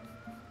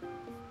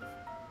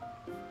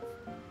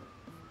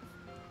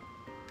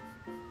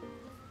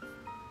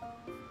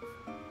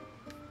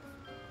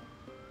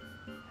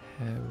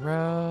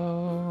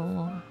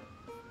 Hero,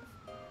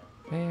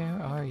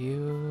 where are you,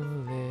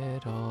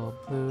 little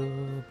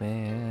blue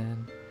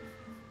man?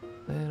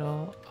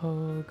 Little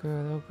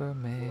ogre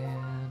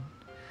man.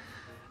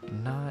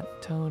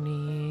 Not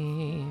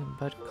Tony,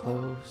 but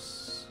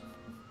close.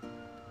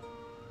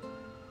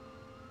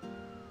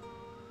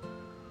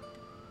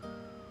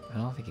 I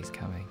don't think he's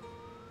coming.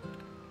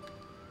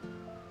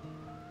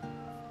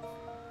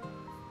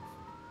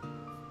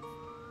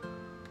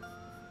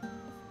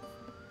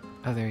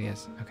 Oh, there he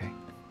is. Okay.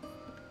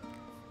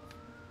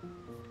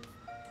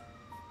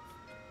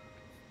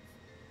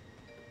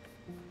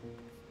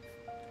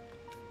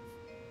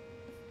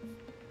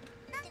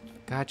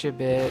 Gotcha,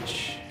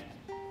 bitch.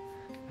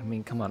 I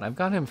mean, come on. I've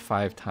got him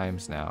 5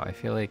 times now. I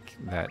feel like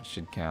that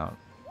should count.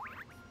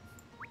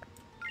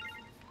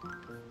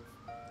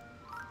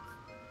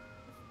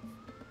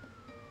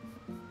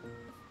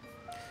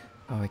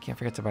 Oh, I can't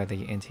forget to buy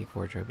the antique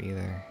wardrobe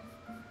either.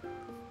 I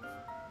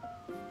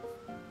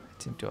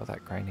didn't do all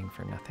that grinding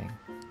for nothing.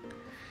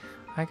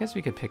 I guess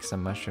we could pick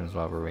some mushrooms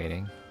while we're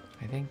waiting.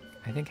 I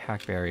think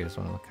hackberry is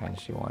one of the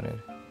kinds she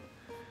wanted.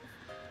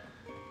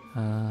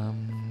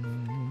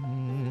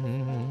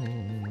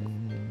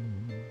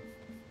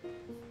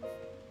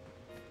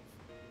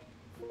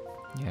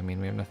 Yeah, I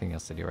mean, we have nothing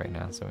else to do right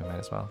now, so we might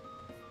as well.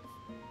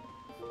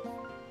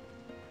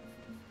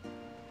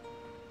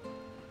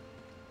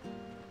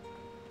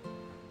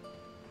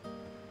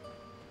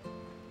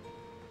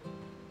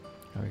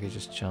 Or we could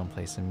just chill and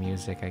play some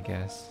music, I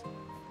guess.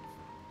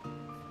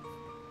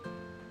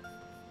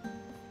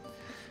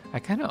 I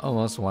kind of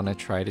almost want to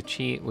try to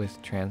cheat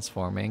with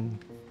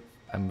transforming.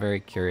 I'm very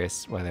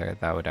curious whether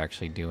that would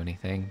actually do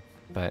anything,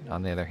 but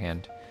on the other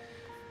hand,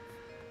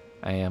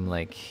 I am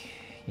like,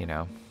 you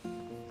know,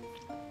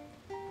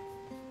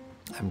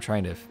 I'm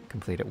trying to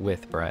complete it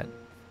with Brett,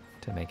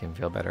 to make him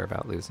feel better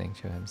about losing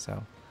to him,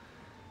 so.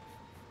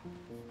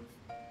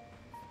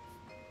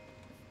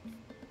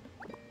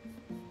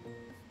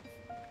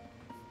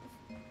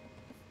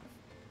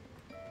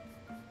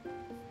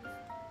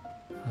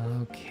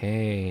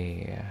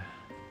 Okay.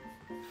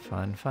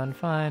 Fun, fun,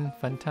 fun.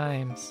 Fun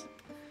times.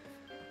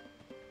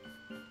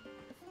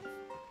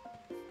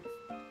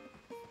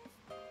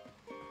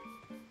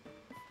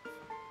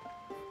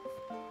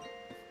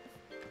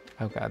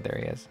 Oh god, there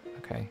he is.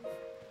 Okay.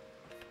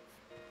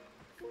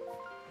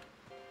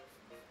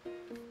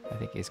 I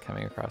think he's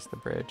coming across the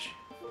bridge.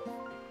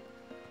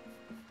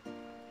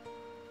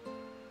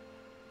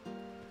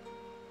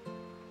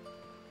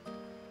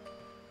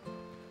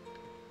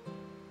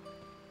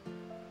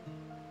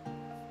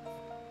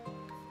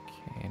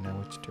 Okay, now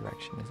which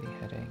direction is he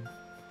heading?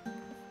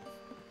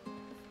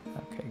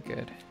 Okay,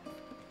 good.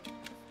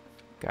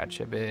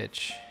 Gotcha,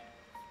 bitch.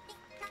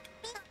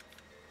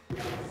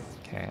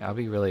 Okay, I'll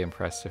be really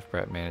impressed if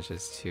Brett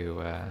manages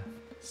to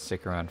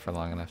stick around for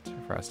long enough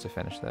for us to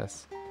finish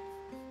this.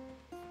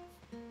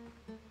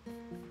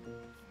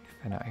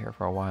 We've been out here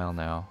for a while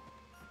now.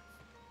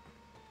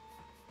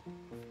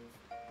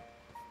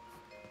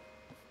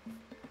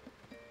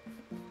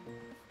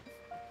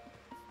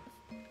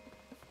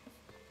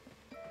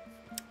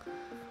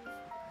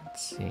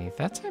 Let's see,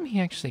 that time he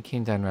actually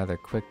came down rather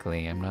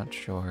quickly. I'm not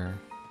sure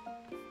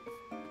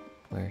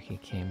where he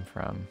came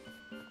from.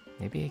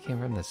 Maybe he came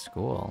from the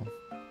school.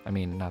 I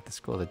mean, not the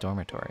school, the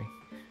dormitory.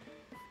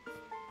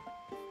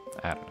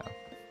 I don't know.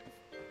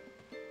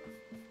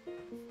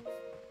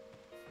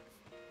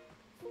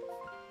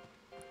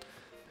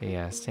 But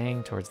yeah,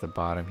 staying towards the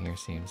bottom here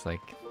seems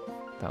like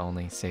the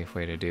only safe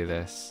way to do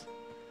this.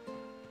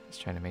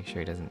 Just trying to make sure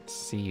he doesn't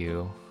see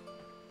you.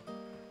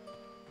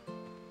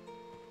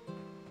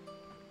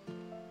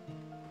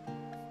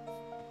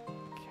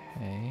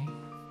 Okay.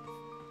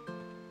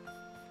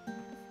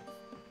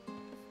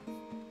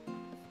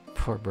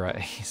 Poor Brett,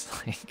 he's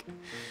like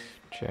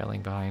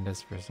trailing behind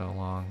us for so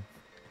long.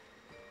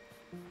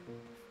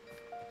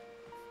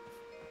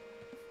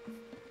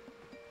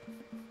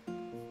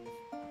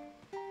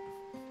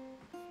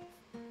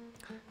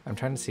 I'm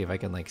trying to see if I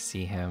can like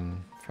see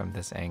him from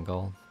this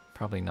angle.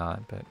 Probably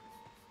not, but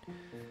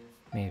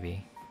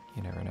maybe.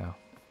 You never know.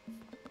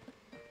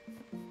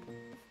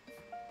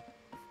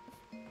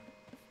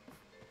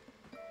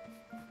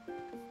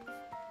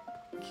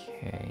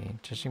 Okay,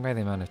 judging by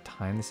the amount of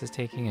time this is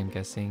taking, I'm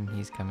guessing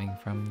he's coming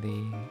from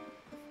the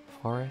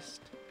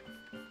forest.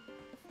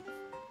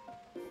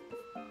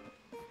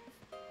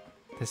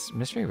 This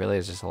mystery really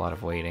is just a lot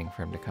of waiting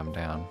for him to come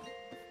down.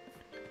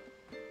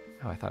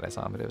 Oh, I thought I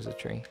saw him, but it was a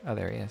tree. Oh,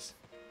 there he is.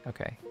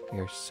 Okay,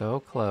 you're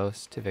so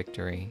close to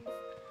victory.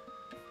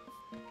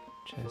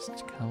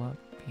 Just come up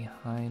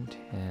behind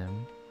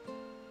him.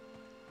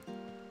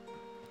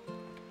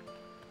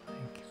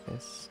 Like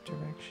this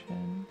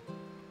direction.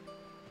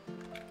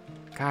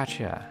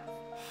 Gotcha.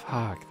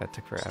 Fuck, that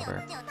took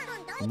forever.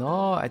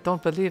 No, I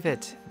don't believe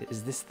it.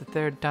 Is this the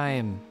third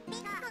time?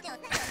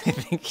 I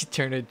think he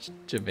turned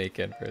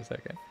Jamaican for a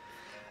second.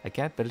 I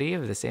can't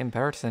believe the same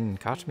person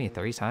caught me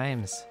 3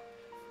 times.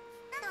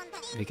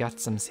 We got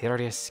some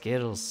serious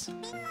skills.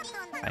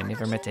 I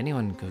never met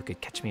anyone who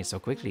could catch me so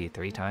quickly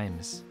 3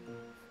 times.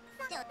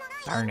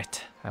 Darn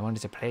it, I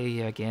wanted to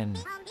play again.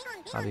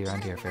 I'll be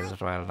around here for a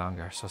little while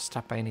longer, so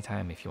stop by any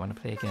time if you want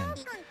to play again.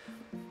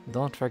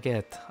 Don't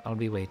forget, I'll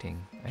be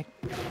waiting.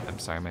 I'm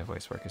sorry, my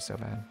voice work is so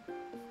bad.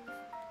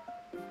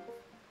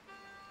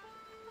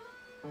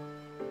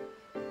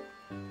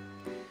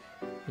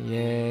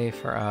 Yay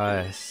for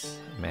us.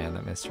 Man,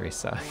 that mystery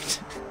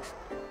sucked.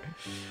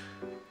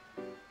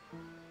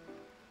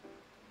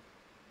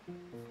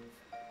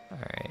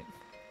 Alright.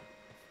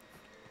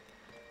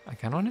 I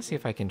kind of want to see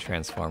if I can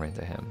transform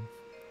into him.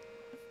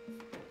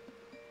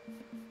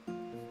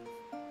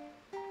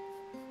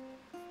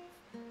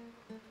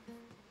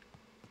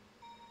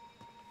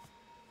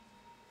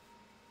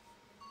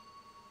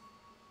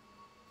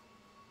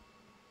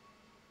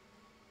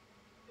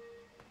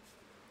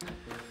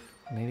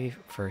 Maybe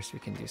first we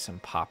can do some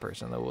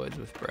poppers in the woods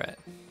with Brett.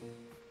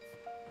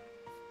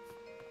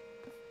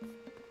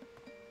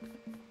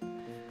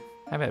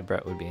 I bet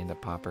Brett would be into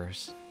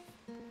poppers.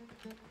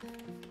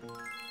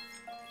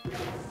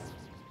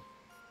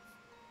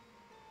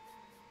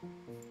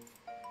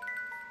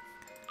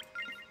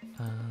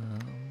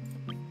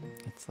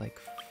 It's like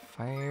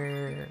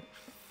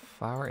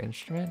flower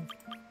instrument.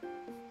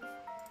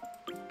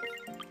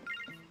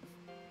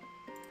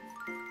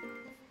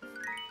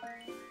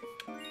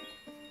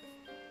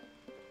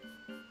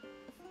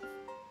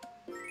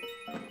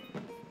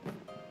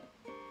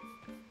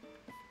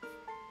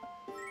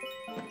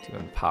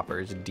 Doing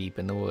poppers deep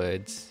in the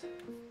woods.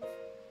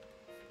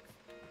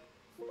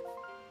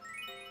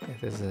 If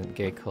this isn't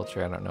gay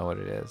culture, I don't know what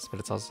it is, but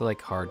it's also like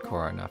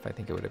hardcore enough. I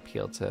think it would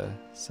appeal to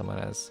someone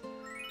as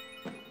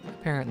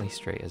apparently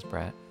straight as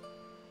Brett.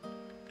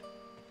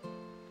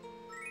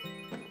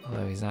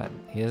 Although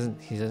he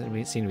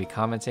doesn't seem to be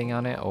commenting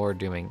on it or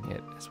doing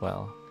it as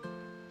well.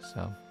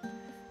 So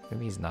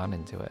maybe he's not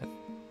into it.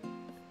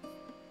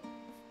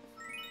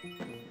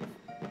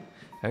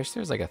 I wish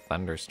there was like a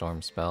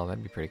thunderstorm spell.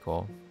 That'd be pretty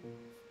cool.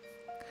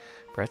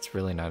 Brett's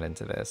really not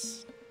into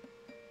this.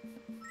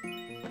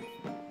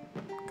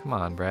 Come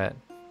on, Brett.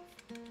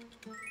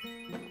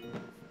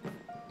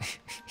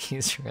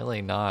 He's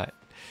really not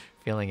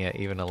feeling it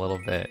even a little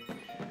bit.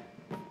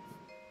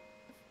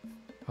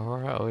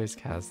 Aurora always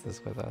casts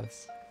this with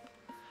us.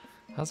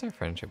 How's our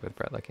friendship with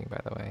Brett looking, by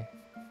the way?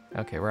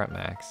 Okay, we're at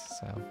max,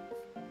 so...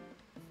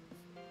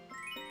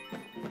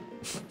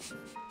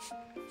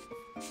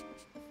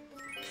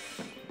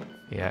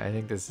 Yeah, I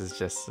think this is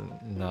just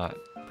not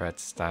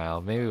Brett's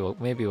style.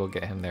 Maybe we'll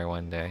get him there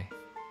one day.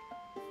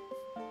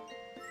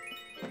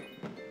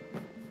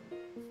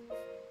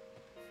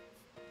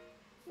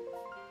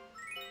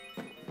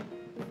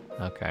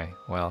 Okay,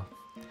 well,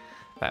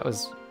 that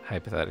was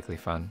hypothetically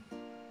fun.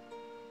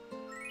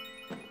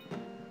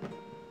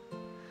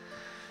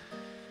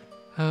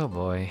 Oh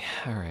boy,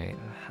 alright.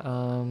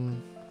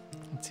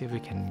 Let's see if we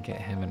can get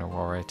him and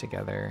Aurora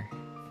together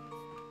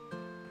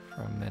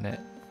for a minute.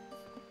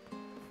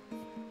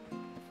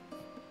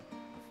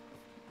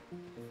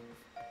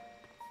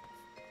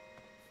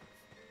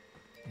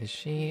 Is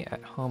she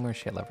at home or is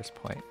she at Lover's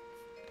Point?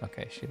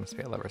 Okay, she must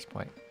be at Lover's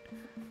Point.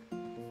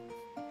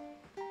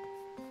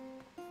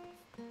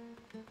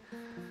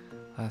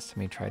 Last time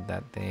we tried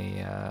that,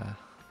 they,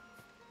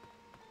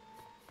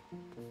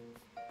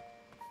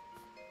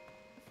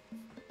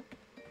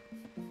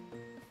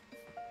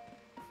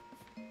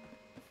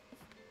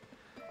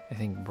 I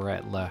think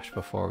Brett left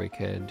before we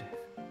could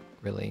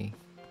really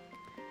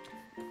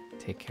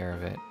take care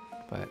of it,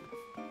 but...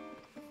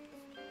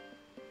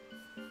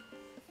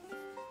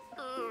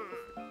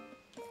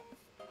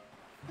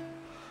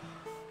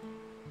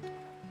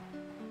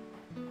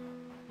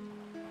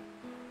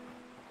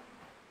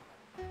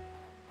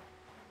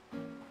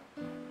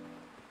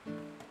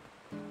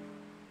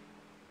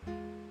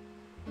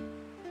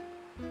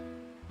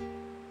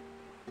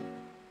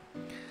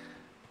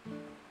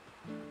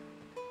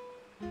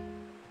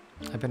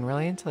 I've been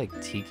really into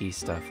like tiki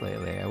stuff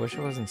lately. I wish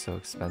it wasn't so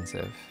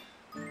expensive.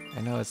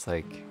 I know it's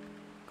like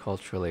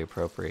culturally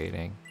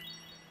appropriating,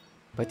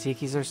 but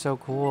tikis are so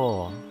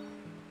cool.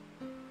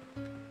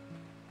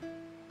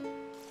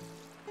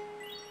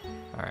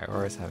 Alright, we're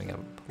always having a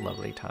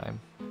lovely time.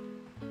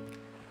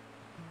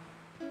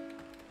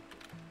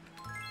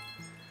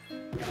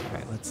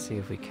 Alright, let's see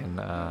if we can,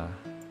 I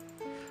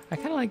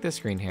kind of like this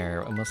green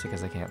hair, mostly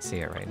because I can't see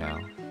it right now.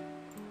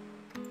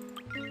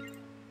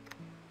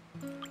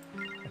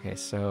 Okay,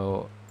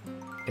 so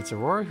it's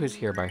Aurora who's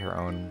here by her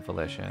own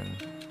volition.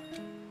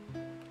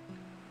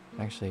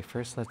 Actually,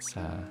 first let's,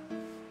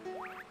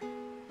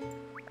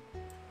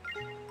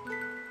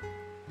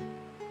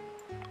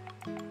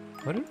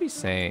 what did we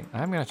say?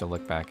 I'm gonna have to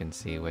look back and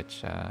see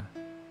which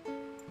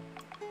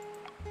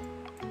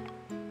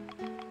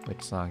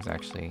songs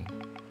actually...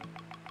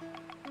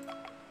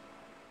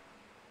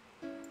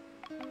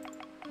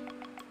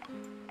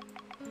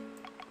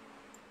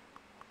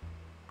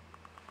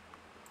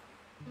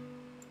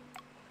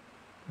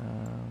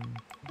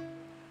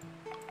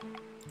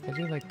 I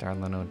do like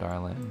Darlin' Oh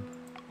Darlin'.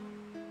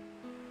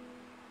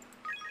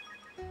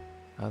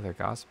 Oh, they're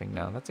gossiping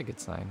now. That's a good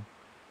sign.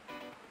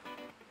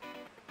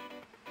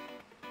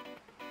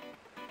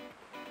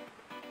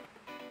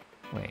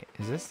 Wait,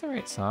 is this the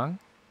right song?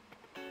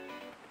 I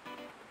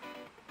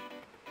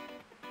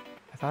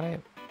thought I...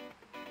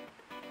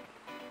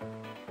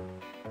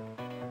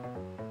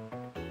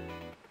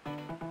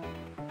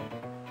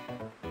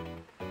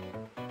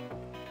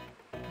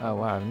 Oh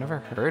wow, I've never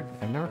heard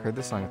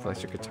this song with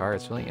electric guitar.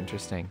 It's really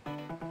interesting.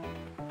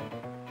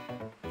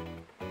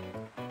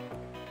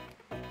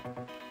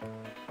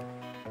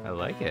 I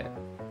like it.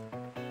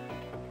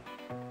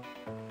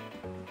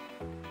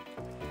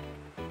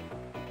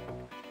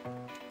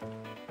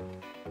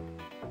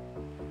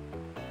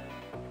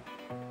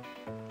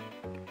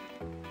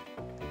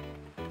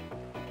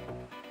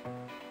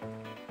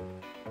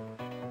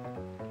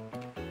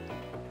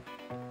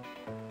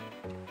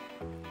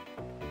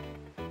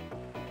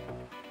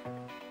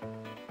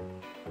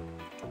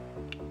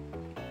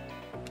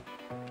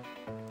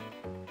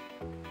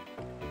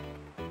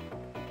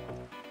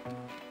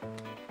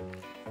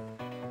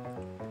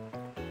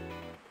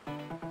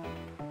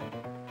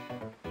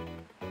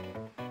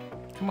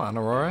 Come on,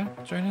 Aurora,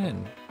 join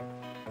in.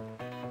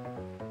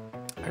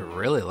 I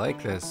really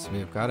like this.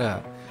 We've got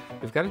to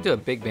do a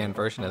big band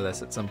version of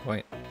this at some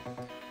point.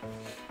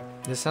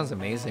 This sounds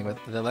amazing. With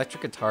the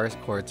electric guitar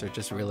chords are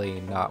just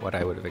really not what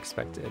I would have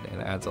expected, and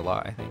it adds a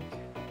lot, I think.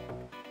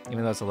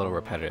 Even though it's a little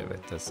repetitive,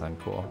 it does sound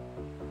cool.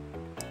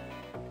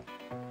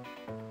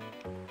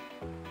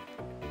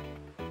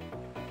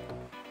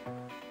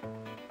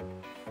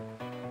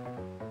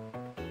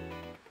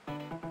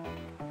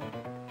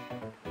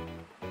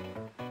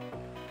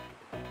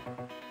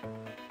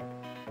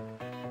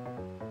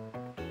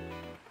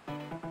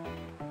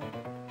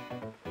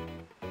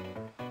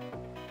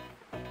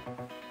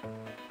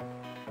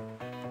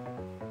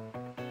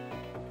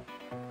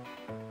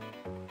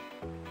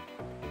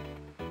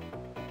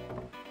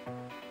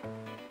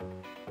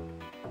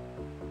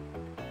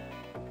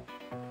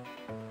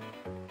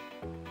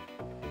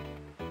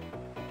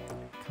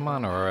 Come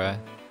on, Aurora.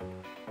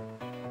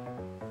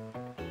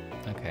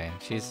 Okay,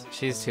 she's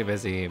too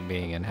busy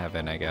being in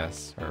heaven, I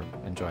guess, or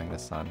enjoying the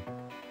sun.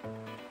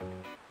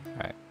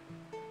 Alright.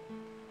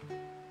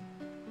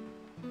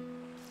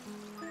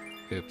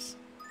 Oops.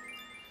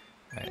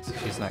 Alright, so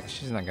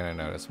she's not gonna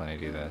notice when I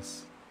do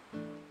this.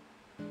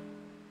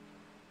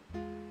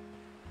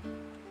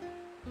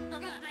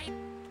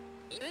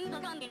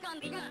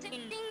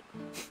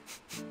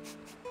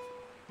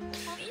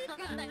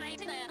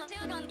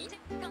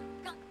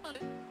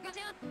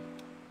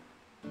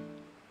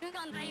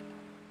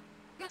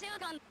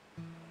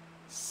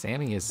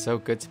 Sammy is so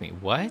good to me.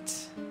 What?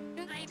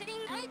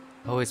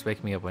 Always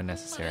wake me up when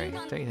necessary.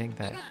 Don't you think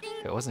that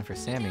if it wasn't for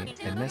Sammy,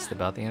 I'd missed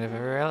about the end of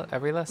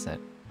every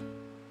lesson?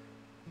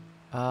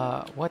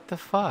 What the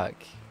fuck?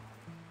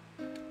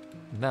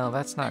 No,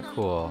 that's not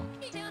cool.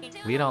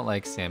 We don't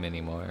like Sam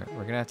anymore.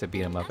 We're gonna have to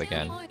beat him up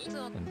again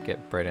and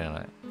get Brit in on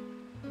it.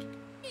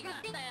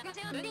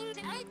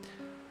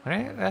 When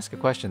I ask a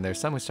question, there's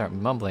some who start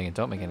mumbling and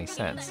don't make any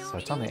sense, so I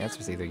tell them the answer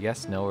is either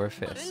yes, no, or a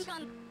fist.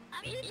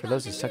 For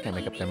those who still can't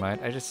make up their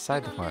mind, I just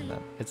decide to farm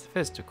them. It's the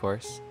fist, of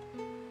course.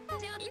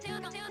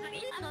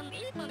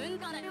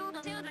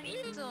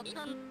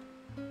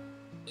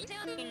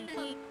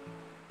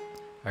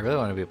 I really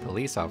want to be a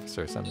police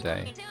officer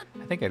someday.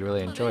 I think I'd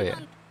really enjoy it.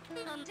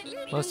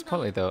 Most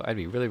importantly, though, I'd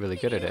be really, really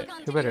good at it.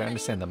 Who better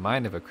understand the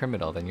mind of a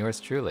criminal than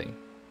yours truly?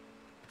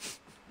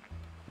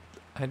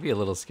 I'd be a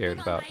little scared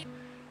about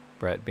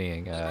Brett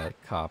being a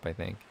cop, I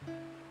think.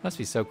 Must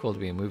be so cool to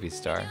be a movie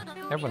star.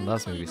 Everyone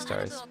loves movie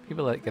stars.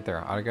 People get their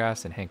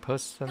autographs and hang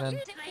posters of them.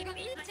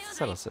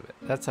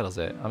 That settles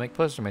it. I'll make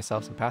posters of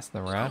myself and pass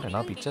them around, and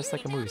I'll be just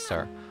like a movie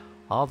star.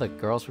 All the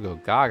girls will go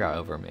gaga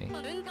over me.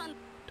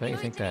 Don't you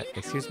think that?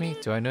 Excuse me?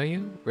 Do I know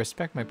you?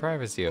 Respect my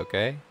privacy,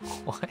 okay?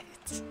 What?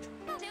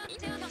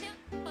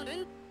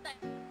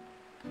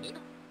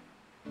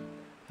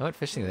 I went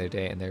fishing the other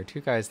day, and there were two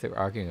guys that were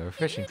arguing over a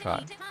fishing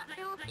spot.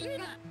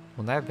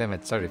 Well, neither of them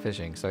had started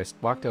fishing, so I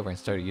walked over and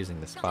started using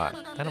the spot.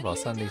 Then all of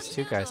a sudden, these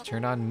two guys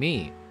turned on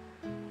me.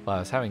 Well, I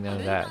was having none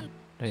of that.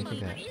 Don't you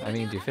think that? I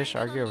mean, do fish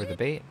argue over the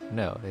bait?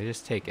 No, they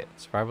just take it.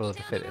 Survival of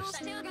the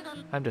fittest.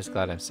 I'm just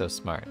glad I'm so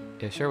smart.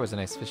 It sure was a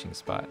nice fishing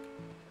spot.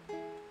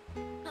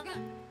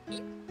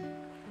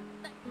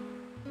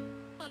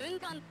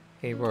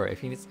 Hey, Roar,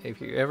 if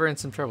you're ever in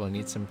some trouble and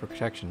need some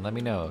protection, let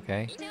me know,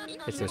 okay?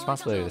 It's the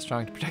responsibility of the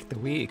strong to protect the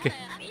weak.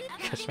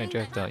 Catch my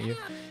drift, don't you?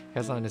 You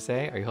have something to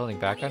say? Are you holding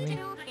back on me?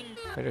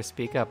 Better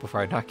speak up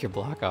before I knock your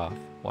block off.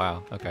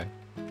 Wow, okay.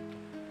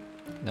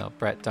 No,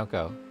 Brett, don't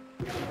go.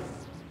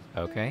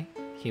 Okay,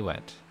 he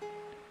went.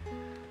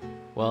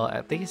 Well,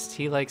 at least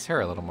he likes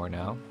her a little more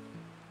now.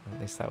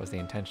 At least that was the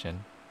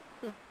intention.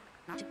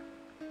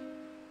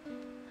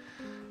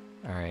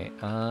 Alright,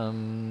 I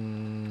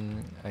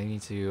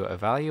need to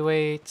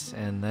evaluate,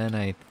 and then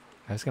I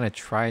was gonna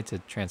try to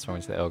transform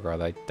into the Ogre,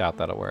 although I doubt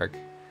that'll work.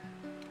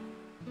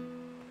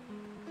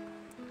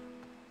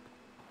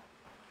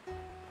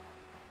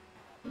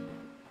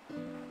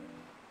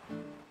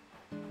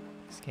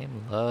 This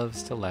game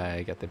loves to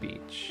lag at the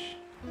beach.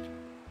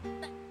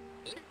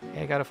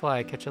 Hey, I gotta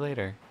fly, catch you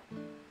later.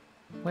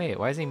 Wait,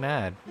 why is he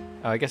mad?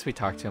 Oh, I guess we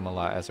talked to him a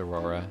lot as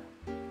Aurora.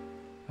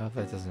 I hope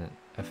that doesn't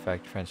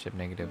affect friendship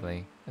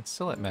negatively. It's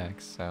still at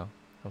max, so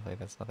hopefully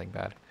that's nothing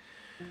bad.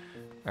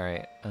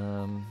 Alright,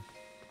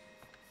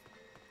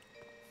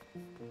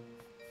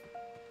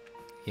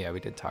 yeah, we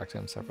did talk to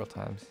him several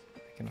times.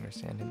 I can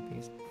understand him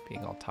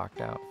being all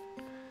talked out.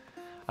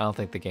 I don't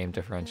think the game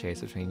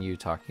differentiates between you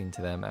talking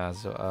to them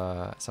as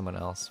someone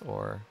else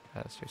or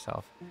as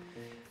yourself.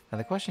 Now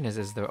the question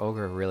is the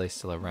Ogre really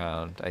still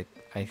around?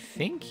 I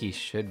think he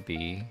should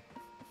be.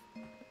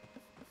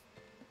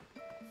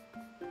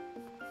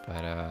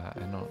 But I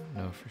don't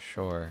know for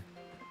sure.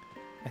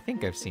 I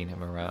think I've seen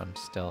him around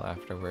still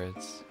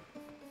afterwards.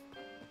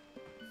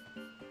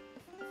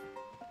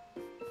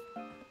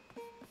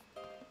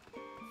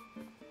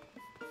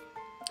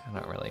 I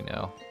don't really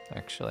know,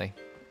 actually.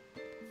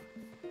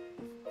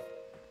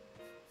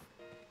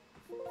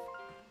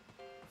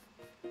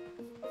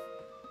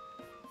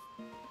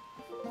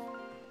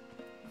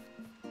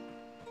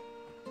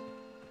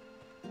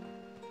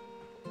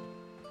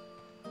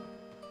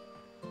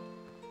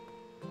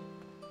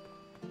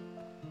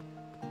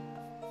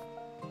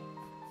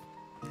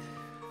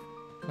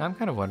 I'm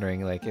kind of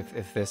wondering, like,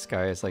 if this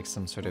guy is like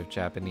some sort of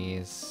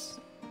Japanese,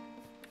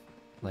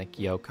 like,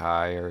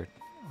 yokai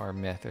or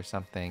myth or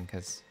something,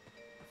 because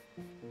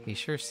he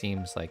sure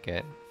seems like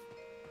it.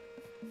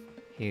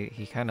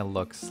 He kind of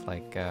looks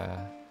like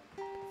a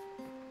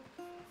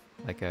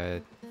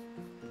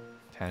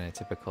kind of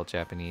typical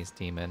Japanese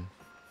demon.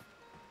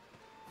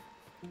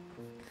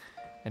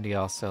 And he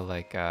also,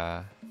 like,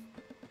 oh,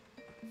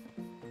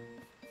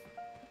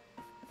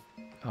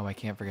 I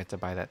can't forget to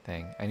buy that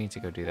thing. I need to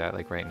go do that,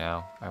 like, right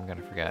now. I'm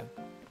gonna forget.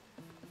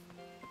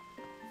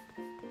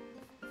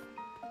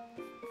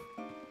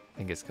 I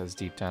think it's because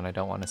deep down I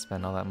don't want to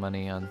spend all that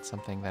money on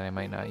something that I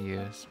might not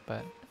use,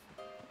 but...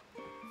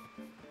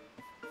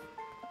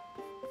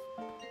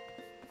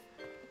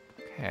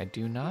 Okay, I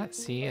do not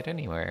see it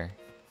anywhere.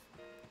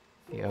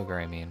 The ogre,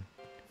 I mean.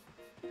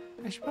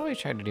 I should probably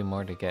try to do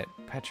more to get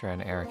Petra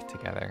and Eric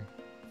together.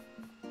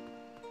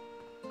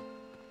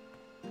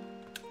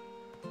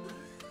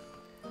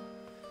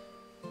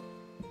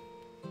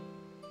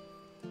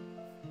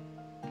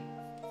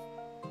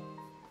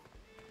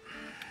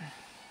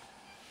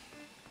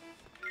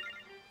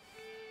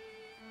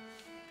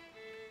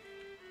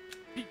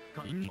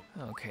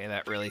 Okay,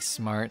 that really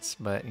smarts,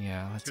 but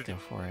yeah, let's go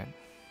for it.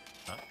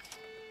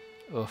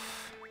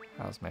 Oof,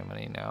 how's my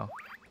money now?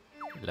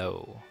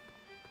 Low.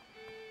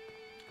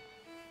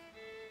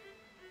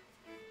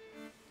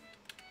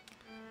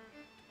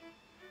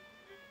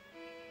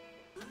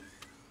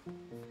 I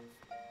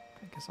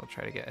guess I'll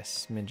try to get a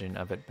smidgen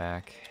of it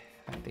back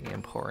at the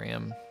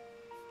Emporium.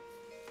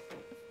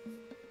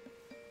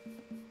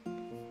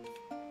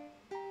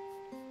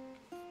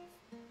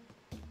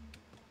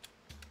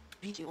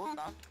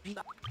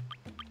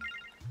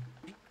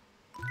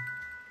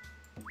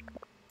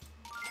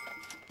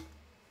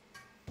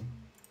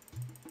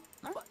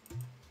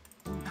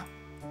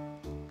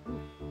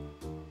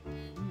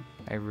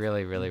 I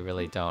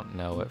really don't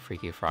know what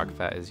Freaky Frog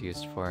Fat is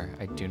used for.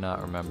 I do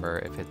not remember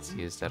if it's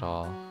used at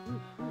all.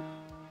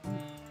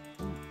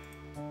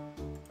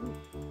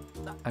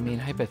 I mean,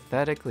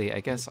 hypothetically, I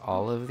guess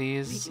all of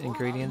these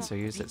ingredients are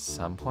used at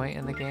some point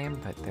in the game,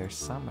 but there's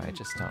some I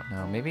just don't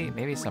know.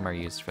 Maybe some are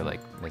used for, like,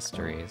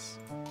 mysteries.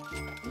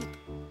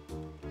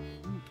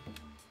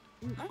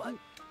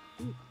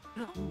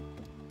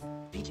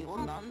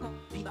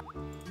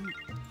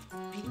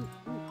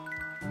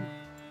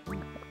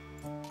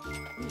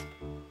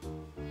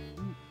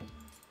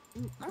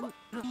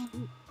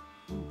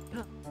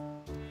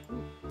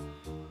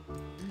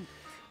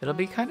 It'll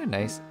be kind of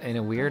nice in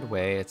a weird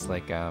way. It's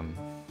like,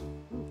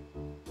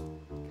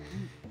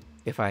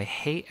 if I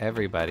hate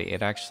everybody,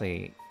 it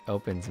actually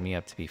opens me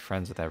up to be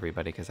friends with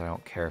everybody because I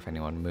don't care if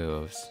anyone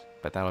moves.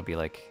 But that'll be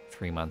like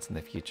 3 months in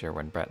the future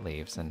when Brett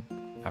leaves, and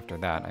after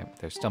that,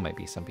 there still might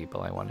be some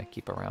people I want to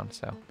keep around,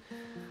 so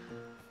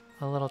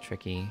a little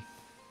tricky.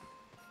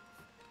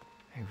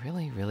 I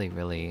really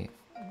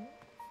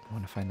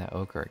want to find that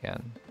ogre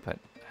again, but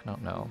I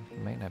don't know. He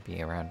might not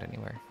be around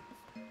anywhere.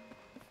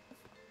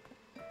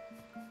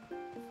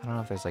 I don't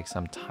know if there's like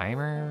some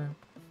timer.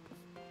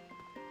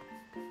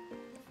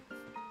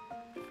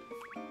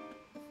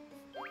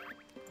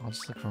 I'll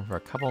just look for him for a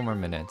couple more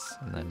minutes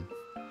and then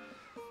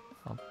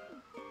I'll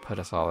put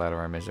us all out of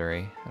our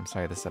misery. I'm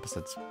sorry this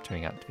episode's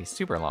turning out to be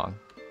super long,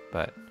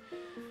 but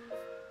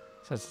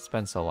since it's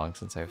been so long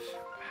since I've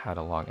had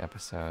a long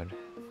episode,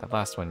 the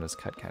last one was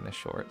cut kind of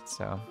short,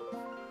 so.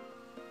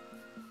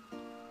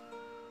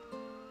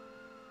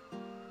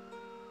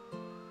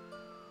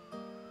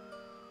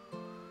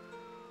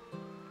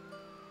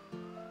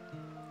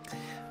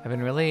 I've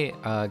been really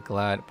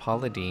glad.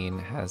 Paula Dean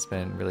has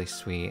been really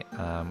sweet.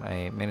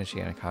 I managed to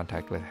get in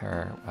contact with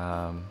her.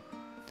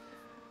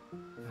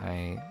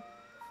 I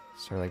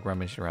sort of like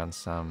rummaged around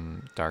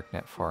some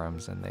darknet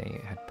forums and they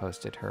had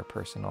posted her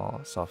personal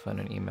cell phone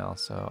and email.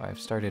 So I've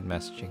started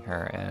messaging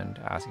her and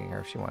asking her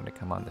if she wanted to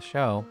come on the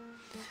show.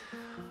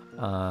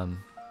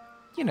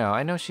 You know,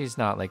 I know she's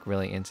not like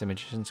really into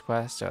Magician's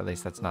Quest, or at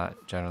least that's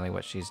not generally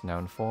what she's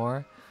known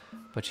for.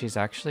 But she's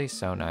actually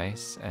so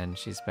nice, and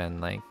she's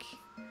been like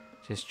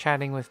just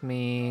chatting with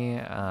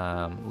me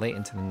late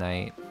into the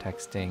night,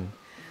 texting,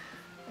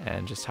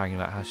 and just talking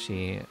about how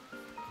she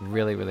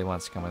really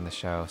wants to come on the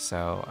show.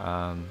 So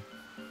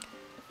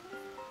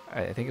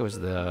I think it was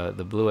the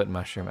bluet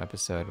mushroom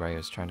episode where I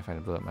was trying to find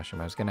a bluet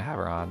mushroom. I was gonna have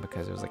her on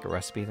because it was like a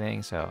recipe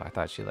thing, so I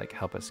thought she'd like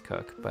help us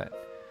cook, but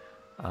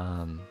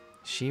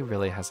she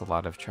really has a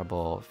lot of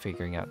trouble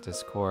figuring out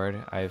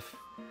Discord. I've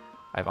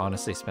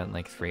honestly spent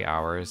like 3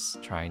 hours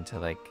trying to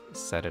like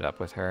set it up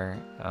with her.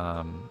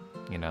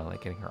 You know,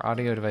 like getting her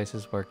audio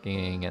devices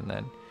working and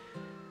then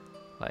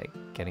like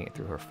getting it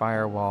through her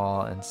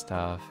firewall and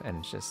stuff,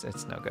 and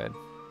it's no good.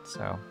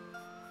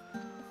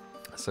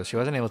 So she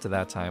wasn't able to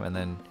that time, and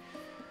then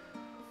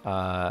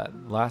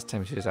last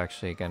time she was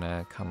actually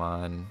gonna come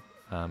on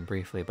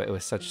briefly, but it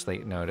was such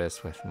late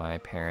notice with my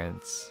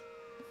parents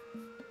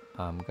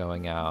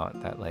going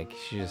out that like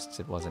she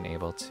just wasn't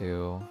able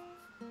to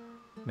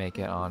make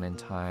it on in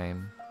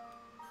time.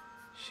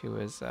 She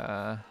was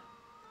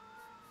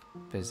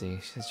busy.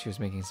 She said she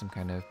was making some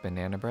kind of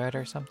banana bread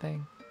or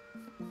something,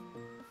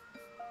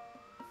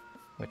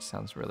 which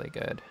sounds really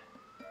good.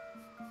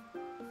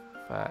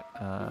 But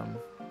I'll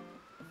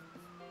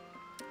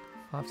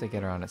have to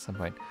get her on at some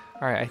point.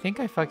 All right, I think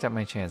I fucked up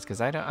my chance because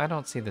I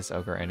don't see this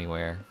ogre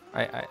anywhere.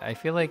 I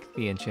feel like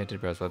the Enchanted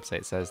Bros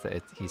website says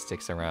that he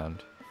sticks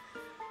around,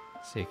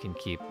 so you can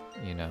keep,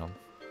 you know,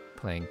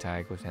 playing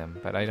tag with him,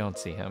 but I don't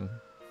see him.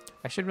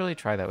 I should really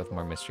try that with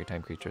more mystery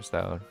time creatures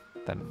though,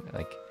 than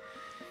like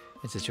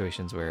in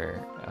situations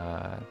where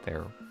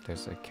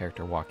there's a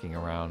character walking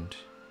around.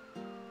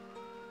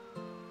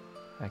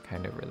 I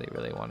kind of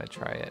really want to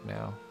try it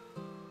now.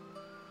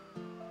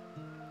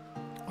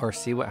 Or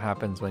see what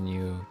happens when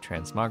you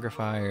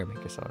transmogrify or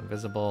make yourself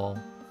invisible.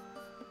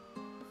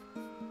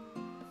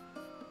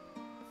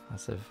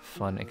 Lots of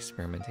fun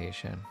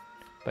experimentation.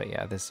 But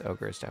yeah, this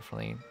ogre is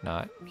definitely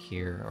not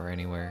here or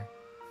anywhere.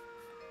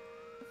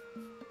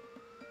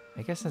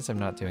 I guess since I'm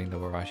not doing the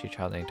Warashi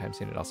child anytime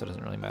soon, it also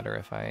doesn't really matter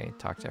if I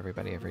talk to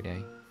everybody every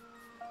day.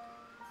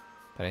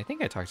 But I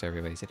think I talk to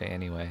everybody today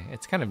anyway.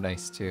 It's kind of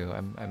nice too.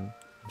 I'm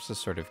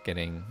just sort of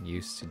getting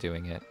used to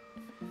doing it.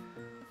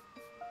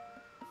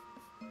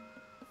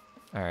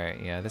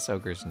 Alright, yeah, this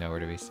ogre's nowhere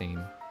to be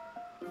seen.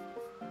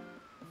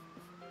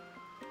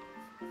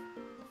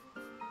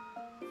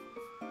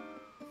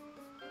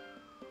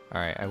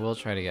 Alright, I will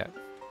try to get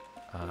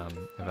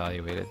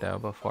evaluated though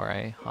before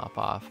I hop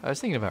off. I was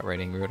thinking about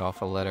writing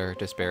Rudolph a letter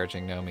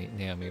disparaging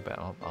Naomi, but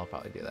I'll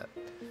probably do that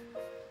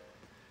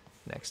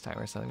next time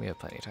or something. We have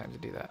plenty of time to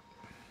do that.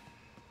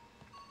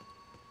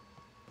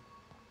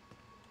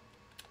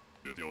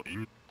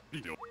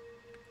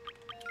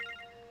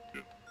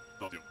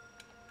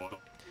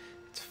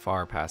 It's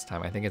far past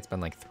time. I think it's been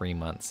like 3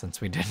 months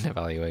since we did an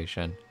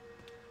evaluation.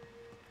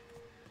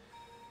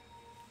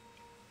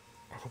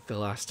 The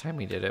last time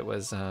we did it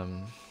was, I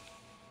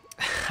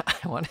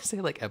want to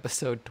say like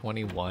episode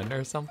 21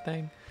 or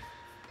something.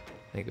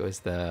 I think it was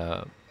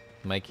the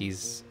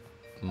Mikey's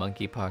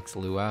Monkeypox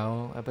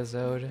Luau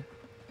episode.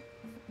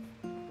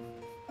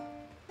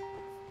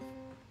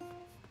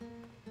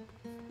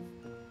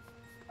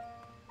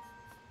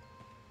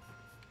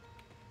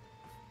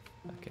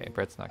 Okay,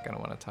 Brett's not going to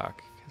want to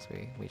talk because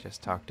we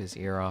just talked his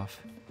ear off.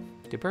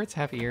 Do birds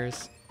have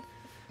ears?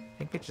 I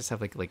think they just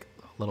have like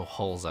little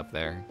holes up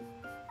there.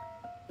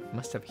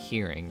 Must have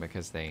hearing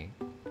because they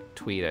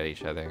tweet at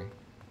each other.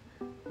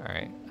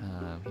 Alright,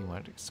 he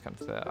wanted to just come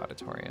to the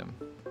auditorium.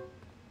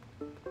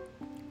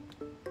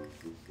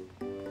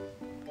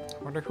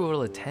 I wonder who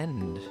will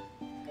attend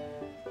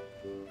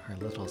our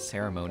little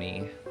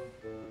ceremony.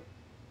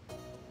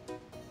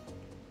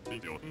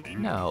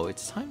 Now,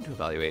 it's time to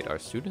evaluate our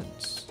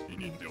students.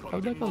 I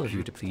would like all of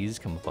you to please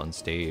come up on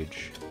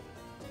stage.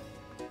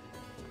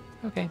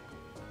 Okay.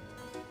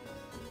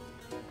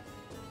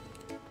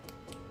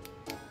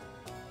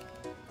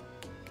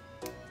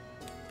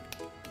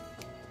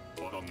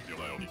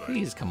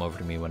 Please come over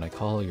to me when I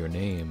call your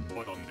name.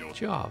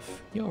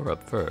 Geoff, you're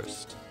up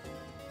first.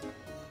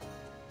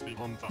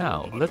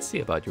 Now, let's see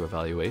about your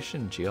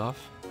evaluation,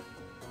 Geoff.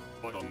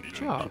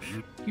 Geoff,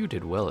 you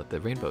did well at the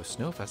Rainbow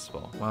Snow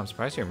Festival. Wow, I'm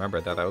surprised you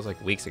remembered that. That was like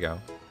weeks ago.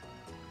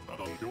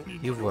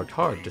 You've worked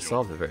hard to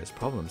solve the various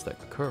problems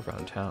that occur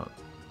around town.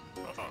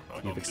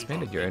 You've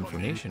expanded your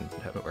information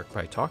network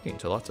by talking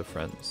to lots of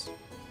friends.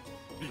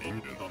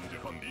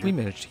 We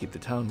managed to keep the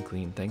town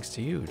clean thanks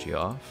to you,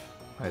 Geoff.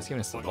 He's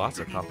giving us lots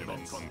of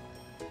compliments.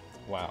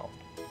 Wow.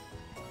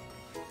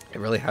 It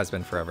really has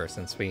been forever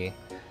since we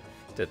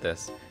did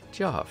this.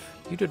 Geoff,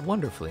 you did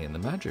wonderfully in the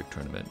magic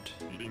tournament.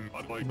 In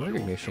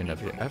recognition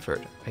of your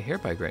effort, I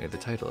hereby grant you the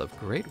title of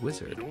Great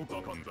Wizard.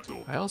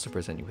 I also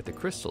present you with the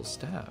Crystal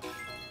Staff.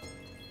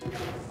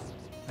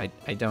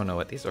 I don't know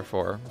what these are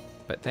for,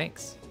 but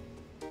thanks.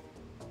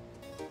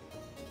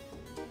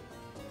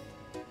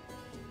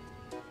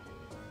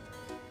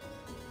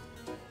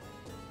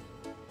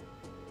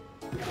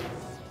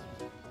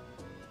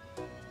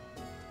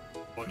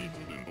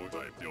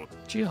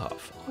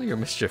 Geoff, all your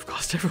mischief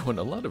caused everyone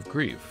a lot of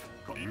grief.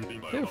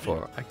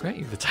 Therefore, I grant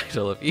you the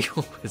title of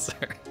Evil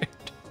Wizard.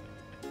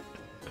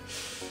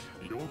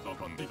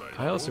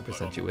 I also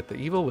present you with the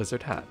Evil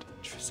Wizard hat.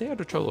 Stay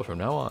out of trouble from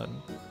now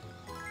on.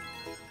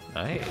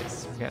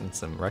 Nice, we're getting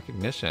some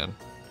recognition.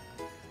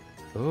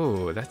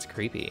 Ooh, that's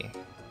creepy.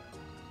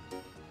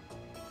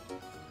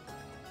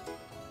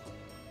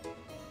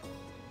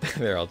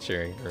 They're all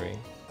cheering for me.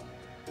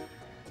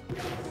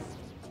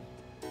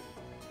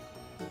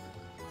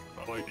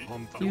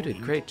 You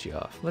did great,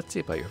 Geoff. Let's see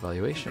about your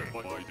evaluation.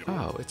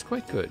 Wow, it's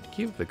quite good.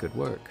 Keep the good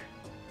work.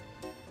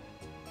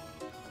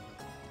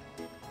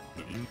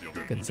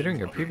 Considering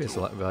your previous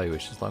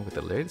evaluations along with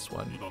the latest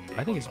one,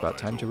 I think it's about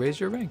time to raise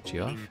your rank,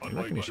 Geoff. In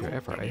recognition of your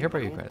effort, I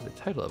hereby grant the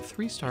title of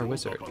 3-star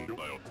Wizard.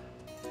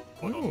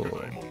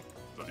 Ooh.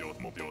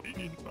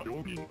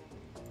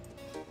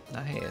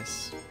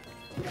 Nice.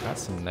 Got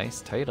some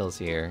nice titles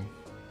here.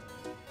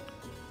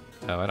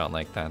 Oh, I don't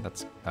like that.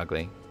 That's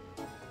ugly.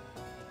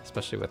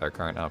 Especially with our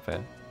current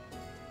outfit.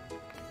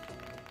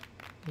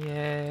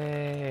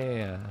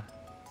 Yeah.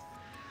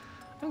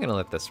 I'm gonna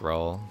let this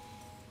roll.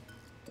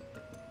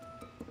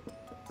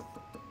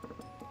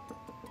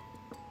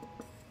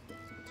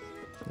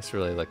 This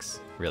really looks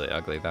really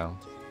ugly though.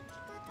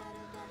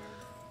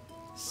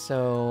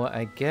 So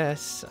I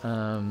guess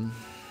I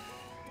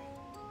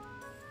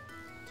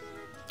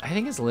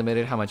think it's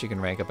limited how much you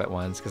can rank up at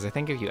once, because I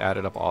think if you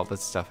added up all the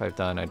stuff I've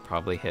done, I'd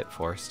probably hit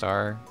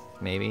 4-star,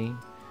 maybe.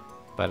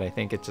 But I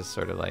think it just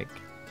sort of like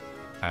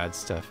adds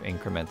stuff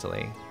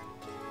incrementally.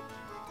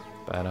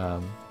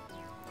 But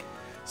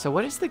so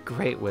what is the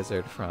Great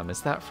Wizard from?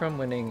 Is that from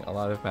winning a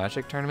lot of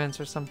magic tournaments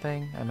or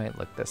something? I might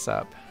look this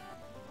up.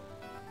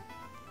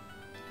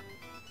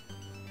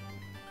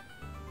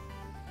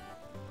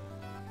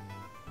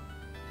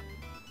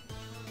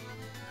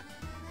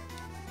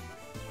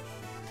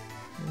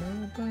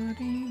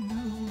 Nobody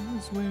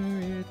knows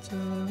where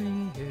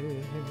Italy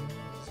is,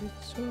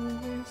 it's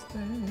always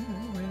there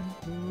when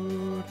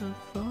who'd have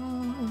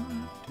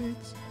thought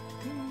it's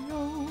the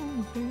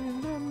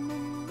only lemon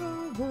in the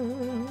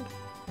world.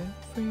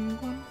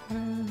 Everyone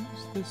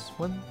has this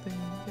one thing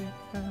they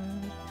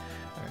had.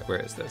 Alright,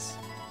 where is this?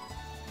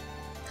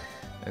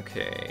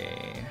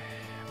 Okay,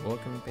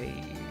 welcome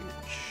page.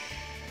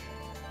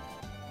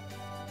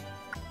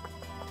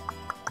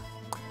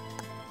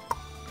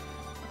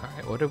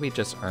 Alright, what did we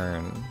just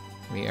earn?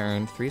 We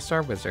earned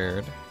 3-star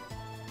wizard.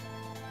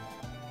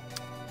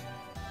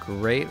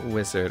 Great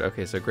wizard.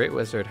 Okay, so great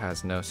wizard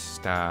has no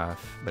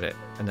staff, but it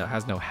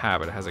has no hat,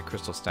 but it has a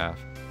crystal staff.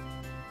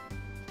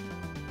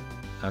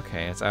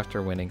 Okay, it's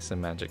after winning some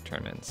magic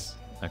tournaments.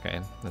 Okay,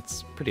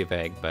 that's pretty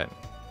vague, but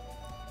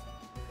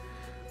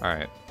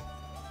alright.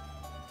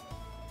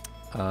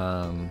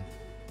 And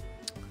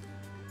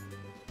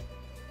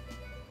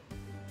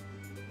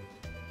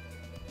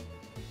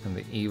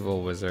the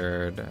evil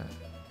wizard.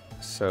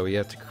 So you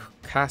have to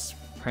cast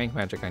prank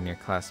magic on your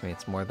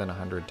classmates more than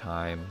 100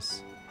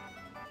 times.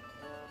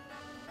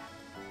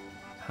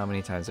 How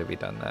many times have we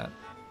done that?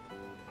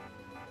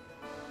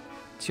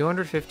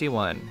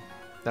 251.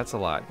 That's a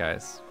lot,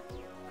 guys.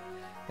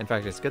 In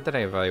fact, it's good that I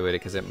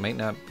evaluated because it might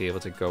not be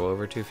able to go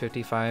over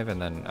 255,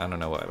 and then I don't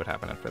know what would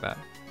happen after that.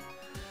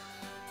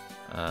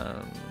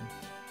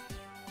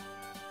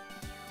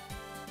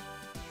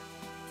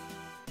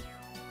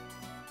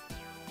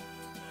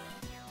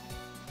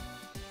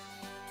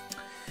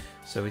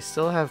 So we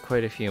still have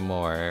quite a few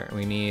more.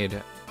 We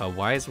need a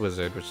wise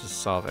wizard, which is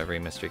solve every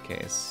mystery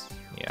case.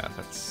 Yeah,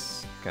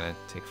 that's gonna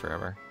take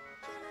forever.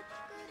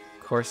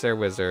 Corsair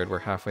wizard, we're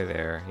halfway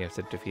there. You have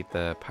to defeat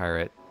the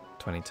pirate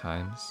 20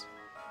 times.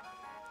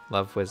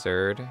 Love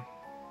wizard, you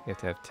have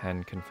to have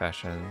 10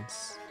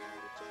 confessions.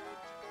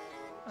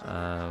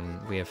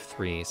 We have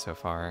 3 so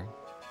far.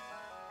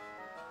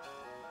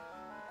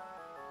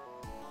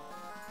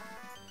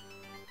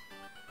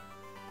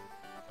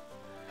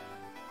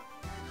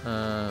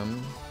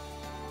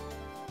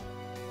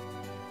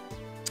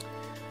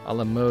 A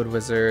la mode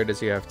wizard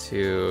is you have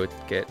to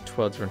get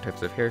 12 different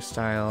types of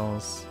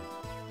hairstyles.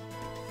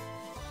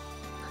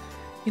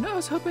 You know, I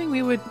was hoping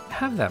we would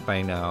have that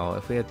by now.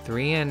 If we had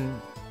 3 in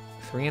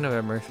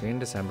November, 3 in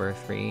December,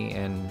 3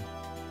 in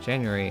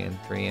January,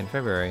 and 3 in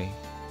February.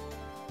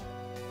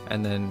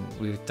 And then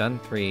we've done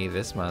 3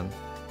 this month.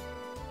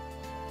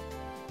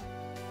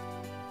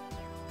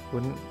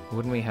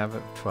 Wouldn't we have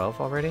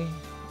 12 already?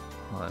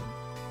 Hold on.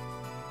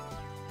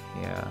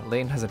 Yeah,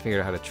 Layton hasn't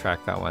figured out how to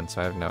track that one, so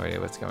I have no idea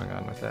what's going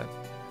on with it.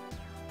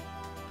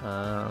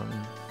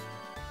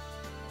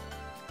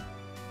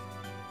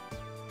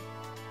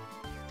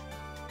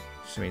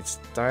 So we need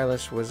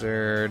stylish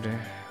wizard,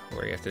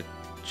 where you have to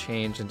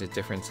change into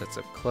different sets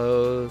of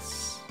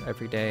clothes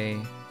every day.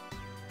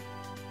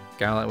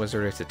 Gallant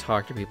wizard, you have to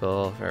talk to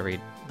people for every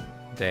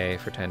day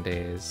for 10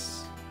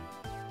 days.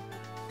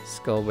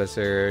 Skull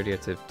wizard, you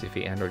have to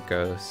defeat android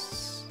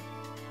ghosts.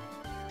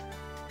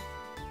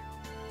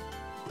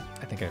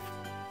 I think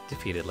I've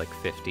defeated like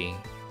 50.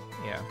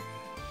 Yeah.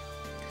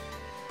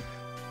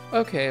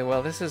 Okay,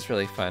 well this is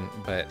really fun,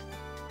 but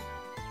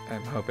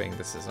I'm hoping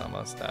this is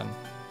almost done.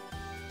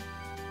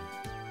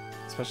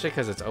 Especially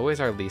because it's always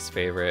our least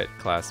favorite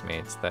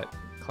classmates that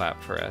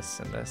clap for us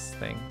in this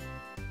thing.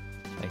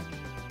 Like,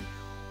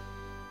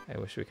 I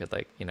wish we could,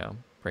 like, you know,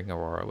 bring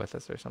Aurora with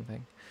us or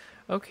something.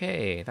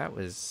 Okay, that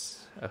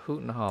was a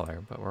hoot and a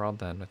holler, but we're all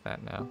done with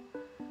that now.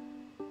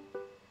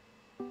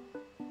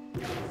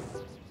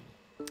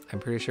 I'm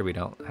pretty sure we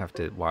don't have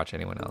to watch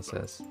anyone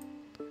else's.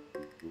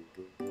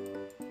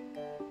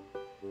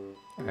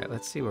 Alright,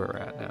 let's see where we're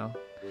at now.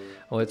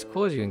 Well, what's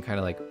cool is you can kind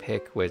of like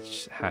pick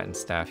which hat and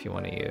staff you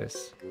want to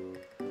use.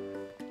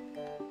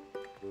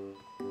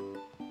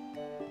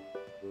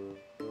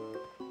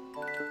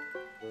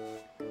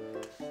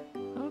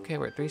 Okay,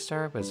 we're at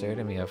 3-star wizard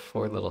and we have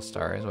 4 little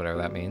stars, whatever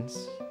that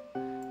means.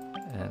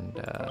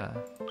 And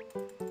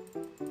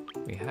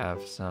we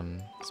have some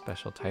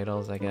special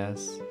titles, I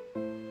guess.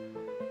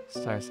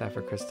 Star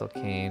Sapphire Crystal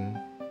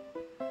Cane.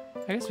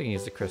 I guess we can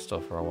use the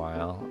crystal for a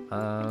while.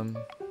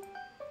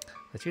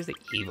 Let's use the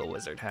evil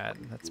wizard hat.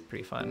 That's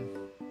pretty fun.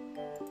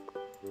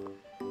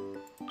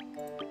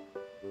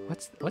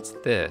 What's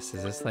this?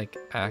 Is this like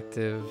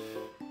active?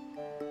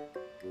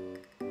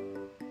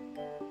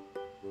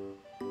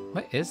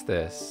 What is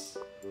this?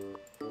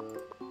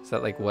 Is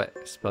that like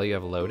what spell you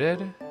have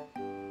loaded?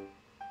 I'm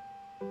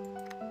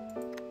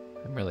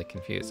really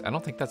confused. I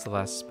don't think that's the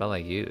last spell I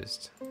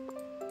used.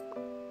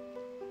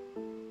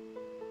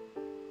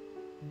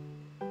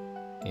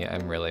 Yeah,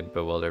 I'm really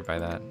bewildered by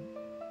that.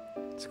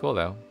 It's cool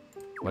though,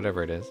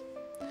 whatever it is.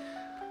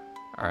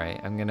 Alright,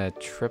 I'm gonna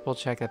triple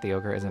check that the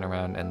ogre isn't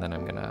around and then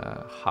I'm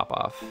gonna hop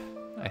off,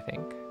 I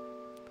think.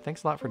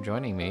 Thanks a lot for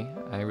joining me.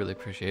 I really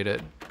appreciate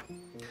it.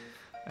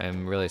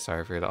 I'm really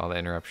sorry for all the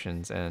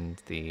interruptions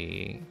and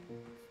the...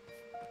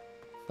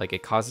 Like,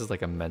 it causes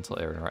like a mental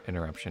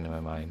interruption in my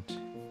mind.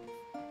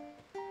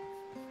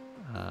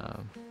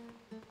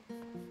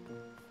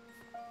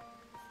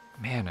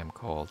 Man, I'm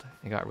cold.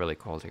 It got really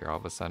cold here all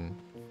of a sudden.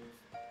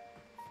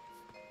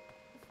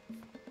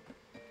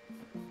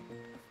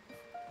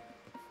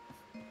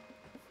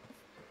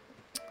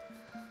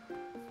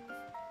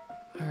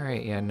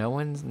 Alright, yeah, no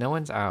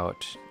one's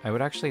out. I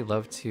would actually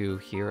love to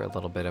hear a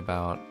little bit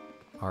about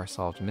our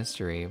solved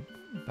mystery,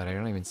 but I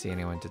don't even see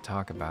anyone to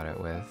talk about it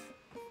with.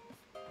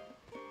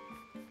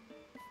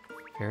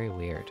 Very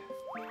weird.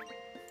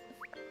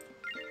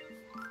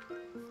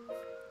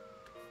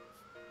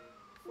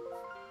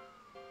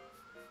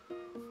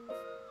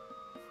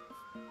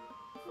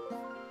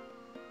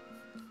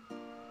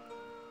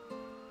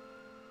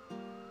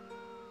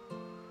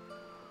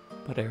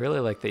 But I really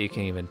like that you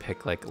can even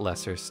pick like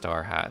lesser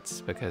star hats,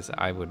 because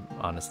I would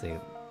honestly,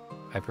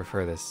 I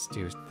prefer the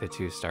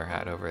 2-star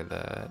hat over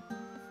the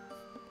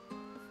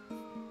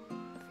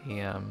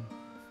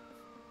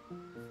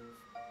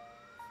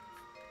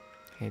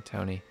Hey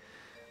Tony.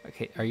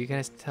 Okay, are you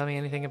gonna tell me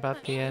anything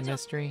about the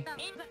mystery?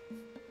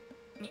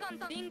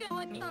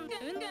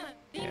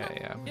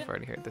 Yeah, we've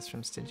already heard this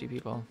from stingy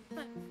people.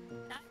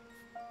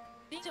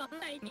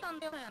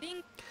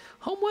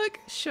 Homework?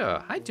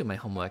 Sure, I do my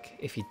homework.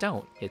 If you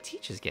don't, your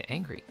teachers get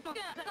angry.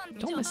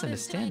 Don't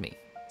misunderstand me.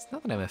 It's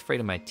not that I'm afraid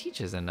of my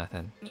teachers or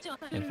nothing.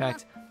 In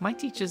fact, my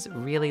teachers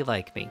really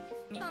like me.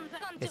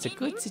 It's a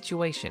good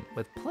situation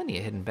with plenty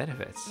of hidden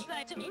benefits.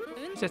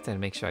 Just have to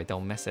make sure I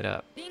don't mess it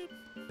up.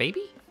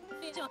 Baby?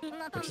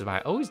 Which is why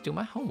I always do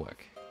my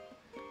homework.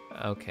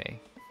 Okay,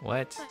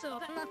 what?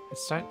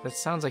 That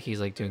sounds like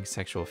he's like doing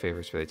sexual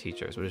favors for the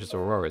teachers, which is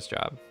Aurora's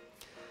job.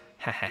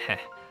 Ha ha ha.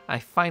 I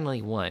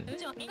finally won.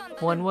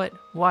 Won what?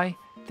 Why,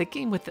 the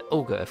game with the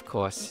ogre, of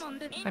course.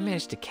 I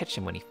managed to catch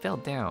him when he fell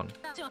down.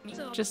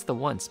 Just the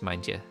once,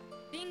 mind you.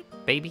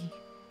 Baby?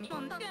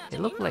 It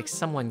looked like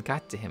someone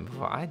got to him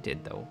before I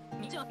did, though.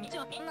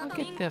 I'll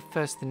get there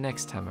first the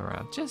next time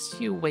around. Just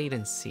you wait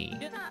and see.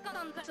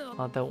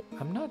 Although,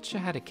 I'm not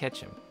sure how to catch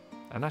him.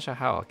 I'm not sure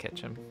how I'll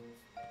catch him.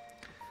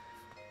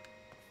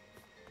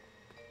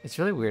 It's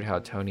really weird how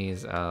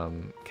Tony's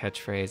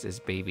catchphrase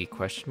is baby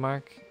question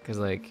mark. Because,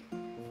 like,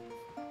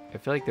 I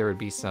feel like there would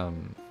be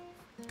some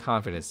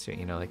confidence to it,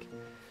 you know, like,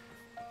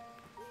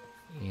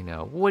 you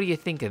know, what do you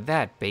think of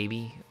that,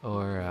 baby?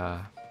 Or,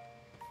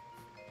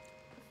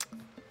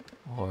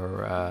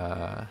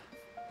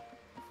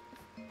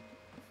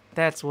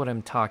 that's what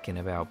I'm talking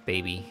about,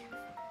 baby.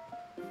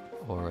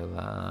 Or,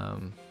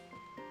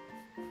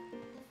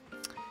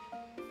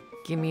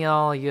 give me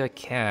all your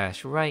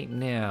cash right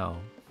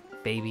now,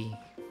 baby.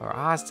 Or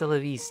hasta la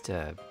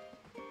vista,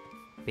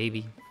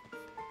 baby.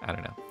 I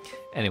don't know.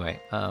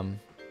 Anyway,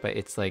 but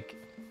it's like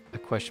a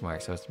question mark,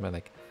 so it's more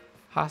like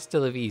hasta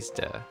la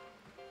vista,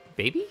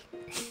 baby?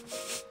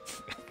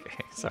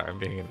 Okay, sorry, I'm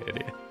being an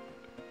idiot.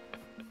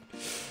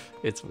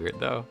 It's weird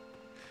though.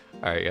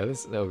 Alright, yeah,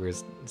 this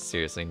ogre's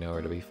seriously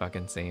nowhere to be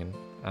fucking seen.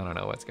 I don't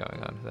know what's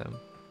going on with him.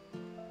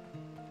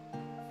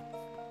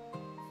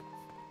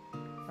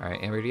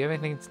 Alright, Amber, do you have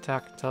anything to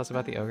tell us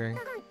about the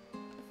ogre?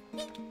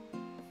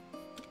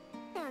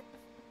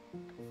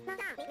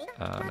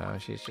 Oh no,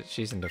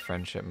 she's into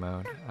friendship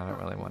mode. I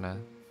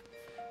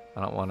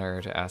don't want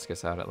her to ask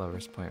us out at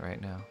Lover's Point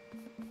right now.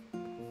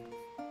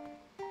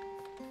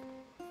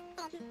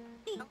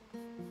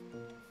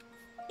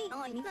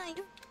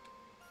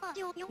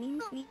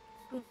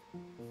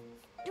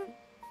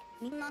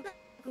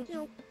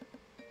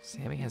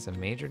 Sammy has a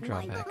major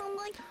drawback.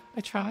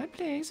 I tried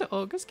playing the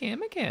ogre's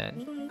game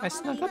again. I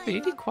snuck up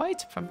really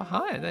quite from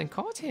behind and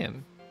caught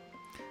him.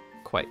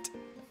 Quite.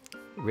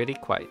 Really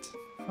quite.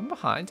 From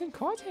behind and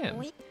caught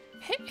him.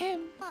 Hit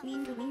him.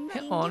 He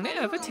only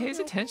ever pays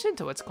attention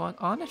to what's going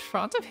on in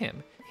front of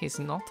him. He's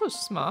not too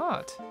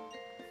smart.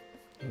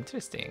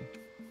 Interesting.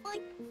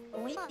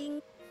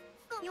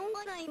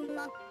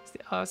 The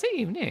other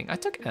evening, I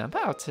took Amber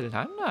out to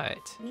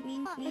limelight.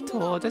 I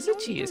told her the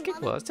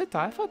cheesecake was to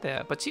die for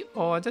there, but she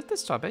ordered the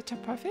strawberry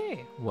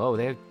parfait. Whoa,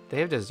 they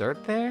have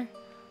dessert there?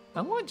 I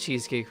want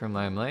cheesecake from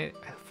Limelight.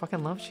 I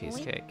fucking love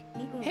cheesecake.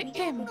 Hit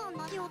him!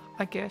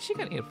 I guess she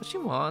can eat what she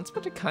wants,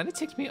 but it kinda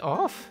ticked me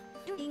off.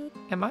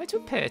 Am I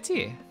too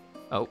petty?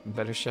 Oh,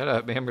 better shut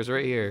up. Amber's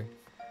right here.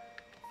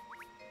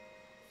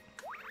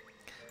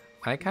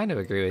 I kind of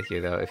agree with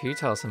you, though. If you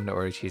tell someone to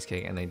order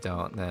cheesecake and they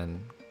don't,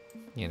 then,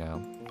 you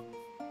know,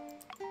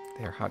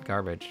 they're hot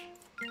garbage.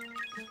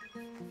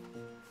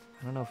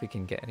 I don't know if we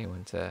can get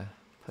anyone to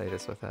play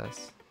this with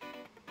us.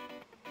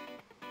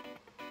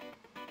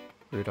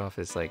 Rudolph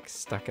is like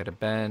stuck at a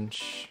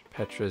bench.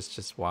 Petra's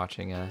just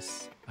watching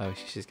us. Oh,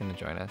 she's gonna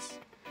join us.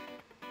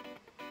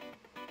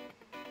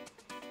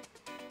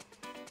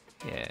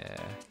 Yeah.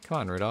 Come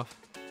on, Rudolph.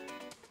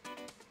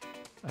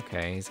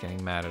 Okay, he's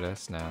getting mad at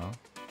us now.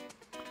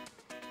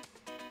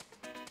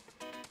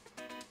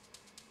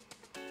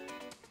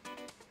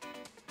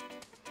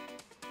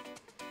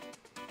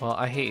 Well,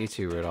 I hate you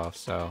too, Rudolph,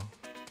 so...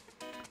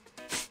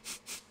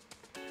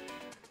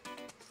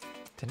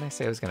 Didn't I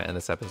say I was gonna end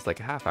this episode like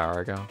a half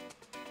hour ago?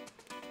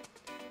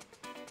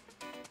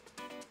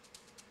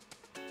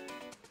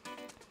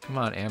 Come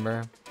on,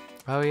 Amber.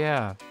 Oh,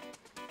 yeah.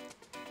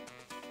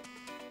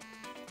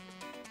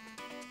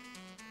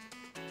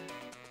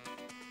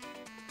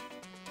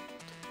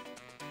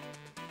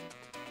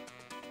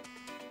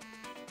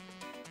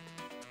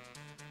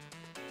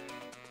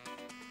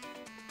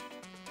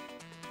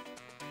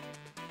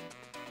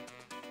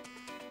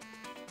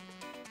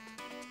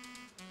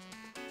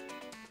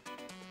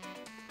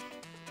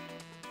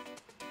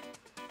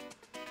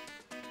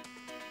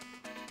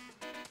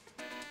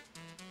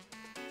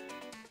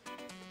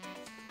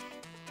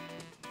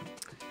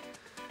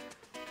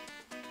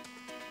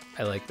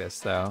 I like this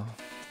though.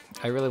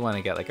 I really want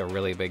to get like a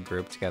really big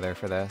group together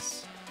for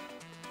this.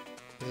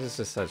 This is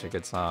just such a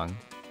good song.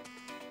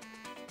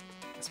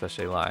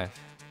 Especially live.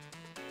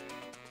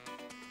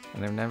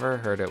 And I've never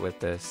heard it with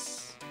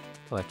this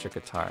electric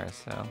guitar,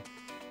 so...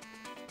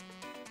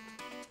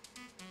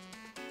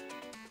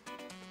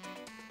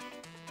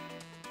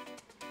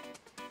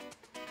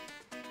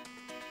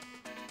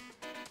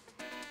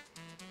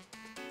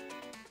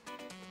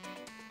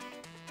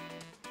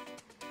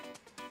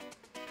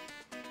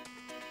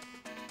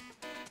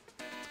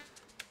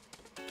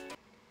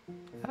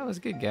 That was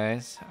good,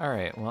 guys.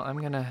 Alright, well,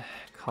 I'm gonna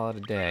call it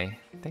a day.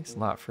 Thanks a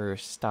lot for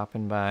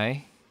stopping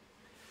by.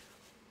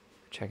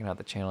 Checking out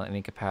the channel in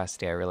any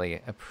capacity. I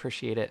really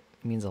appreciate it.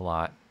 It means a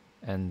lot.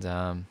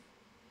 And,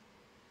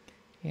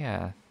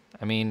 yeah.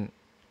 I mean,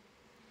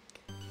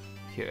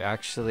 if you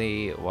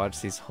actually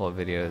watch these whole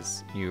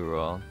videos, you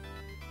rule.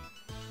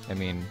 I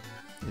mean,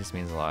 it just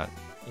means a lot.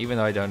 Even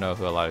though I don't know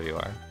who a lot of you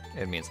are,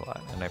 it means a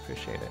lot, and I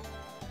appreciate it.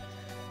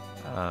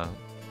 But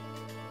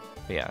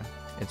yeah.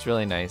 It's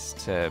really nice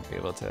to be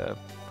able to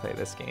play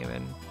this game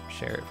and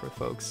share it for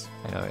folks.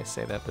 I know I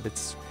say that, but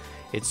it's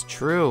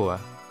true.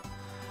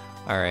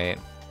 Alright.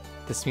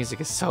 This music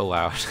is so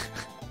loud.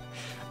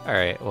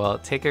 Alright, well,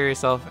 take care of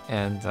yourself,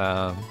 and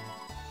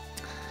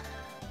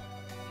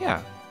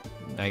yeah,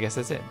 I guess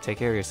that's it. Take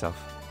care of yourself.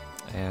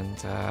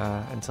 And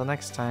until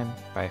next time,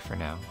 bye for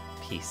now.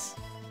 Peace.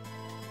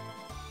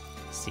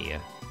 See ya.